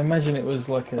 I imagine it was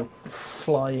like a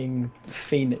flying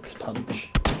phoenix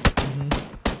punch.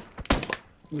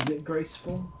 Was it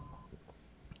graceful?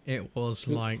 It was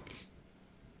like...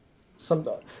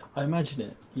 I imagine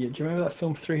it. Yeah, do you remember that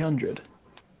film 300?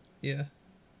 Yeah.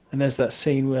 And there's that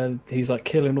scene where he's like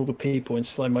killing all the people in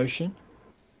slow motion.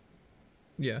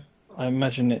 Yeah. I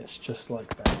imagine it's just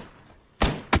like that.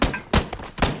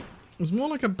 It was more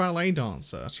like a ballet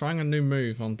dancer trying a new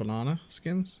move on banana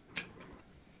skins.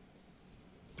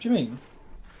 What do you mean?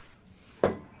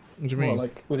 What do you mean? What,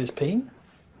 like with his peen?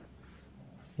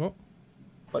 What?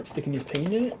 Like sticking his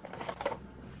peen in it?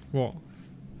 What?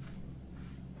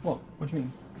 What? What do you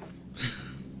mean?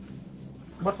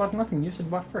 What? Nothing. You said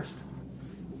what first?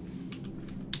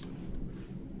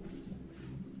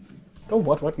 Oh,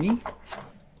 what? Me?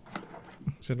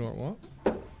 Said what?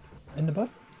 In the butt?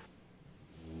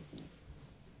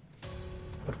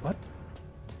 What?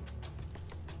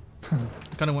 I'm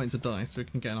kind of waiting to die so we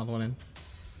can get another one in.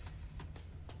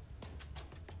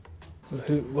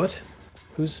 What?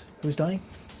 Who's dying?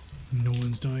 No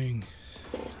one's dying.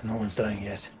 No one's dying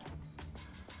yet.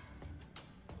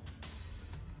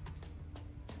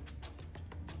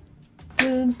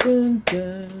 Dun, dun,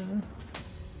 dun.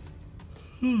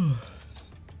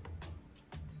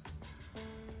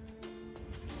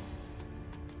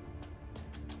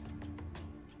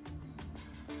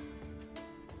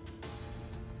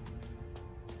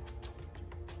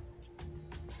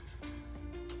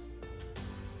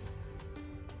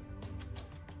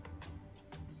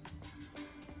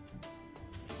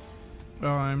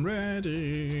 I'm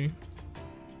ready.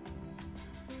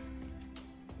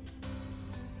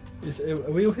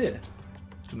 Are we all here?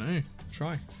 Don't know.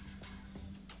 Try.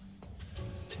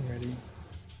 Team ready.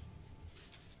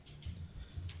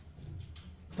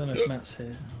 Don't know if Matt's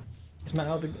here. Is Matt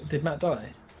out? Did Matt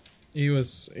die? He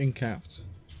was incapped.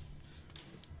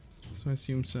 So I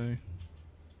assume so.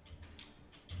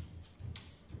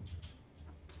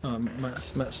 Oh,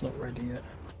 Matt's not ready yet.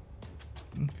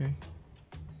 Okay.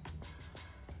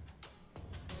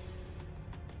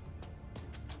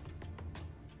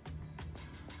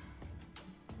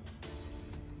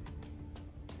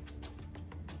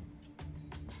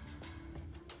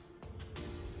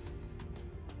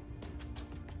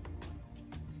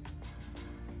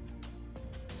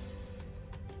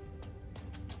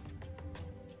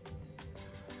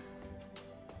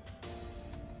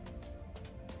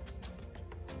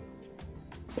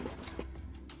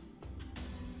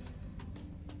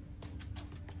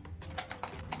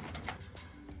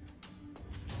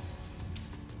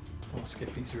 Ask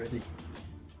if he's ready.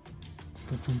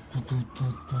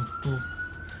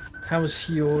 How's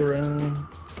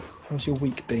your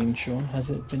week been, Sean? Has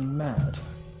it been mad?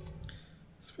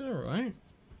 It's been alright.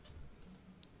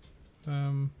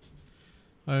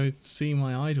 I see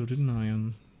my idol, didn't I,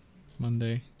 on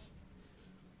Monday?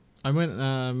 I went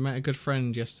met a good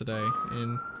friend yesterday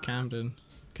in Camden.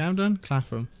 Camden?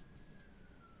 Clapham.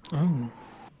 Oh.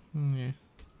 Yeah.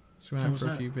 So we went out for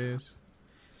a few beers.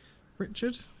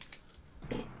 Richard?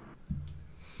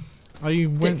 I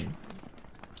went...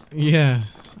 Yeah.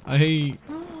 Oh,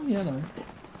 yeah, no.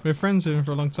 We're friends with him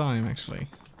for a long time, actually.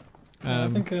 I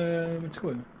think went to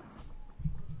him.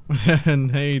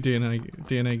 And hey,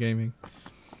 DNA Gaming.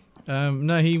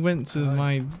 No, he went to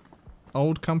my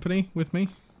old company with me.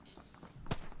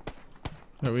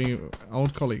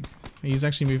 Old colleague. He's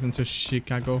actually moving to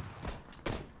Chicago.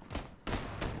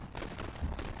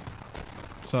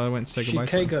 So I went to say goodbye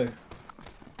to him. Chicago.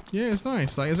 Yeah, it's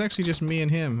nice. Like, it's actually just me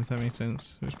and him, if that makes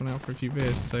sense. We just went out for a few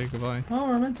beers to say goodbye. Oh,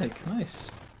 romantic.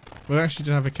 Nice. We actually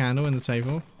did have a candle in the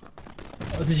table.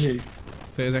 Oh, did you?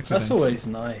 But it was accidental. That's always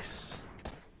nice.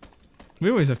 We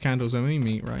always have candles when we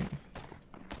meet, right?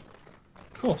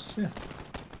 Of course, yeah.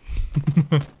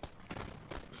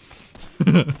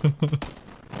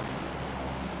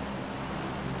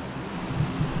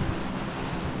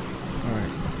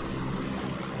 Alright.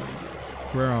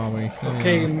 Where are we?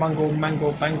 Okay, mango,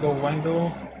 bango,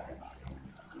 wango.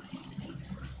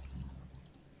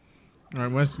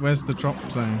 Alright, where's the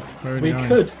drop zone? Where are We going?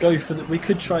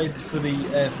 could try for the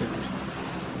airfield.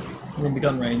 We're in the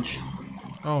gun range.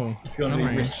 Oh, If you want to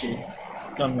be risky.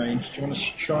 Gun range. Do you want to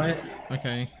try it?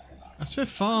 Okay. That's a bit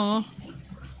far.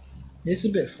 It's a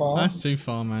bit far. That's too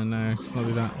far, man. No, let's not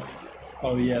do that.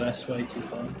 Oh yeah, that's way too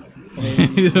far. I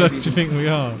Who the fuck do you think we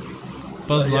are?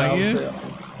 Buzz Lightyear?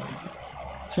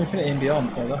 To infinity and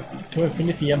beyond, brother. To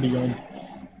infinity and beyond.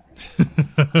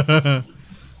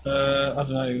 I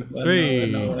don't know.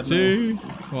 3, 2,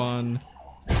 1.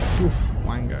 Oof.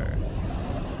 Wango.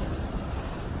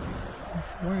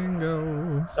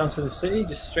 Wango. Down to the city,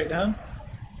 just straight down.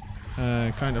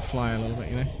 Kind of fly a little bit,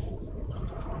 you know.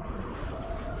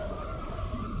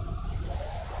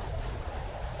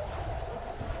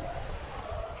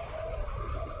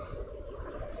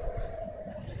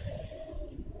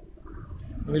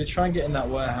 We're going to try and get in that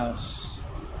warehouse.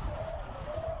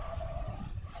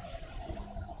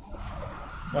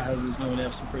 Warehouses normally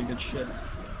have some pretty good shit.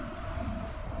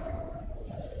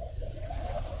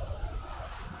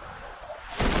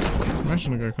 I'm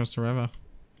actually gonna go across the river.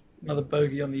 Another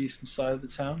bogey on the eastern side of the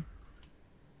town.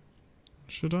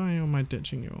 Should I, or am I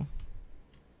ditching you all?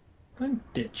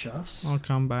 Don't ditch us. I'll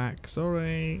come back.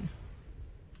 Sorry.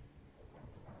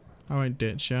 I won't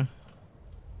ditch ya.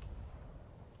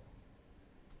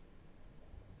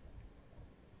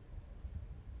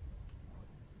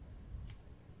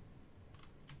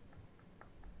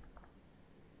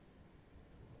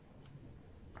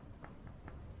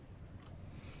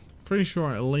 Pretty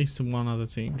sure at least one other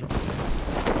team dropped it.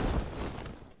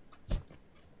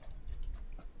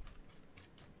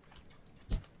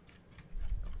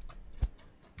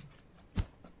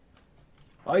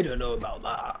 I don't know about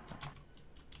that.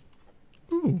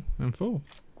 Ooh, I'm full.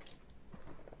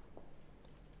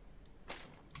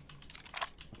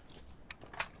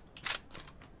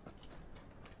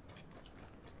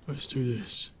 Let's do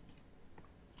this.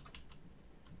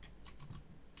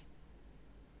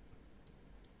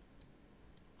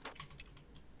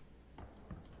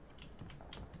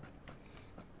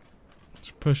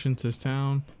 Let's push into this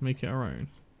town, make it our own.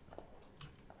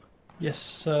 Yes,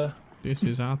 sir. This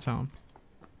is our town.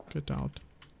 Good dog.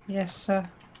 Yes, sir.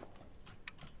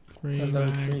 3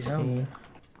 bags full.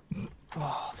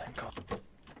 Oh, thank God.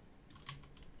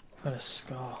 What a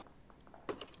scar.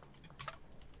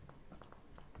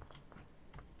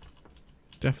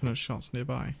 Definite shots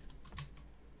nearby.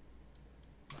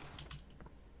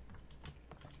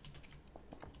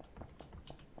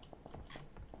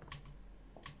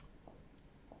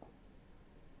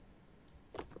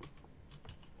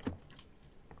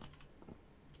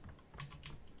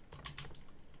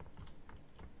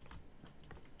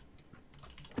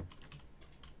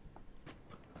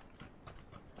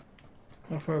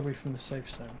 How far are we from the safe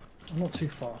zone? I'm not too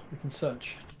far. We can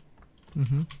search.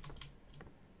 Mm-hmm.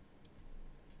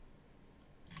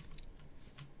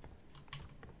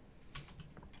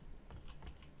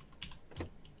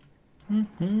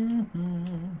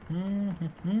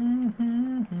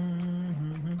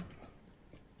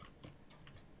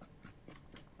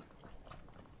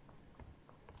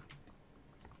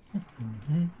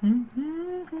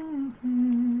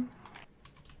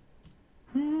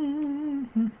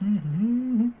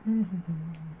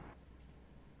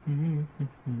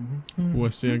 Oh, I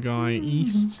see a guy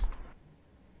east.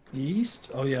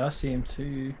 East? Oh yeah, I see him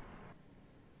too.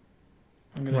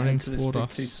 I'm gonna Running head to this toward big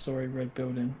us. 2-story red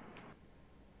building.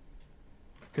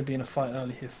 Could be in a fight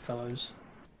early here, fellows.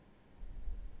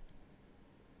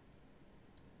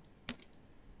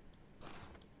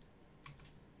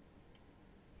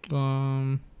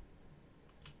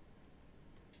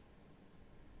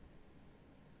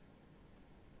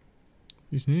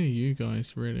 He's near you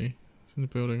guys, really. He's in the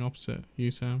building opposite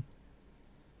you, Sam.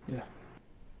 Yeah.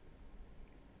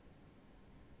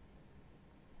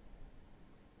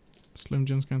 Slim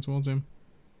Jim's going towards him.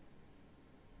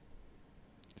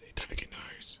 He taking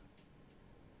nose.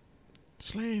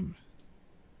 Slim.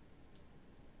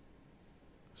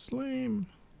 Slim.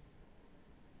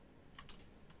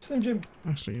 Slim Jim.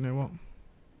 Actually, you know what?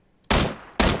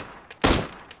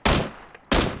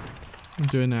 I'm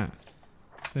doing that.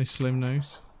 Say Slim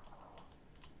Nose.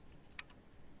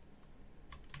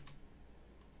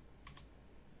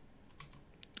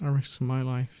 I risk my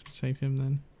life to save him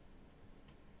then.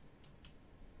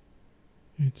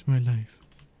 It's my life.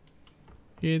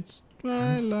 It's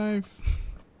my life.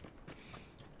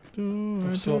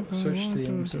 I've switched to the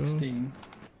M16.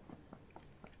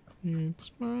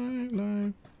 It's my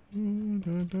life.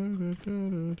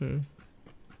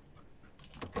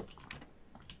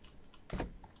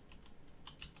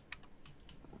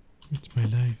 It's my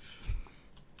life.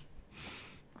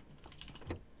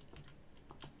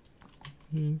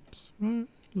 It's my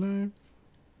life.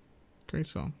 Great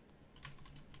song.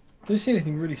 Don't see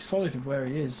anything really solid of where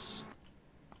he is.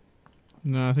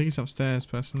 No, I think he's upstairs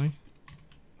personally.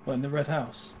 What, in the red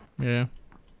house? Yeah.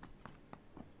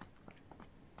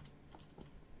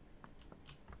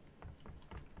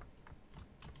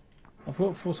 I've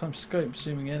got full-time scope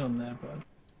zooming in on there, but I don't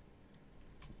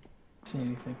see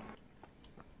anything.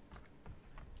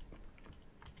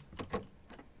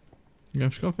 Yeah,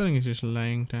 I've got a feeling he's just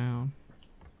laying down.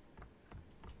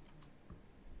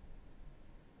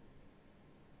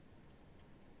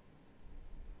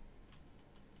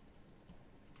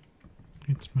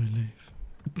 It's my life.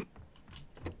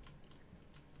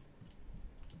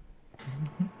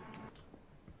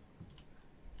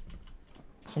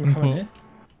 Someone coming here?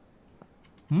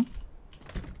 Hmm?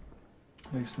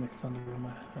 There's Nick Thunder in my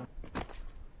head.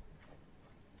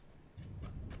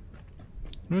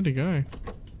 Where'd he go?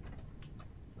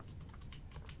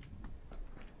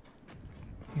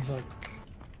 He's like...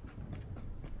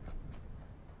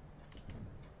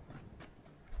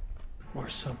 or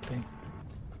something.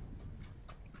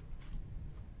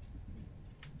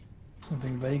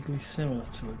 Something vaguely similar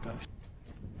to a ghost.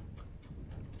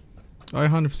 I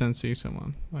 100% see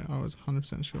someone. Like, I was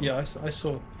 100% sure. Yeah, I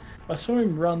saw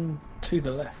him run to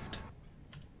the left.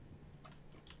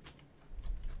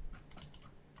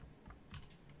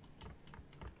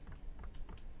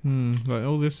 Like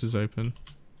all this is open.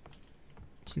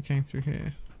 So he came through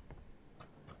here.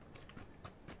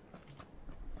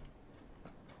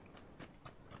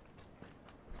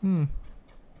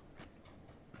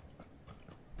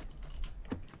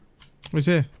 He's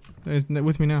here. He's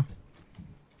with me now.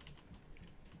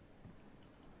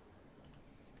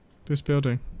 This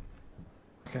building.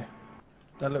 Okay.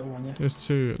 That little one, yeah? There's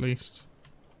two at least.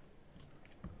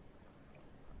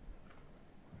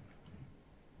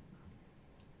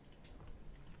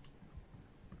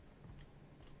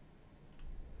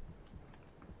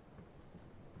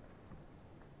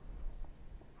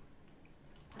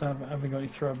 I haven't got any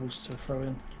throwables to throw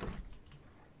in.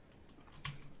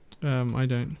 I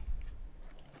don't.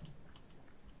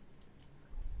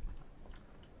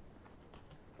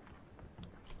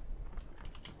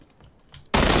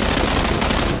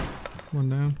 One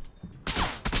down.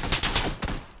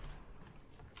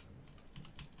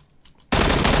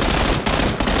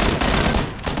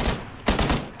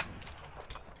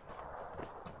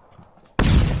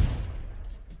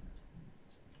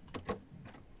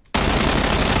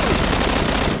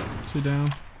 Two down.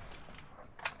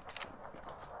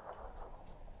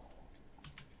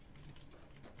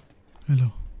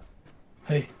 Hello.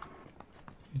 Hey.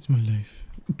 It's my life.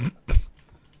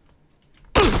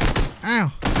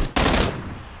 Ow!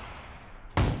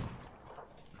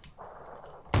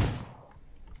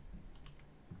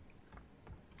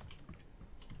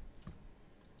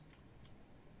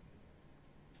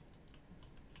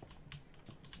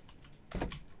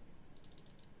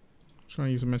 Try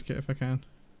and use a medkit if I can.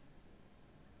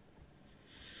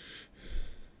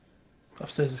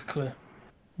 Upstairs is clear.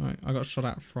 Right, I got shot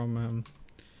at from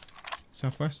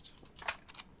southwest.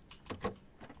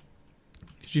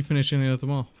 Did you finish any of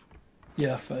them off?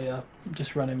 Yeah,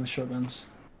 just ran in with shotguns.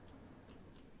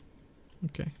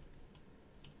 Okay.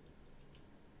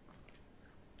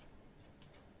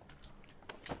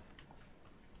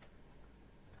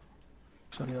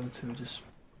 So the other two are just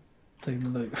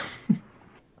taking the loot.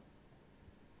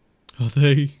 Are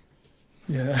they?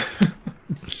 Yeah.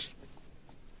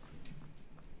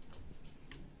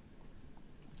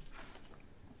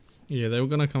 Yeah, they were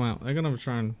gonna come out. They're gonna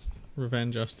try and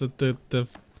revenge us. The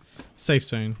safe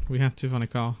zone. We have to find a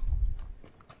car.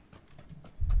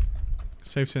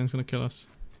 Safe zone's gonna kill us.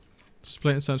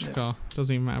 Split and search for car.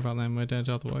 Doesn't even matter about them. We're dead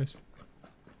otherwise.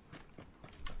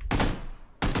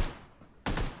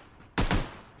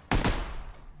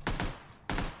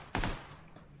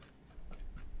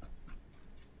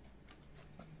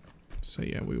 So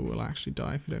yeah, we will actually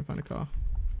die if we don't find a car.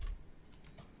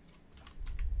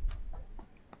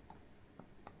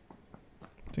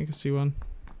 I think I see one.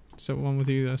 Is that one with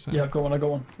you there, Sam? Yeah, I got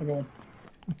one.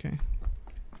 Okay.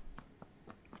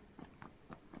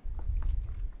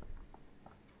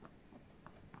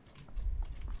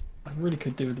 I really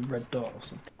could do with the red dot or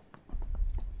something.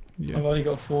 Yeah. I've only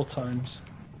got 4 times.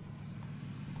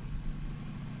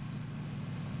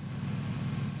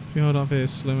 If you hold up here,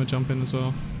 Slimmer jump in as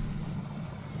well.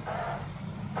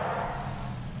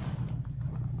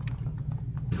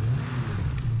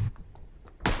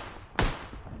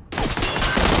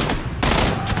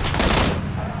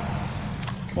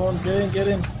 Come on, get in, get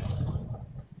in.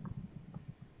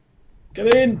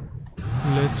 Get in!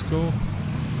 Let's go.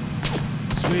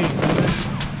 Sweet.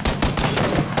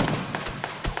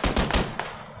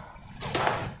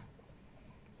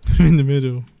 I'm in the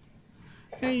middle.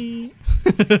 Hey.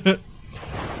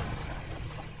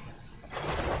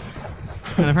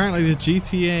 And apparently the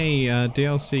GTA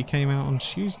DLC came out on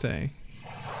Tuesday.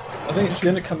 I think it's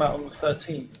going to come out on the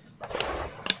 13th.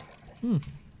 Hmm.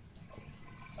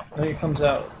 I think it comes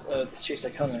out this Tuesday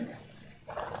coming.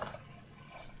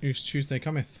 Who's Tuesday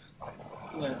cometh?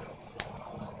 Yeah.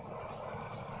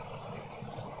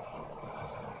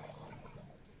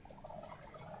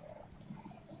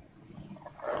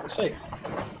 We're safe.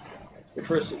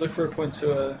 Look for a point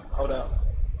to hold out.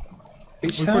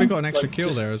 We've probably got an extra kill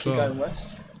just there as keep well. Going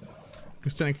west.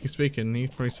 Because technically speaking,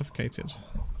 he's probably suffocated.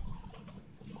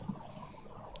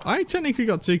 I technically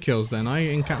got 2 kills then. I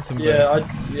in Captain Boat. Yeah,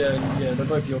 they're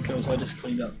both your kills. I just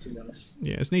cleaned up, to be honest.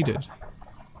 Yeah, it's needed.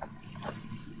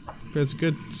 There's a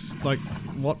good like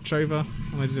watch over,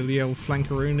 and I did a little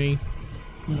flankaroonie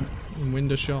and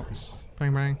window shots.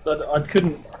 Bang bang. So I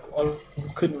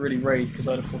couldn't really raid because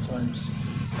I had 4 times.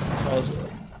 So I was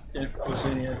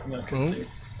doing anything I could do.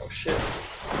 Oh shit!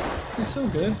 It's all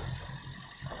good.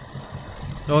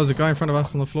 Oh, there's a guy in front of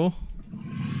us on the floor.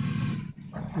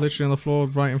 Literally on the floor,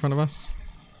 right in front of us.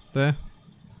 There.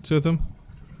 2 of them.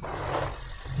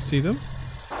 You see them?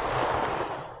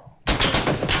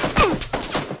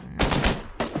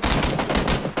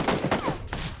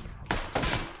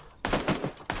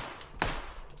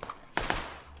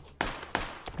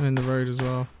 And in the road as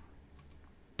well.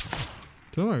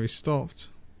 Don't know why we stopped.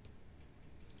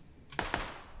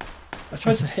 I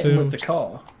tried to hit him with the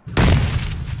car.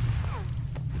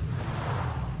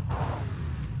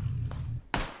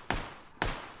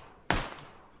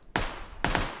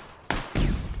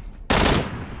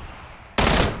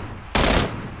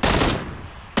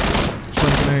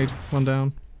 Grenade, 1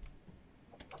 down.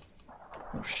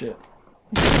 Oh shit.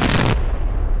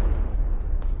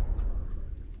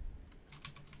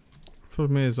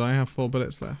 Problem is, I have 4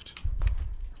 bullets left.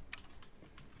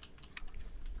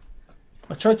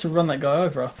 I tried to run that guy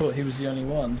over. I thought he was the only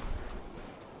one.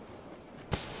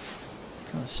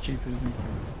 Kind of stupid of me.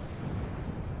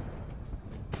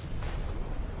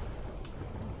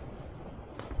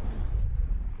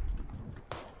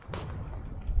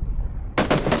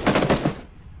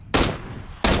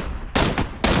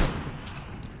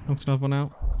 Knocked another one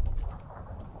out.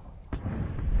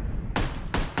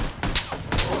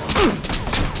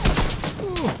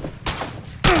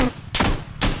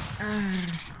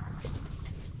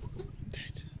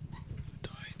 Dead.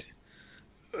 Died.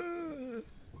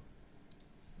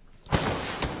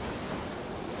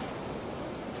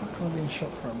 Fuck, am I being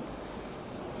shot from?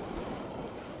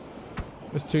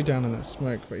 There's 2 down in that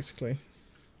smoke, basically.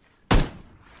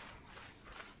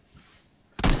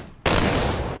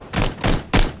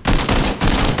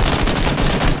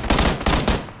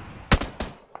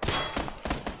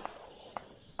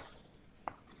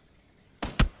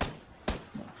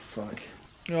 Fuck.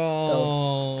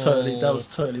 Oh, That was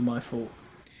totally my fault.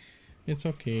 It's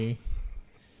okay.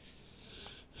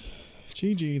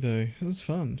 GG though, it was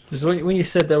fun. Because when you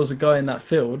said there was a guy in that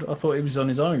field, I thought he was on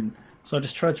his own. So I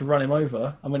just tried to run him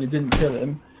over, and when it didn't kill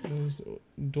him, Those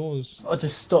doors. I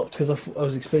just stopped because I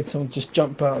was expecting someone to just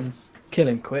jump out and kill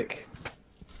him quick.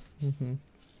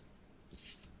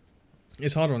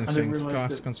 It's harder on I these didn't things. realise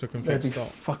Cast that comes to a there'd complete be stop.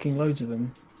 fucking loads of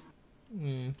them.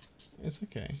 Yeah, it's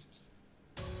okay.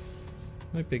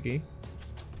 No biggie.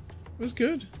 It was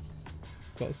good.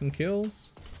 Got some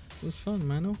kills. It was fun,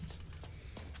 man.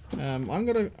 I'm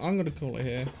gonna call it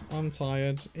here. I'm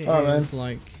tired. It is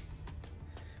like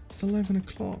it's 11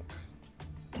 o'clock.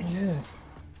 Yeah.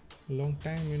 A long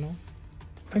time, you know.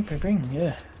 Bing, bing, bing.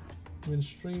 Yeah. I've been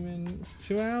streaming for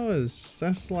 2 hours.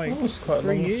 That's like That was quite a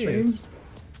 3 long years. stream.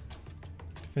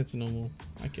 Compared to normal.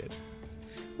 I kid.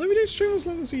 Though we don't stream as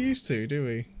long as we used to, do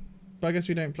we? But I guess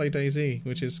we don't play DayZ,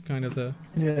 which is kind of the...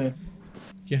 Yeah.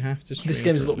 You have to stream This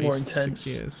game's for a lot at more least intense.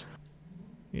 6 years.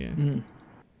 Yeah.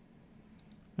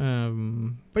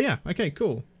 Mm. But yeah, okay,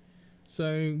 cool.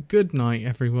 So, good night,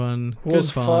 everyone. It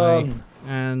was Goodbye. fun.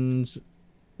 And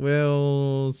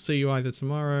we'll see you either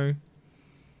tomorrow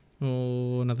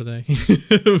or another day.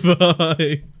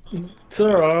 Bye.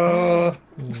 Ta-ra!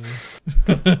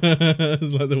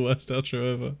 It's like the worst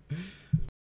outro ever.